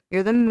skipper.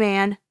 You're the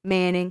man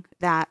manning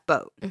that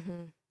boat.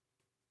 Mm-hmm.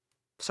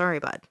 Sorry,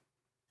 bud.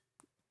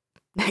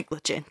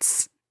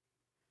 Negligence.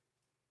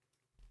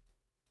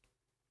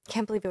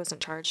 Can't believe he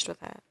wasn't charged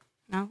with it.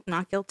 No,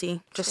 not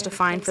guilty. Just a Very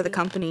fine for the crazy.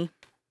 company.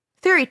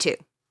 Theory 2.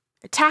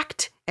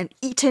 Attacked and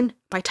eaten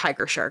by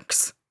tiger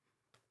sharks.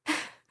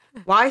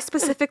 Why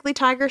specifically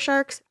tiger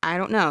sharks? I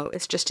don't know.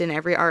 It's just in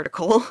every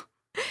article.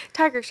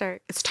 Tiger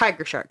shark. It's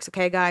tiger sharks,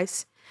 okay,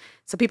 guys?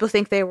 So people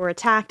think they were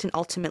attacked and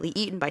ultimately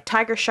eaten by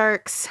tiger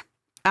sharks.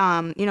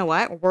 You know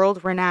what?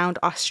 World-renowned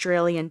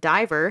Australian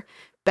diver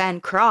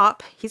Ben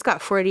Kropp, he's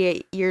got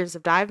 48 years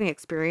of diving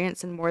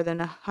experience and more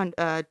than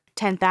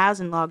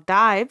 10,000 log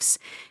dives.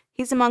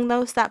 He's among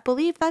those that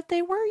believe that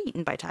they were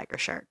eaten by tiger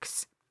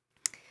sharks.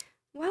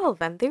 Well,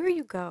 then, there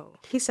you go.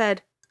 He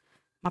said,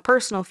 "My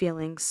personal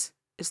feelings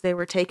is they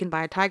were taken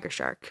by a tiger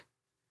shark."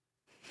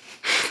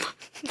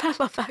 I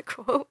love that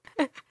quote.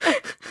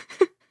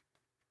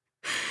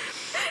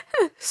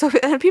 So,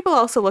 and people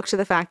also look to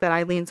the fact that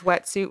Eileen's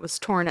wetsuit was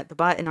torn at the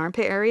butt and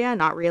armpit area,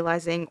 not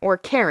realizing or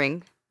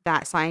caring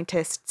that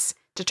scientists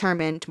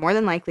determined more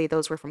than likely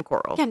those were from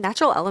coral. Yeah,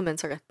 natural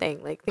elements are a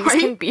thing. Like, things Right?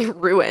 can be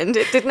ruined.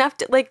 It didn't have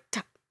to, like,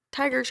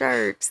 tiger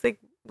sharks. Like,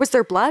 was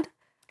there blood?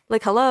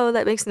 Like, hello,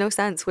 that makes no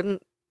sense. Would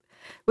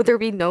there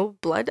be no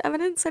blood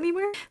evidence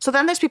anywhere? So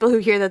then there's people who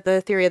hear that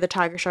the theory of the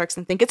tiger sharks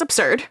and think it's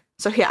absurd.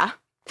 So yeah,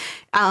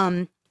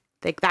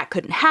 like that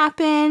couldn't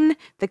happen.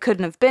 They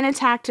couldn't have been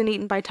attacked and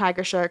eaten by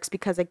tiger sharks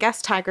because I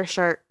guess tiger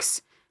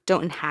sharks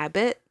don't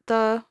inhabit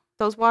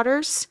those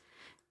waters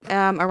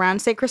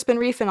around St. Crispin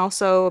Reef, and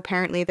also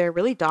apparently they're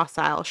really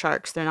docile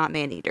sharks. They're not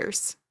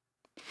man-eaters.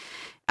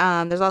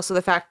 There's also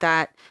the fact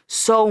that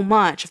so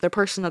much of their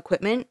personal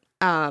equipment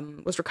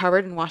was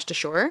recovered and washed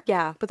ashore.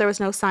 Yeah. But there was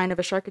no sign of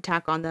a shark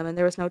attack on them, and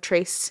there was no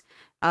trace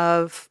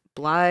of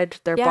blood,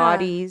 their Yeah.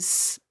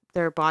 bodies,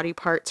 their body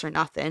parts, or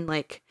nothing.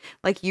 Like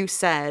you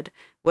said,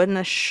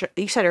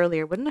 you said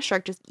earlier, wouldn't a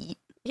shark just eat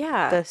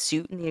Yeah. the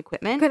suit and the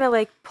equipment? Gonna,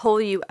 like,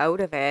 pull you out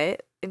of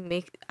it and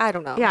make, I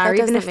don't know. Yeah, That or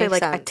even doesn't if they make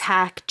like sense.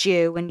 attacked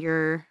you when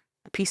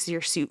a piece of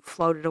your suit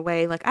floated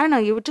away. Like, I don't know,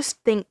 you would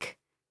just think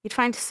you'd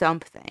find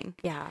something.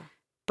 Yeah.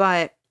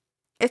 But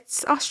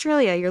it's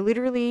Australia. You're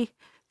literally,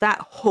 that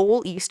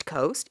whole east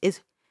coast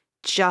is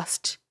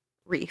just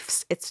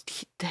reefs. It's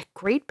the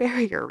Great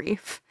Barrier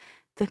Reef.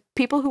 The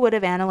people who would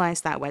have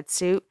analyzed that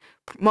wetsuit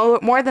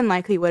more than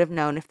likely would have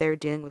known if they were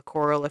dealing with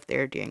coral, if they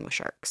were dealing with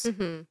sharks.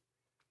 Mm-hmm.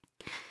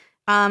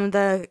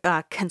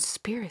 The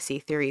conspiracy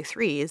theory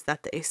 3 is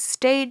that they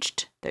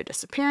staged their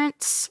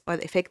disappearance, or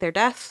they faked their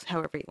death,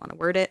 however you want to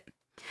word it.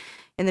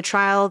 In the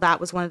trial, that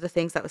was one of the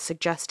things that was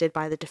suggested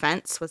by the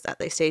defense, was that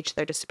they staged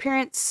their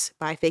disappearance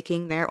by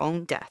faking their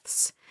own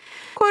deaths.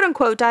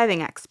 Quote-unquote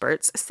diving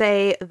experts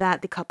say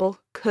that the couple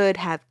could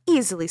have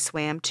easily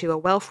swam to a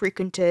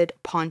well-frequented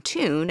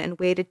pontoon and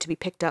waited to be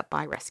picked up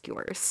by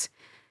rescuers.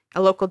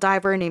 A local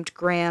diver named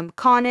Graham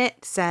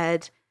Connet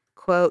said,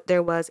 quote,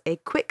 "There was a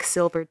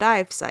Quicksilver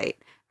dive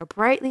site, a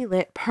brightly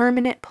lit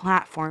permanent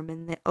platform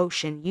in the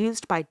ocean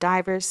used by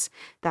divers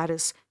that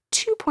is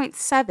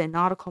 2.7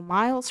 nautical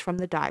miles from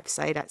the dive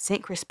site at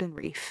St. Crispin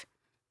Reef.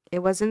 It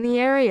was in the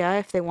area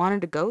if they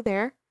wanted to go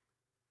there.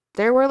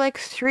 There were like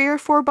 3 or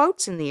 4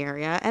 boats in the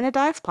area and a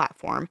dive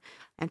platform,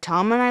 and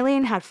Tom and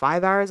Eileen had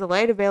 5 hours of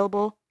light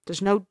available.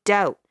 There's no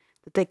doubt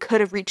that they could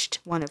have reached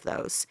one of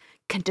those.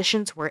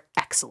 Conditions were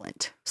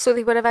excellent." So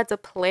they would have had to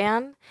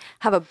plan,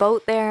 have a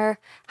boat there,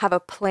 have a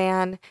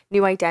plan,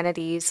 new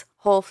identities,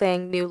 whole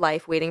thing, new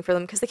life waiting for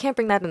them, because they can't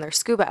bring that in their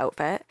scuba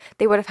outfit.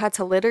 They would have had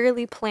to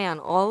literally plan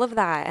all of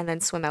that and then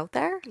swim out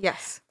there.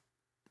 Yes.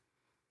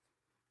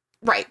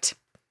 Right.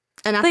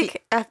 And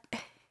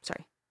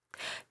sorry.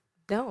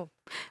 No.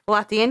 Well,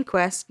 at the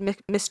inquest,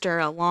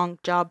 Mr. Long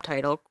job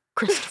title,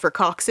 Christopher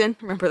Coxon,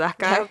 remember that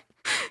guy? Yep.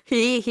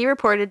 He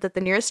reported that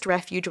the nearest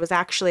refuge was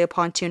actually a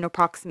pontoon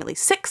approximately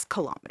 6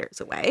 kilometers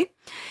away,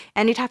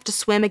 and you'd have to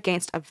swim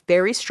against a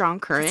very strong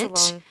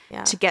current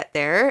Yeah. to get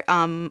there.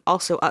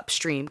 Also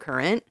upstream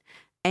current.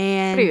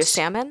 And What are you, a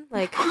salmon?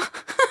 Like,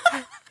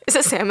 is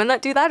it salmon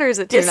that do that, or is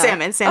it yeah,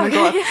 tuna? salmon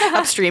go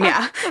upstream.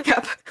 Yeah,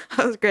 yep.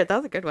 That was good. That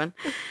was a good one.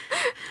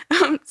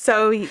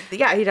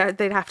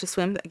 They'd have to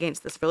swim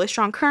against this really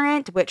strong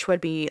current, which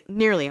would be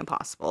nearly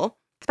impossible,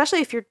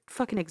 especially if you're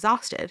fucking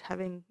exhausted,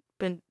 having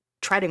been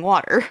treading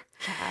water.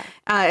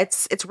 Yeah.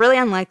 It's really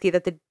unlikely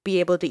that they'd be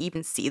able to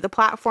even see the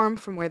platform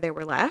from where they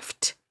were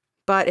left.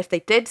 But if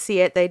they did see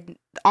it, they'd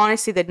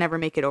never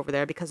make it over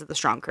there because of the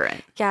strong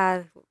current.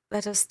 Yeah,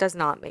 that just does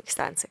not make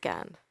sense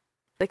again.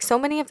 Like, so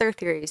many of their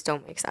theories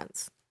don't make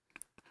sense.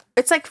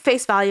 It's like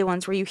face value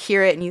ones where you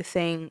hear it and you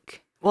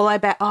think, well, I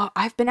bet,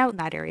 I've been out in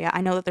that area.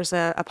 I know that there's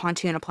a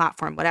pontoon, a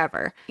platform,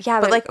 whatever.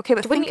 Yeah, but like, okay,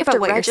 but wouldn't think you have about to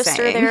what you're register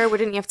saying. there?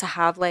 Wouldn't you have to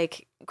have,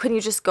 like, couldn't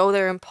you just go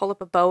there and pull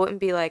up a boat and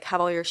be like, have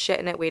all your shit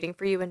in it waiting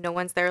for you, and no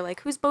one's there?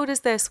 Like, whose boat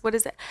is this? What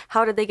is it?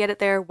 How did they get it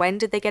there? When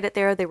did they get it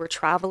there? They were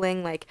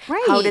traveling. Like, how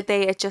Right. did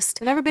they? It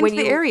just I've never been when to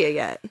the you- area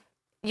yet.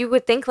 You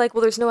would think, like,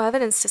 well, there's no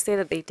evidence to say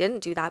that they didn't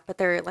do that, but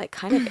there, like,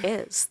 kind of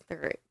is.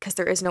 Because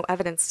there is no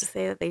evidence to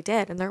say that they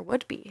did, and there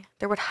would be.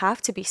 There would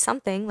have to be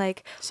something,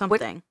 like...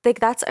 Something. Like,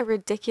 that's a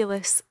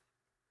ridiculous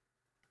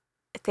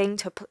thing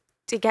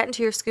to get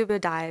into your scuba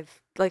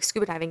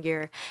diving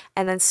gear,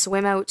 and then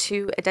swim out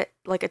to a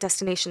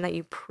destination that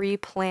you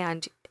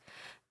pre-planned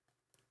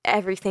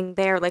everything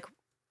there. Like,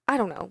 I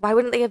don't know. Why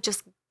wouldn't they have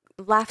just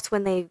left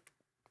when they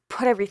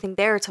put everything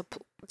there to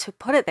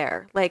put it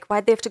there? Like,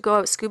 why'd they have to go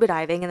out scuba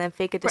diving and then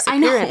fake a I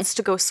know. disappearance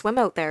to go swim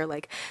out there?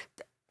 Like,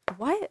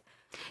 what?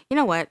 You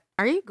know what?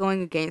 Are you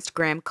going against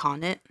Graham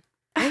Connet?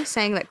 Are you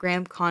saying that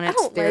Graham Connet's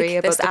don't theory like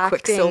about this the acting.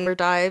 Quicksilver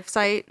dive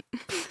site?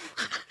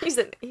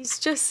 He's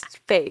just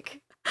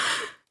fake.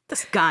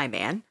 This guy,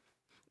 man.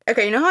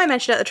 Okay, you know how I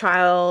mentioned at the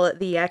trial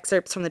the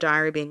excerpts from the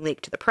diary being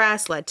leaked to the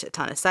press led to a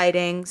ton of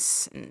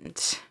sightings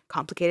and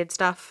complicated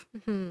stuff?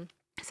 Mm-hmm.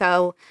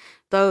 So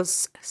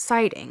those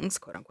sightings,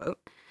 quote unquote,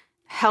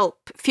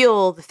 help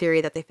fuel the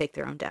theory that they faked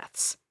their own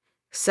deaths.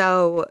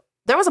 So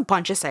there was a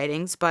bunch of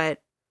sightings,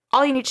 but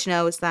all you need to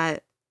know is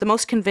that the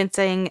most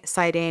convincing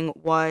sighting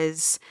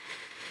was,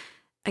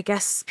 I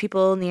guess,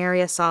 people in the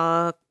area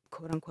saw,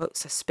 quote unquote,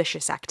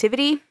 suspicious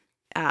activity.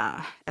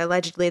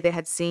 Allegedly, they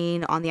had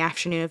seen on the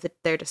afternoon of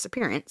their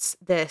disappearance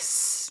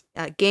this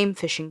game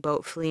fishing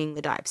boat fleeing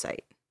the dive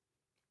site.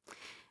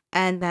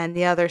 And then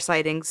the other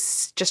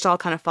sightings just all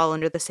kind of fall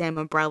under the same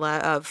umbrella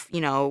of,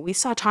 we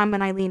saw Tom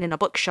and Eileen in a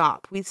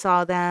bookshop. We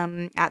saw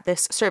them at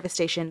this service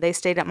station. They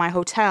stayed at my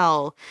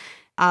hotel.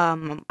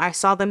 I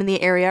saw them in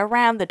the area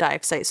around the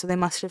dive site, so they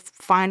must have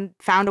found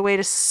a way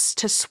to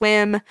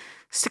swim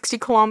 60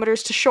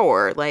 kilometers to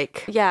shore.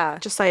 Like, Yeah.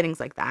 just sightings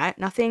like that.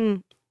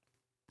 Nothing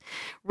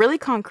really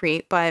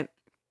concrete, but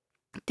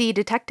the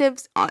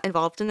detectives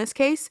involved in this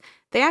case,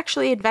 they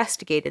actually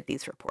investigated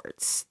these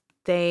reports.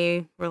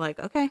 They were like,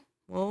 okay,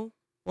 we'll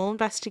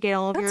investigate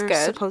all of That's your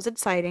good. supposed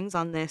sightings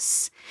on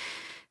this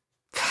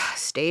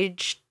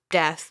staged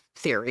death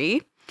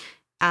theory.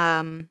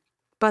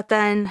 But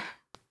then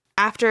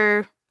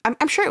after,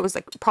 I'm sure it was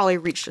like probably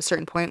reached a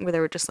certain point where they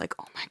were just like,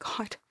 oh my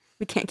God,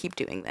 we can't keep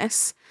doing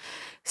this.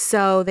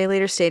 So they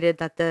later stated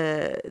that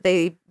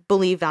they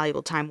believe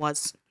valuable time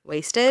was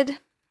wasted,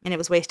 and it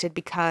was wasted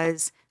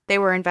because they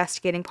were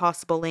investigating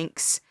possible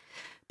links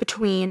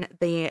between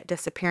the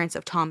disappearance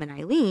of Tom and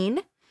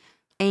Eileen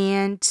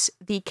and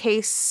the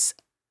case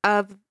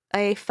of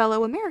a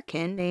fellow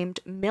American named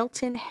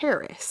Milton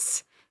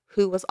Harris,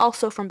 who was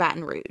also from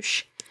Baton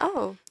Rouge.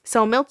 Oh.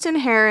 So Milton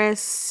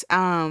Harris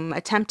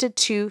attempted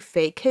to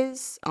fake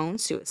his own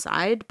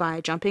suicide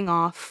by jumping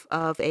off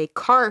of a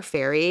car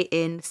ferry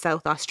in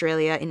South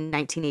Australia in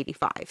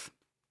 1985.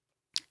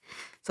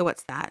 So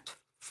what's that?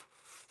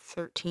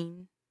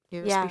 13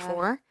 years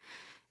before?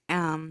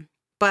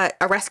 But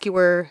a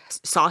rescuer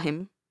saw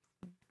him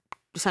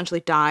essentially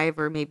dive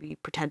or maybe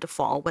pretend to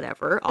fall,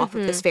 whatever, off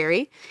of this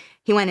ferry.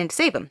 He went in to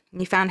save him.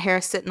 And he found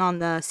Harris sitting on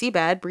the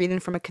seabed breathing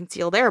from a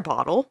concealed air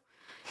bottle.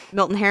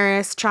 Milton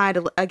Harris tried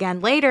again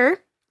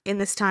later, and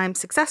this time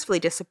successfully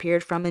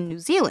disappeared from a New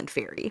Zealand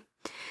ferry.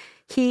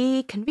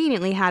 He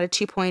conveniently had a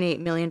 $2.8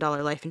 million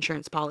life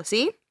insurance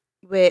policy,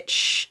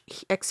 which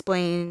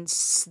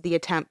explains the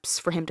attempts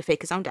for him to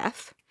fake his own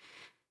death.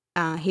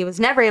 He was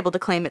never able to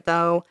claim it,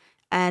 though,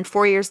 and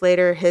 4 years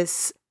later,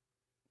 his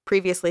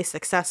previously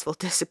successful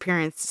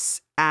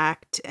disappearance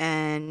act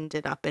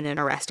ended up in an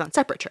arrest on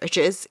separate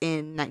charges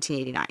in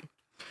 1989.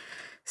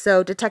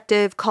 So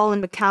Detective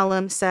Colin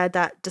McCallum said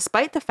that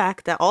despite the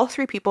fact that all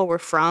three people were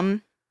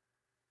from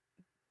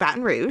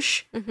Baton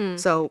Rouge,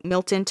 so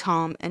Milton,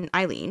 Tom, and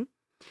Eileen,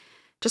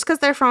 just because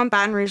they're from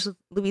Baton Rouge,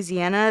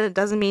 Louisiana, it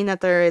doesn't mean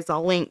that there is a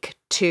link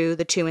to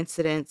the two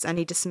incidents, and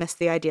he dismissed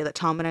the idea that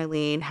Tom and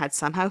Eileen had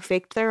somehow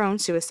faked their own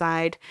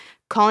suicide,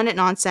 calling it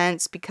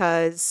nonsense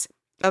because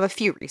of a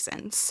few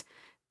reasons.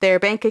 Their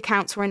bank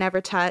accounts were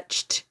never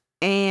touched,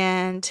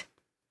 and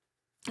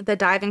the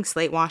diving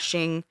slate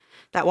washing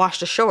that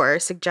washed ashore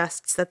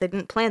suggests that they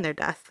didn't plan their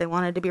death. They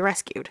wanted to be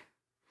rescued.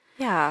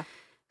 Yeah.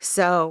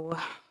 So,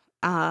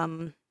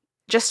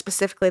 just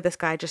specifically, this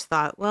guy just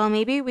thought, well,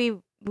 maybe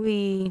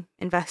we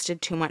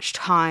invested too much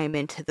time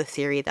into the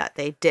theory that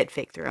they did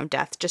fake their own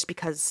death, just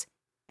because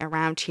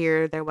around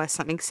here there was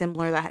something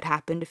similar that had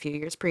happened a few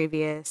years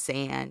previous,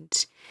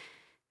 and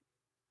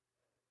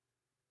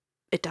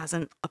it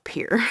doesn't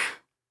appear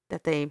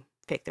that they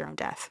faked their own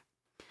death.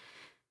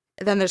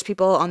 Then there's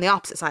people on the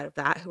opposite side of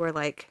that who are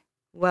like,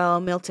 well,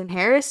 Milton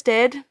Harris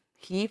did.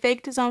 He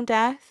faked his own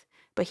death,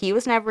 but he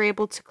was never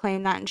able to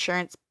claim that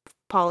insurance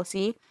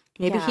policy.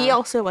 Maybe he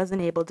also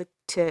wasn't able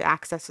to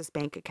access his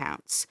bank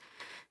accounts.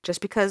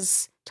 Just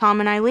because Tom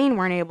and Eileen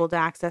weren't able to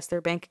access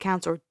their bank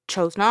accounts or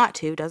chose not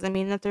to doesn't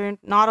mean that they're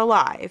not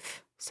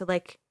alive. So,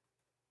 like,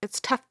 it's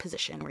a tough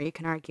position where you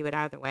can argue it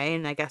either way,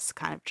 and I guess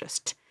kind of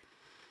just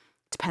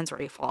depends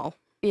where you fall.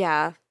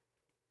 Yeah.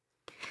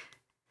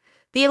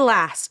 The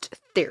last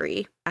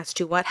theory as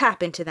to what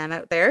happened to them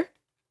out there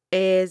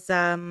is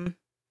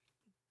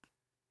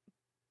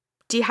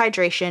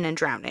dehydration and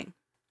drowning.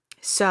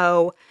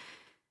 So,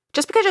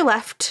 just because you're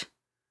left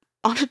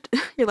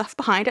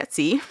behind at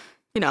sea,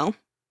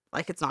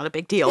 like it's not a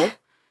big deal.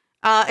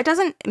 It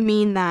doesn't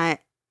mean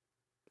that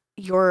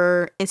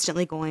you're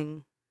instantly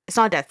going. It's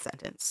not a death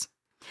sentence.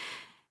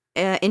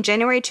 In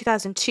January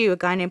 2002, a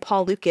guy named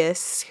Paul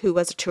Lucas, who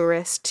was a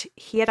tourist,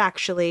 he had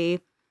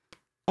actually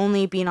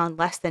only been on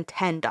less than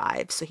 10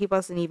 dives, so he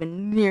wasn't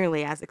even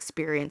nearly as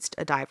experienced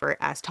a diver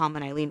as Tom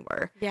and Eileen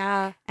were.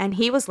 Yeah. And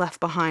he was left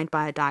behind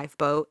by a dive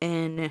boat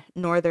in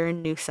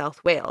northern New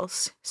South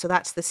Wales. So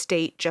that's the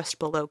state just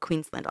below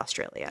Queensland,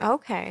 Australia.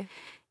 Okay.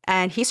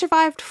 And he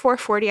survived for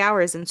 40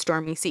 hours in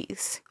stormy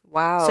seas.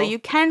 Wow. So you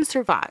can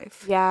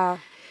survive. Yeah.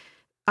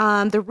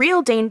 The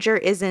real danger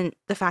isn't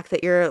the fact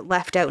that you're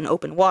left out in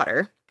open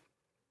water.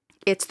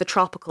 It's the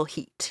tropical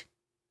heat.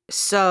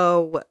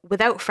 So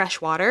without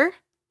fresh water,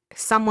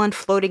 someone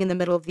floating in the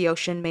middle of the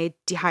ocean may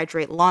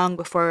dehydrate long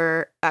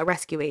before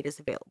rescue aid is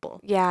available.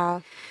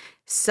 Yeah.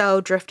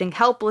 So drifting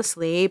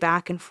helplessly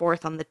back and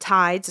forth on the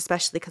tides,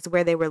 especially because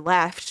where they were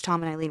left,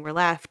 Tom and Eileen were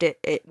left,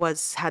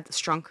 had the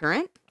strong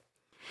current.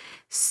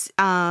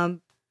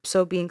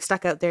 So being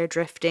stuck out there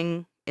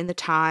drifting in the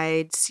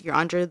tides, you're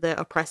under the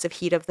oppressive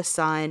heat of the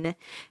sun.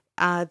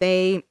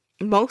 They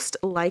most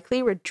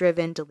likely were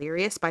driven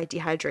delirious by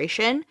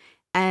dehydration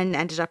and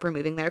ended up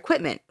removing their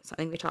equipment,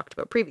 something we talked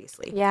about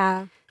previously.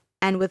 Yeah.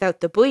 And without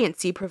the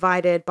buoyancy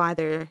provided by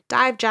their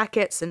dive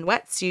jackets and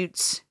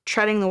wetsuits,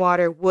 treading the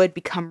water would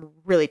become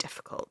really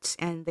difficult,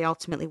 and they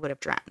ultimately would have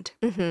drowned.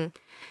 Mm-hmm.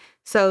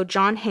 So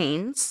John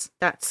Haynes,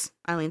 that's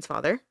Eileen's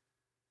father,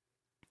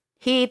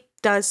 he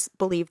does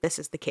believe this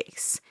is the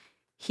case.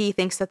 He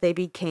thinks that they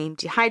became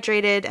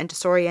dehydrated and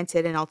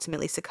disoriented and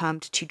ultimately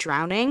succumbed to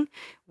drowning,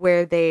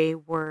 where they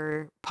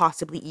were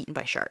possibly eaten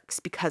by sharks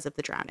because of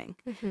the drowning.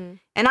 Mm-hmm.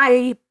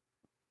 And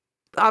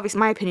obviously,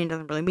 my opinion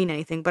doesn't really mean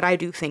anything, but I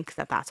do think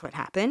that that's what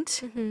happened.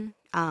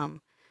 Mm-hmm.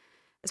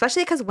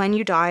 Especially because when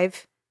you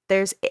dive,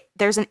 there's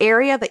an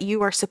area that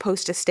you are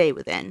supposed to stay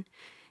within.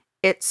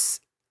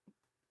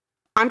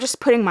 I'm just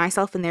putting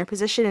myself in their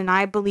position, and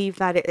I believe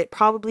that it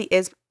probably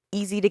is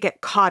easy to get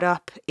caught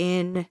up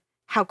in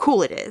how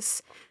cool it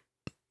is.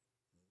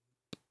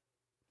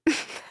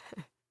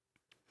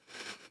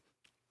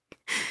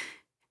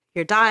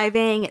 You're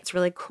diving, it's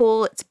really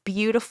cool, it's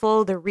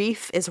beautiful, the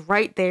reef is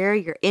right there,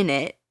 you're in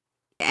it,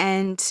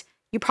 and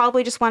you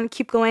probably just want to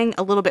keep going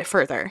a little bit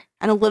further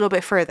and a little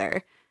bit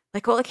further.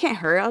 Like, well, it can't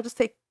hurt. I'll just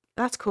think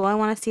that's cool. I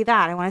want to see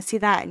that. I want to see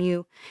that.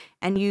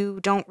 And you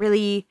don't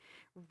really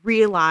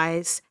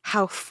realize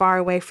how far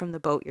away from the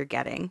boat you're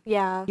getting.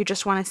 Yeah. You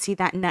just want to see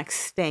that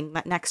next thing,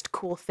 that next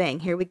cool thing.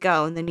 Here we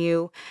go. And then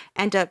you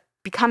end up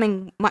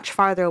becoming much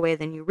farther away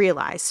than you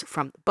realize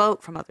from the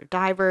boat, from other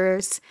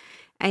divers.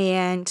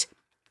 And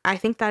I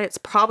think that it's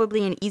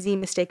probably an easy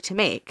mistake to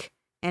make.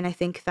 And I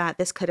think that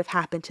this could have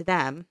happened to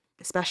them,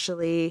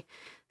 especially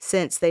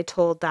since they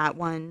told that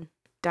one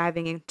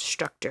diving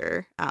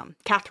instructor,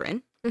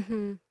 Catherine,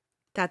 Mm-hmm.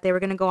 that they were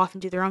going to go off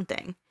and do their own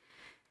thing.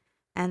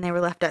 And they were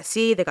left at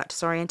sea, they got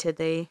disoriented,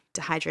 they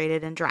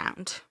dehydrated and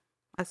drowned.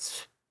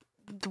 That's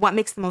what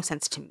makes the most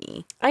sense to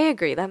me. I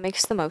agree. That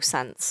makes the most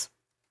sense.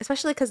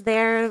 Especially because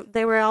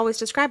they were always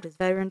described as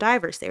veteran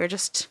divers. They were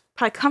just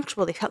probably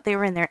comfortable. They felt they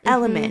were in their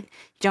element.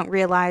 You don't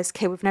realize,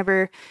 okay, we've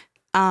never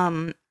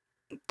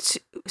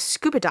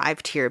scuba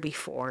dived here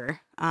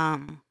before.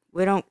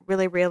 We don't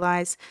really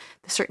realize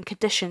the certain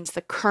conditions,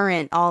 the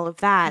current, all of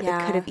that. Yeah.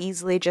 They could have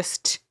easily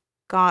just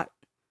got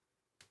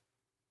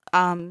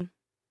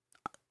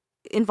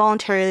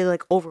involuntarily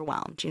like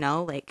overwhelmed,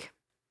 like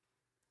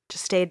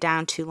just stayed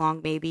down too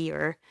long maybe,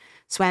 or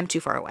swam too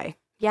far away.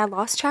 Yeah,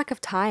 lost track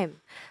of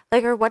time.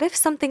 Like, or what if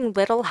something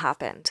little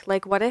happened?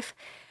 Like, what if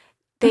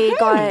they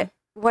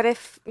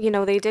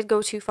they did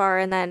go too far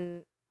and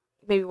then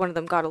maybe one of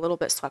them got a little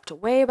bit swept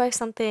away by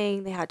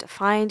something. They had to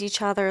find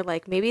each other.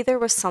 Like, maybe there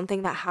was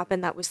something that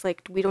happened that was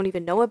like, we don't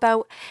even know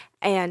about.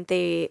 And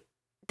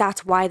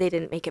that's why they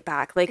didn't make it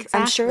back. Like,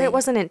 I'm sure Exactly. it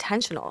wasn't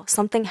intentional.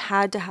 Something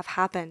had to have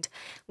happened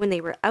when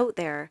they were out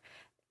there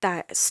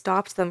that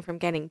stopped them from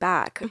getting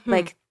back.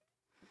 Like,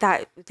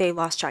 that they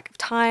lost track of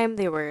time,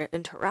 they were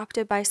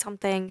interrupted by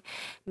something,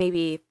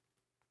 maybe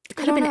it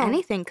could have been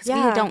anything, because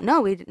we don't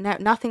know.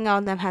 Nothing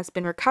on them has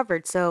been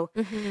recovered. So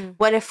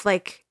what if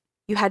like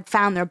you had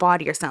found their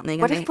body or something?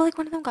 What if like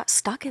one of them got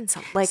stuck in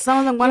something? Like,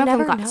 one of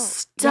them got know.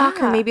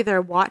 stuck, or maybe their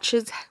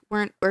watches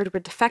were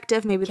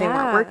defective. Maybe they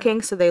weren't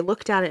working, so they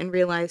looked at it and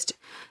realized,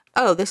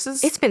 oh,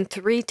 it's been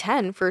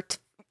 3:10 for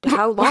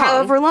how long?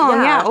 However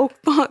long, yeah. Oh,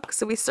 fuck.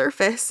 So we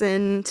surface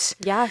and...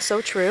 Yeah, so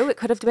true. It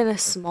could have been a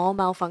small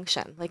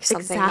malfunction. Like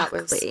something that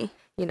was,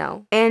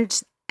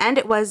 And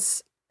it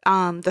was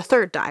the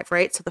third dive,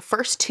 right? So the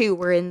first two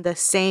were in the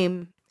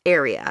same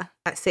area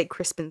at St.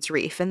 Crispin's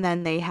Reef. And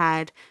then they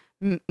had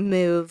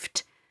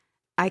moved,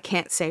 I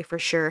can't say for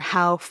sure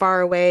how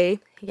far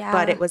away. Yeah.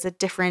 But it was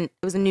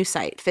a new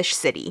site, Fish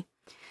City.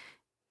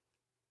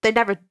 They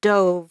never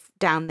dove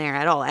down there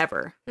at all,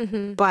 ever.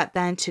 But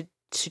then to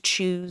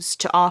choose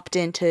to opt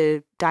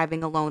into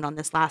diving alone on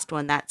this last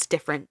one, that's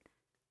different.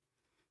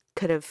 It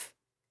could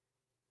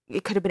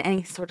have been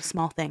any sort of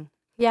small thing.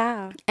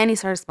 Yeah. Any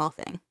sort of small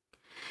thing.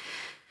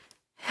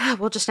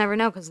 We'll just never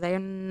know, because they're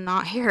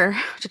not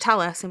here to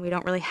tell us, and we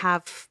don't really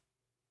have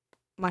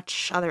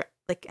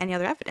any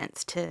other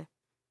evidence to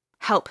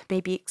help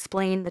maybe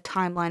explain the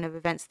timeline of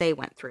events they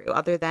went through,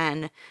 other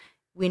than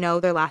we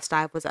know their last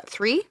dive was at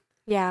 3.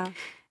 Yeah.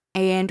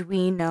 And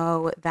we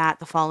know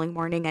that the following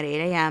morning at 8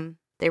 a.m.,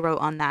 they wrote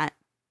on that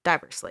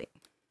diver's slate.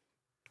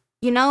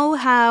 You know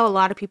how a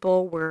lot of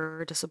people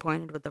were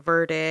disappointed with the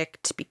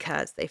verdict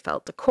because they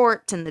felt the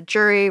court and the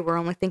jury were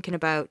only thinking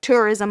about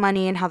tourism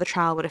money and how the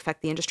trial would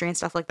affect the industry and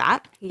stuff like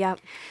that? Yep.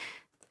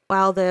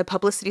 While the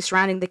publicity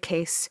surrounding the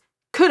case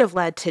could have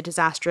led to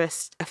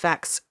disastrous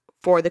effects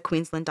for the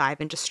Queensland dive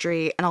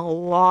industry, and a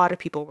lot of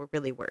people were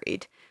really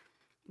worried.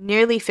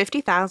 Nearly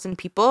 50,000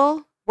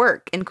 people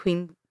work in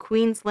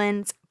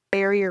Queensland's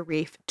barrier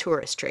reef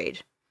tourist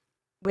trade,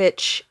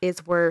 which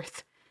is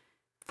worth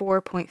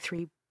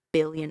 $4.3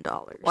 billion.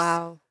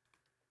 Wow.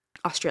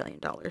 Australian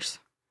dollars.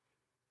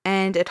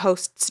 And it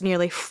hosts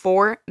nearly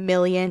 4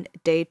 million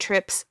day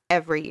trips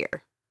every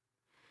year.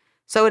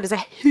 So it is a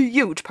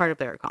huge part of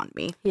their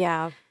economy.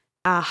 Yeah.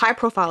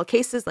 High-profile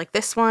cases like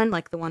this one,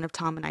 like the one of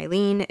Tom and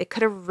Eileen, it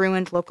could have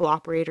ruined local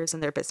operators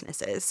and their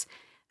businesses.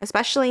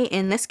 Especially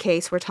in this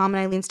case where Tom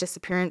and Eileen's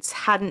disappearance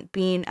hadn't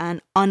been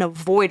an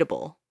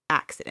unavoidable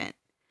accident.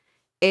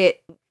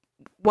 It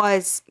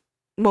was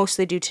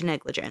mostly due to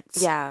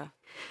negligence. Yeah.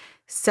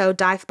 So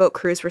dive boat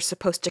crews were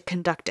supposed to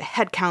conduct a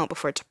head count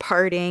before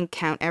departing,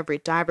 count every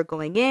diver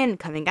going in and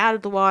coming out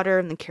of the water,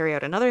 and then carry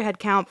out another head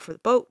count before the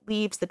boat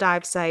leaves the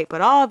dive site.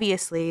 But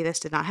obviously this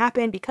did not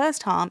happen because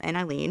Tom and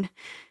Eileen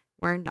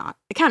were not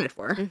accounted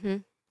for. Mm-hmm.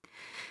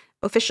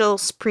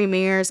 Officials,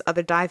 premiers,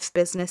 other dive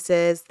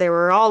businesses, they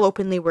were all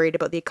openly worried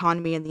about the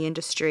economy and the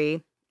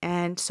industry.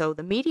 And so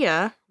the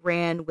media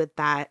ran with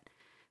that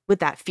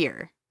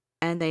fear.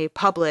 And they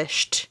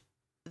published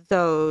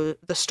the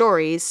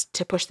stories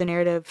to push the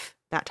narrative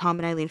that Tom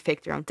and Eileen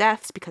faked their own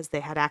deaths because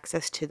they had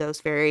access to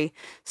those very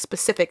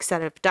specific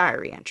set of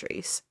diary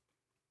entries.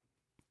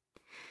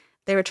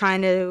 They were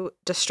trying to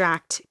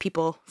distract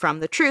people from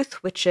the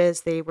truth, which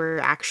is they were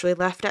actually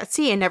left at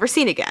sea and never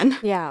seen again.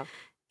 Yeah.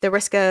 The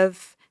risk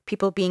of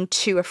people being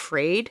too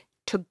afraid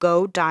to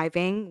go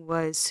diving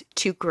was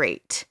too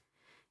great.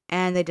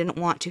 And they didn't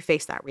want to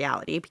face that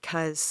reality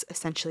because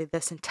essentially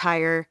this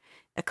entire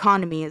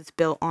economy is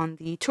built on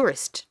the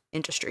tourist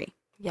industry.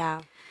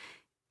 Yeah.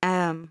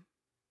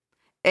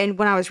 And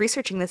when I was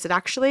researching this, it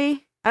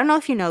actually, I don't know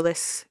if you know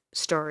this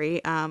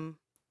story.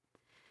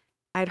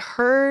 I'd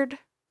heard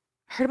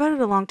about it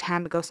a long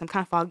time ago, so I'm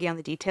kind of foggy on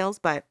the details,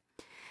 but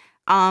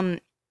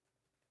and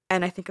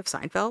I think of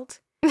Seinfeld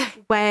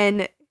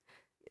when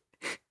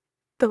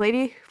the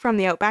lady from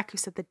the Outback who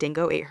said the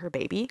dingo ate her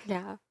baby.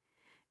 Yeah.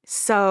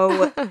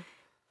 So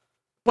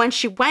when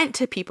she went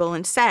to people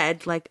and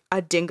said, like,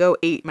 a dingo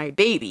ate my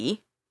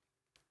baby,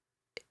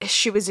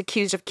 she was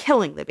accused of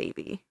killing the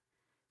baby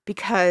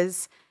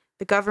because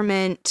the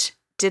government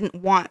didn't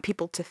want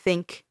people to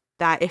think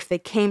that if they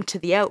came to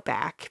the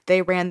Outback,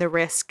 they ran the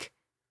risk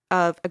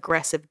of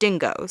aggressive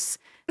dingoes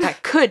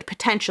that could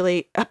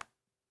potentially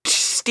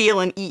steal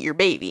and eat your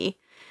baby.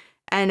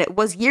 And it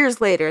was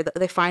years later that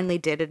they finally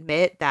did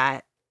admit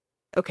that,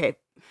 okay,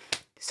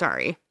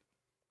 sorry,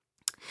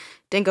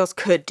 dingoes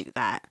could do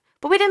that.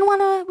 But we didn't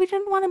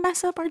want to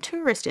mess up our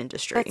tourist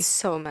industry. That's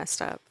so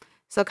messed up.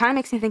 So it kind of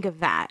makes me think of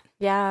that.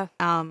 Yeah.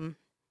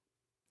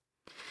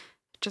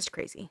 Just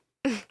crazy.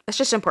 It's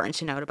just important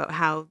to note about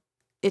how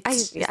I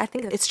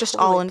think it's just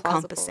totally all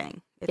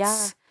encompassing. Plausible.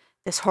 It's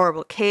this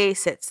horrible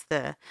case. It's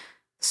the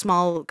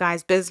small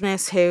guy's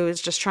business who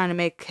is just trying to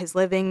make his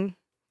living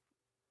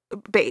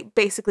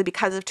basically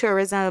because of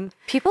tourism.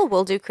 People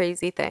will do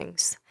crazy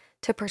things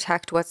to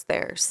protect what's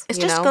theirs. It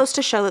just goes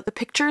to show that the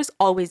picture is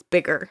always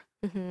bigger.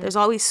 Mm-hmm. There's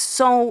always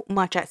so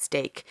much at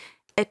stake.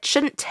 It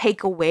shouldn't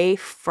take away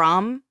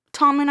from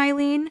Tom and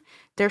Eileen.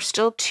 There's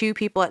still two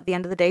people at the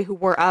end of the day who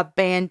were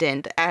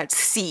abandoned at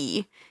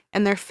sea,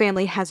 and their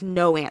family has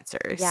no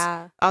answers.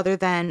 Yeah. Other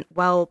than,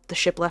 well, the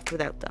ship left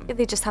without them.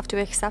 They just have to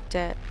accept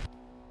it.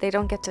 They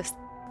don't get to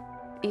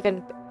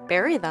even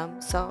bury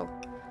them, so...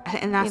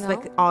 And that's,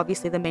 like,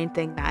 obviously the main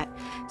thing that,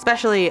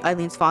 especially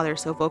Eileen's father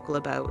is so vocal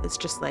about. It's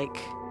just like,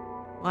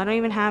 well, I don't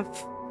even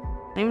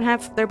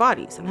have their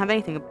bodies. I don't have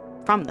anything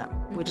from them.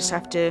 Mm-hmm. We just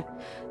have to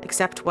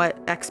accept what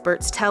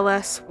experts tell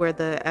us, where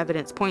the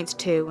evidence points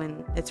to,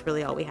 and it's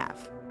really all we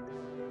have.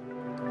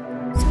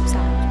 So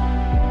sad.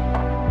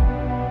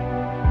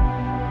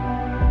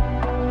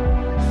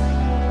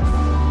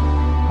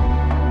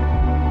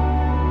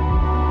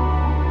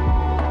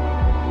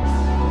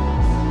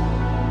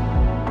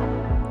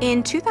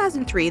 In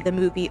 2003, the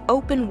movie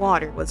Open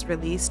Water was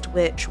released,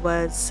 which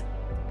was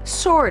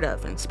sort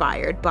of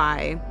inspired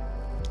by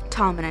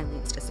Tom and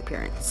Eileen's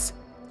disappearance.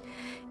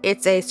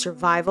 It's a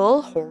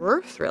survival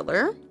horror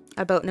thriller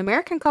about an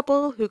American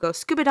couple who go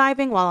scuba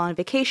diving while on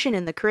vacation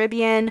in the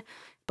Caribbean,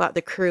 but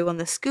the crew on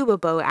the scuba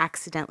boat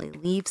accidentally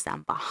leaves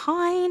them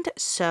behind,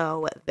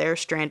 so they're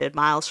stranded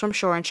miles from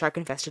shore in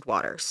shark-infested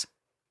waters.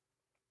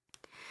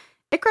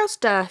 It grossed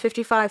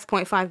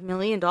 $55.5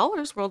 million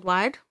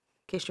worldwide, in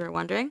case you were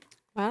wondering.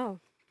 Wow.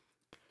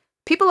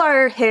 People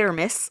are hit or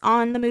miss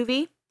on the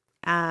movie.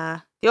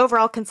 The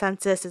overall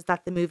consensus is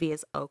that the movie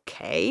is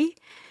okay.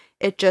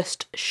 It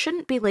just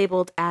shouldn't be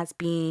labeled as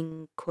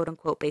being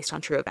quote-unquote based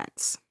on true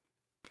events.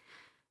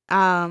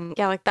 Yeah,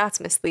 like that's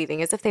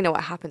misleading, as if they know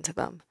what happened to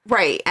them.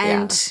 Right,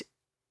 and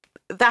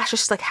that's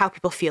just like how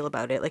people feel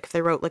about it. Like if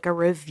they wrote like a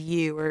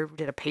review or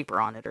did a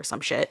paper on it or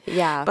some shit.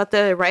 Yeah. But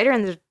the writer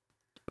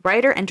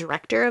and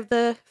director of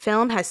the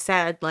film has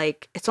said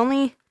like it's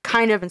only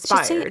kind of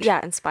inspired.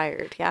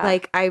 Inspired. Yeah.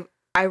 Like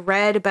I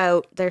read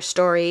about their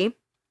story.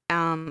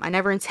 I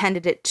never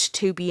intended it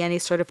to be any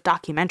sort of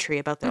documentary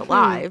about their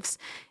lives.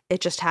 It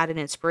just had an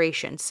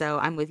inspiration. So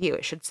I'm with you.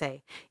 It should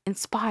say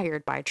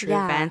inspired by true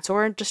events,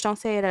 or just don't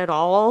say it at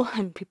all.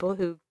 And people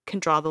who can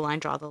draw the line,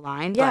 draw the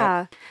line.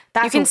 Yeah.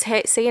 But you can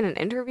say in an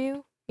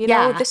interview, you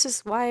know, this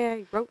is why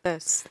I wrote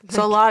this.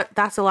 So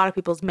that's a lot of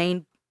people's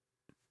main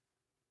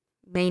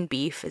main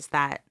beef is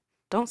that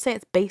don't say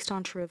it's based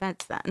on true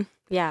events then.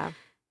 Yeah.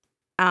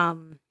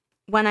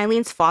 When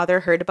Eileen's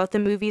father heard about the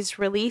movie's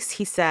release,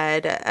 he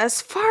said,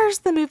 as far as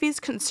the movie's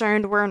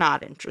concerned, we're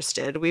not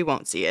interested. We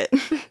won't see it.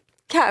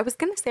 Yeah, I was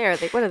going to say,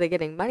 what are they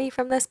getting money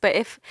from this? But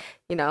if,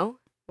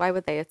 why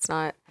would they? It's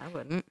not. I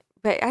wouldn't.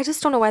 But I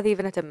just don't know why they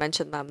even had to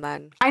mention them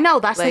then. I know,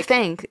 that's the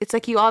thing. It's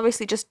like you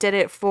obviously just did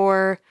it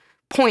for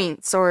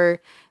points or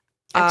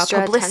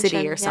extra publicity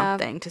attention, or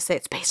something to say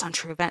it's based on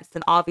true events.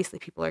 Then obviously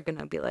people are going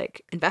to be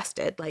like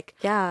invested. Like,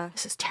 yeah,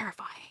 this is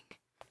terrifying.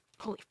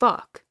 Holy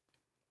fuck.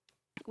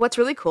 What's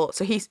really cool,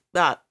 so he's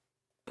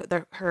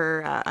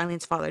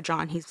Eileen's father,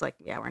 John, he's like,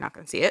 yeah, we're not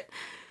going to see it.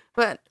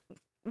 But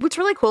what's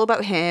really cool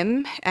about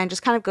him, and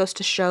just kind of goes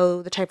to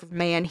show the type of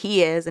man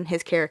he is and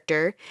his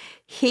character,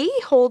 he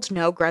holds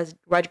no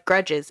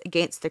grudges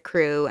against the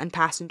crew and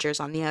passengers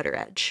on the outer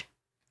edge.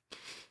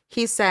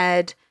 He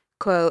said,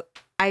 quote,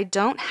 I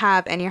don't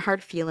have any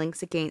hard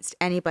feelings against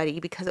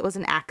anybody because it was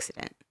an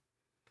accident.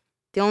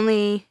 The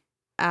only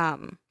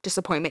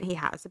disappointment he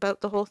has about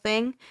the whole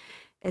thing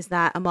is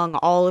that among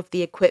all of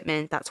the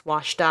equipment that's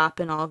washed up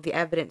and all of the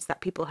evidence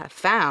that people have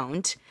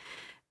found,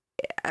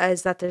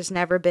 is that there's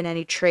never been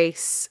any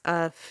trace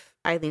of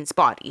Eileen's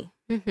body.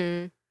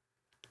 Mm-hmm.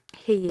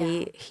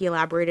 He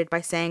elaborated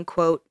by saying,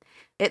 quote,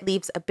 it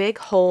leaves a big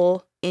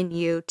hole in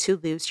you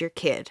to lose your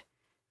kid.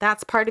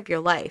 That's part of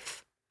your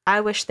life. I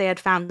wish they had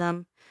found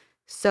them,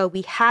 so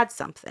we had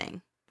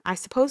something. I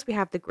suppose we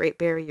have the Great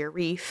Barrier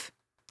Reef.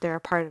 They're a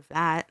part of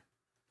that.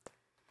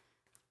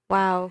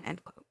 Wow.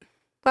 End quote.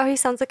 Wow, he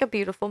sounds like a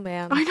beautiful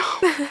man. I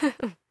know.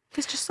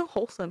 He's just so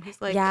wholesome. He's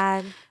like,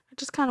 yeah. I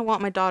just kind of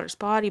want my daughter's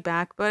body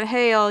back, but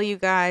hey, all you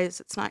guys,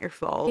 it's not your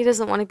fault. He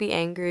doesn't want to be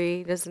angry.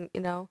 He doesn't,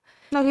 No,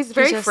 he's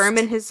very firm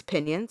in his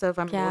opinions of,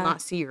 I will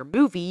not see your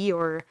movie,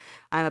 or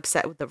I'm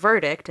upset with the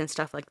verdict and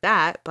stuff like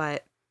that,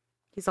 but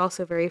he's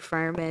also very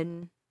firm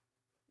in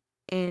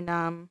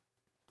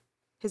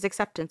his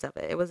acceptance of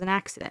it. It was an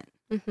accident.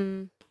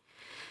 Mm-hmm.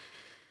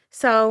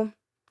 So,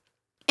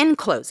 in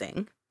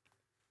closing,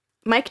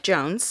 Mike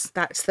Jones,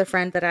 that's the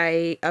friend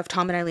of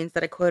Tom and Eileen's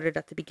that I quoted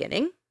at the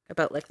beginning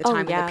about like the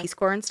time of the Peace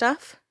Corps and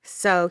stuff.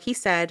 So he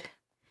said,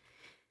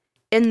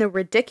 in the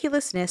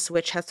ridiculousness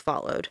which has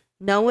followed,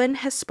 no one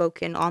has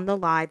spoken on the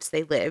lives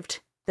they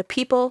lived, the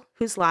people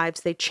whose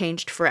lives they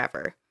changed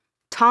forever.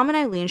 Tom and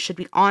Eileen should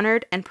be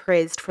honored and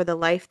praised for the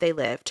life they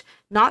lived,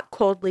 not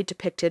coldly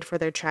depicted for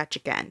their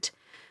tragic end.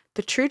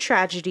 The true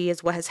tragedy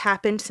is what has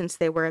happened since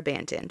they were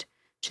abandoned.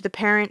 To the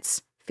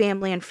parents,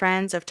 family, and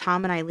friends of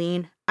Tom and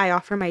Eileen, I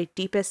offer my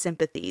deepest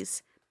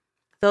sympathies.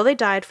 Though they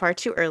died far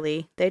too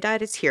early, they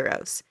died as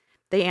heroes.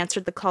 They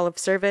answered the call of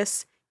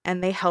service,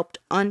 and they helped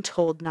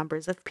untold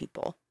numbers of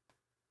people.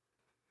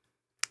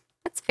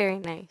 That's very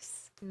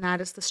nice. And that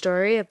is the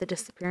story of the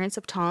disappearance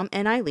of Tom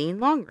and Eileen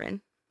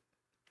Lonergan.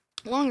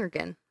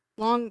 Lonergan.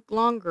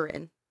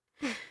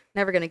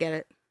 Never gonna get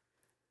it.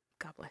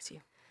 God bless you.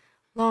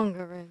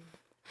 Lonergan.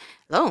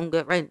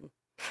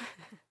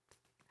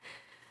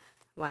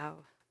 Wow.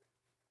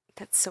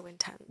 That's so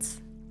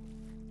intense.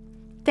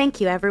 Thank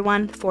you,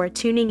 everyone, for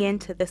tuning in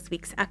to this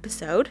week's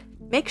episode.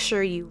 Make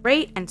sure you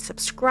rate and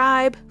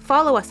subscribe,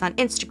 follow us on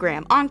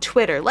Instagram, on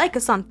Twitter, like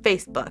us on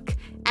Facebook,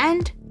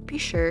 and be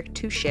sure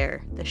to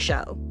share the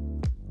show.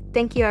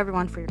 Thank you,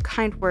 everyone, for your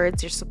kind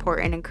words, your support,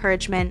 and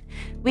encouragement.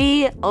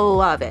 We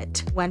love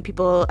it when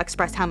people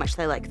express how much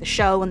they like the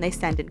show, when they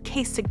send in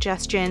case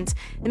suggestions.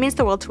 It means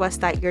the world to us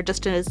that you're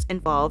just as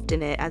involved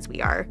in it as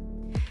we are.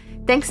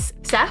 Thanks,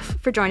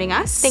 Steph, for joining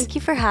us. Thank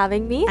you for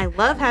having me. I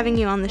love having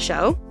you on the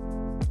show.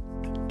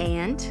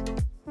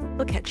 And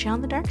we'll catch you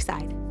on the dark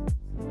side.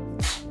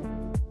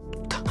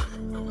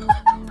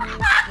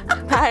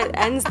 That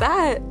ends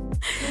that.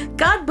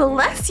 God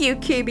bless you,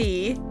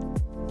 Kibby.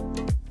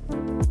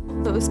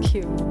 That was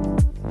cute.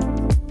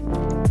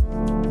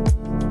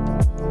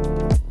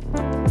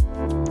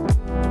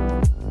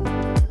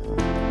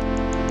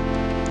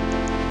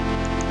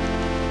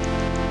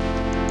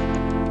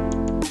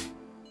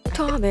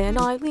 Tom and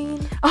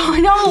Eileen. Oh,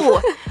 no!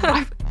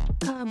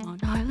 Come on,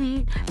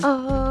 Eileen.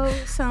 Oh,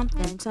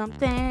 something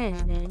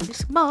in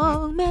this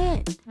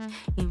moment.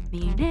 You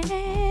mean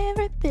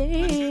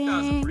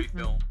everything. 2003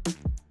 film.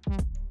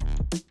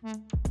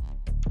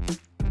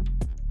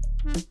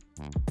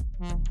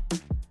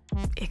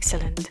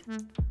 Excellent. Oh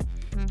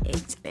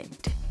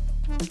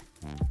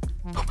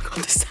my god,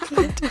 the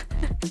sound.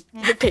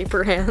 Your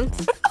paper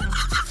hands.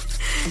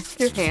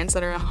 Your hands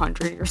that are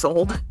 100 years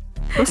old.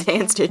 Whose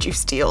hands did you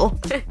steal?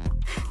 I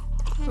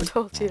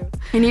told you.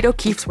 I need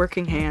O'Keefe's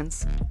working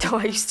hands. Oh,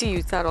 I used to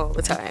use that all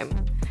the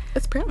time.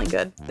 It's apparently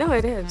good. No,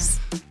 it is.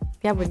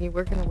 Yeah, when you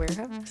work in a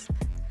warehouse.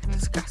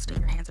 Disgusting.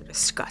 Your hands are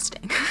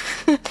disgusting.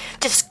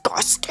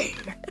 Disgusting.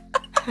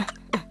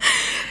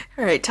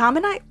 All right, Tom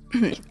and I...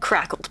 You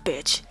crackled,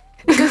 bitch.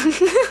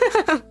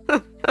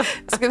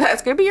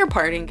 That's gonna be your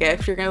parting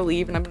gift. You're gonna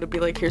leave and I'm gonna be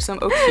like, here's some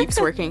O'Keefe's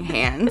working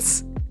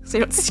hands. So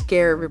you don't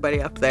scare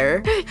everybody up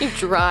there. You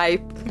dry.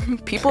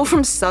 People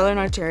from Southern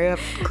Ontario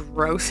have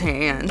gross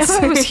hands. I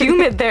thought it was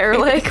humid there.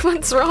 Like,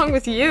 what's wrong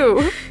with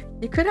you?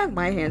 You could have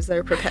my hands that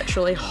are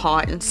perpetually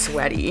hot and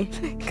sweaty.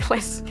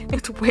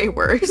 It's way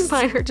worse.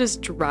 Mine are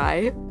just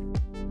dry.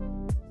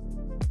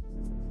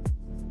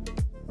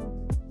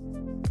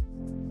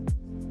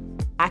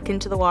 Back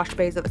into the wash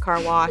bays at the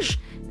car wash,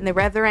 and they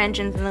rev their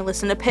engines and they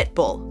listen to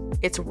Pitbull.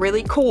 It's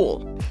really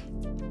cool.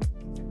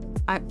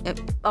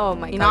 Oh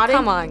my you god, nodding?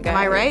 come on, guys. Am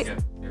I right? Yeah,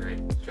 you're right.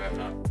 It's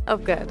driving up. Oh,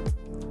 good.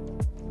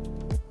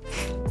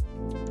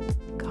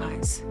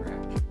 Guys,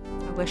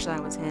 I wish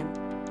that was him.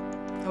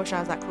 I wish I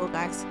was that cool,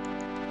 guys.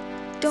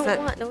 Don't Said-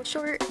 want no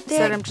short dick,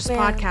 Said I'm just man.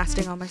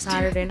 podcasting on my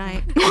Saturday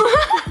night. Do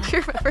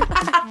you remember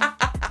that?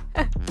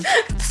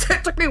 So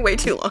it took me way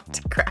too long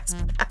to grasp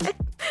that.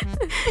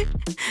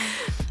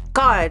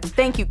 God,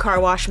 thank you, car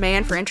wash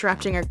man, for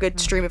interrupting our good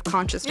stream of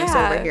consciousness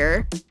Yeah. over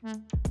here.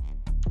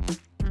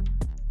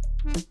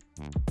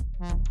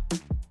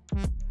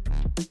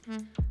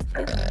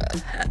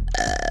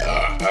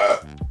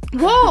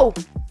 Whoa!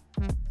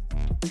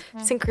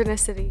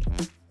 Synchronicity.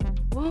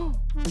 Whoa,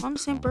 on the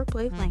same bird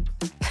wavelength.